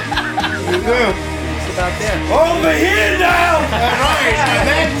 You do. It's about there. Over here now. All right, and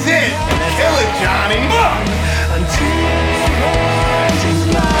that's it. Kill it, Johnny. Until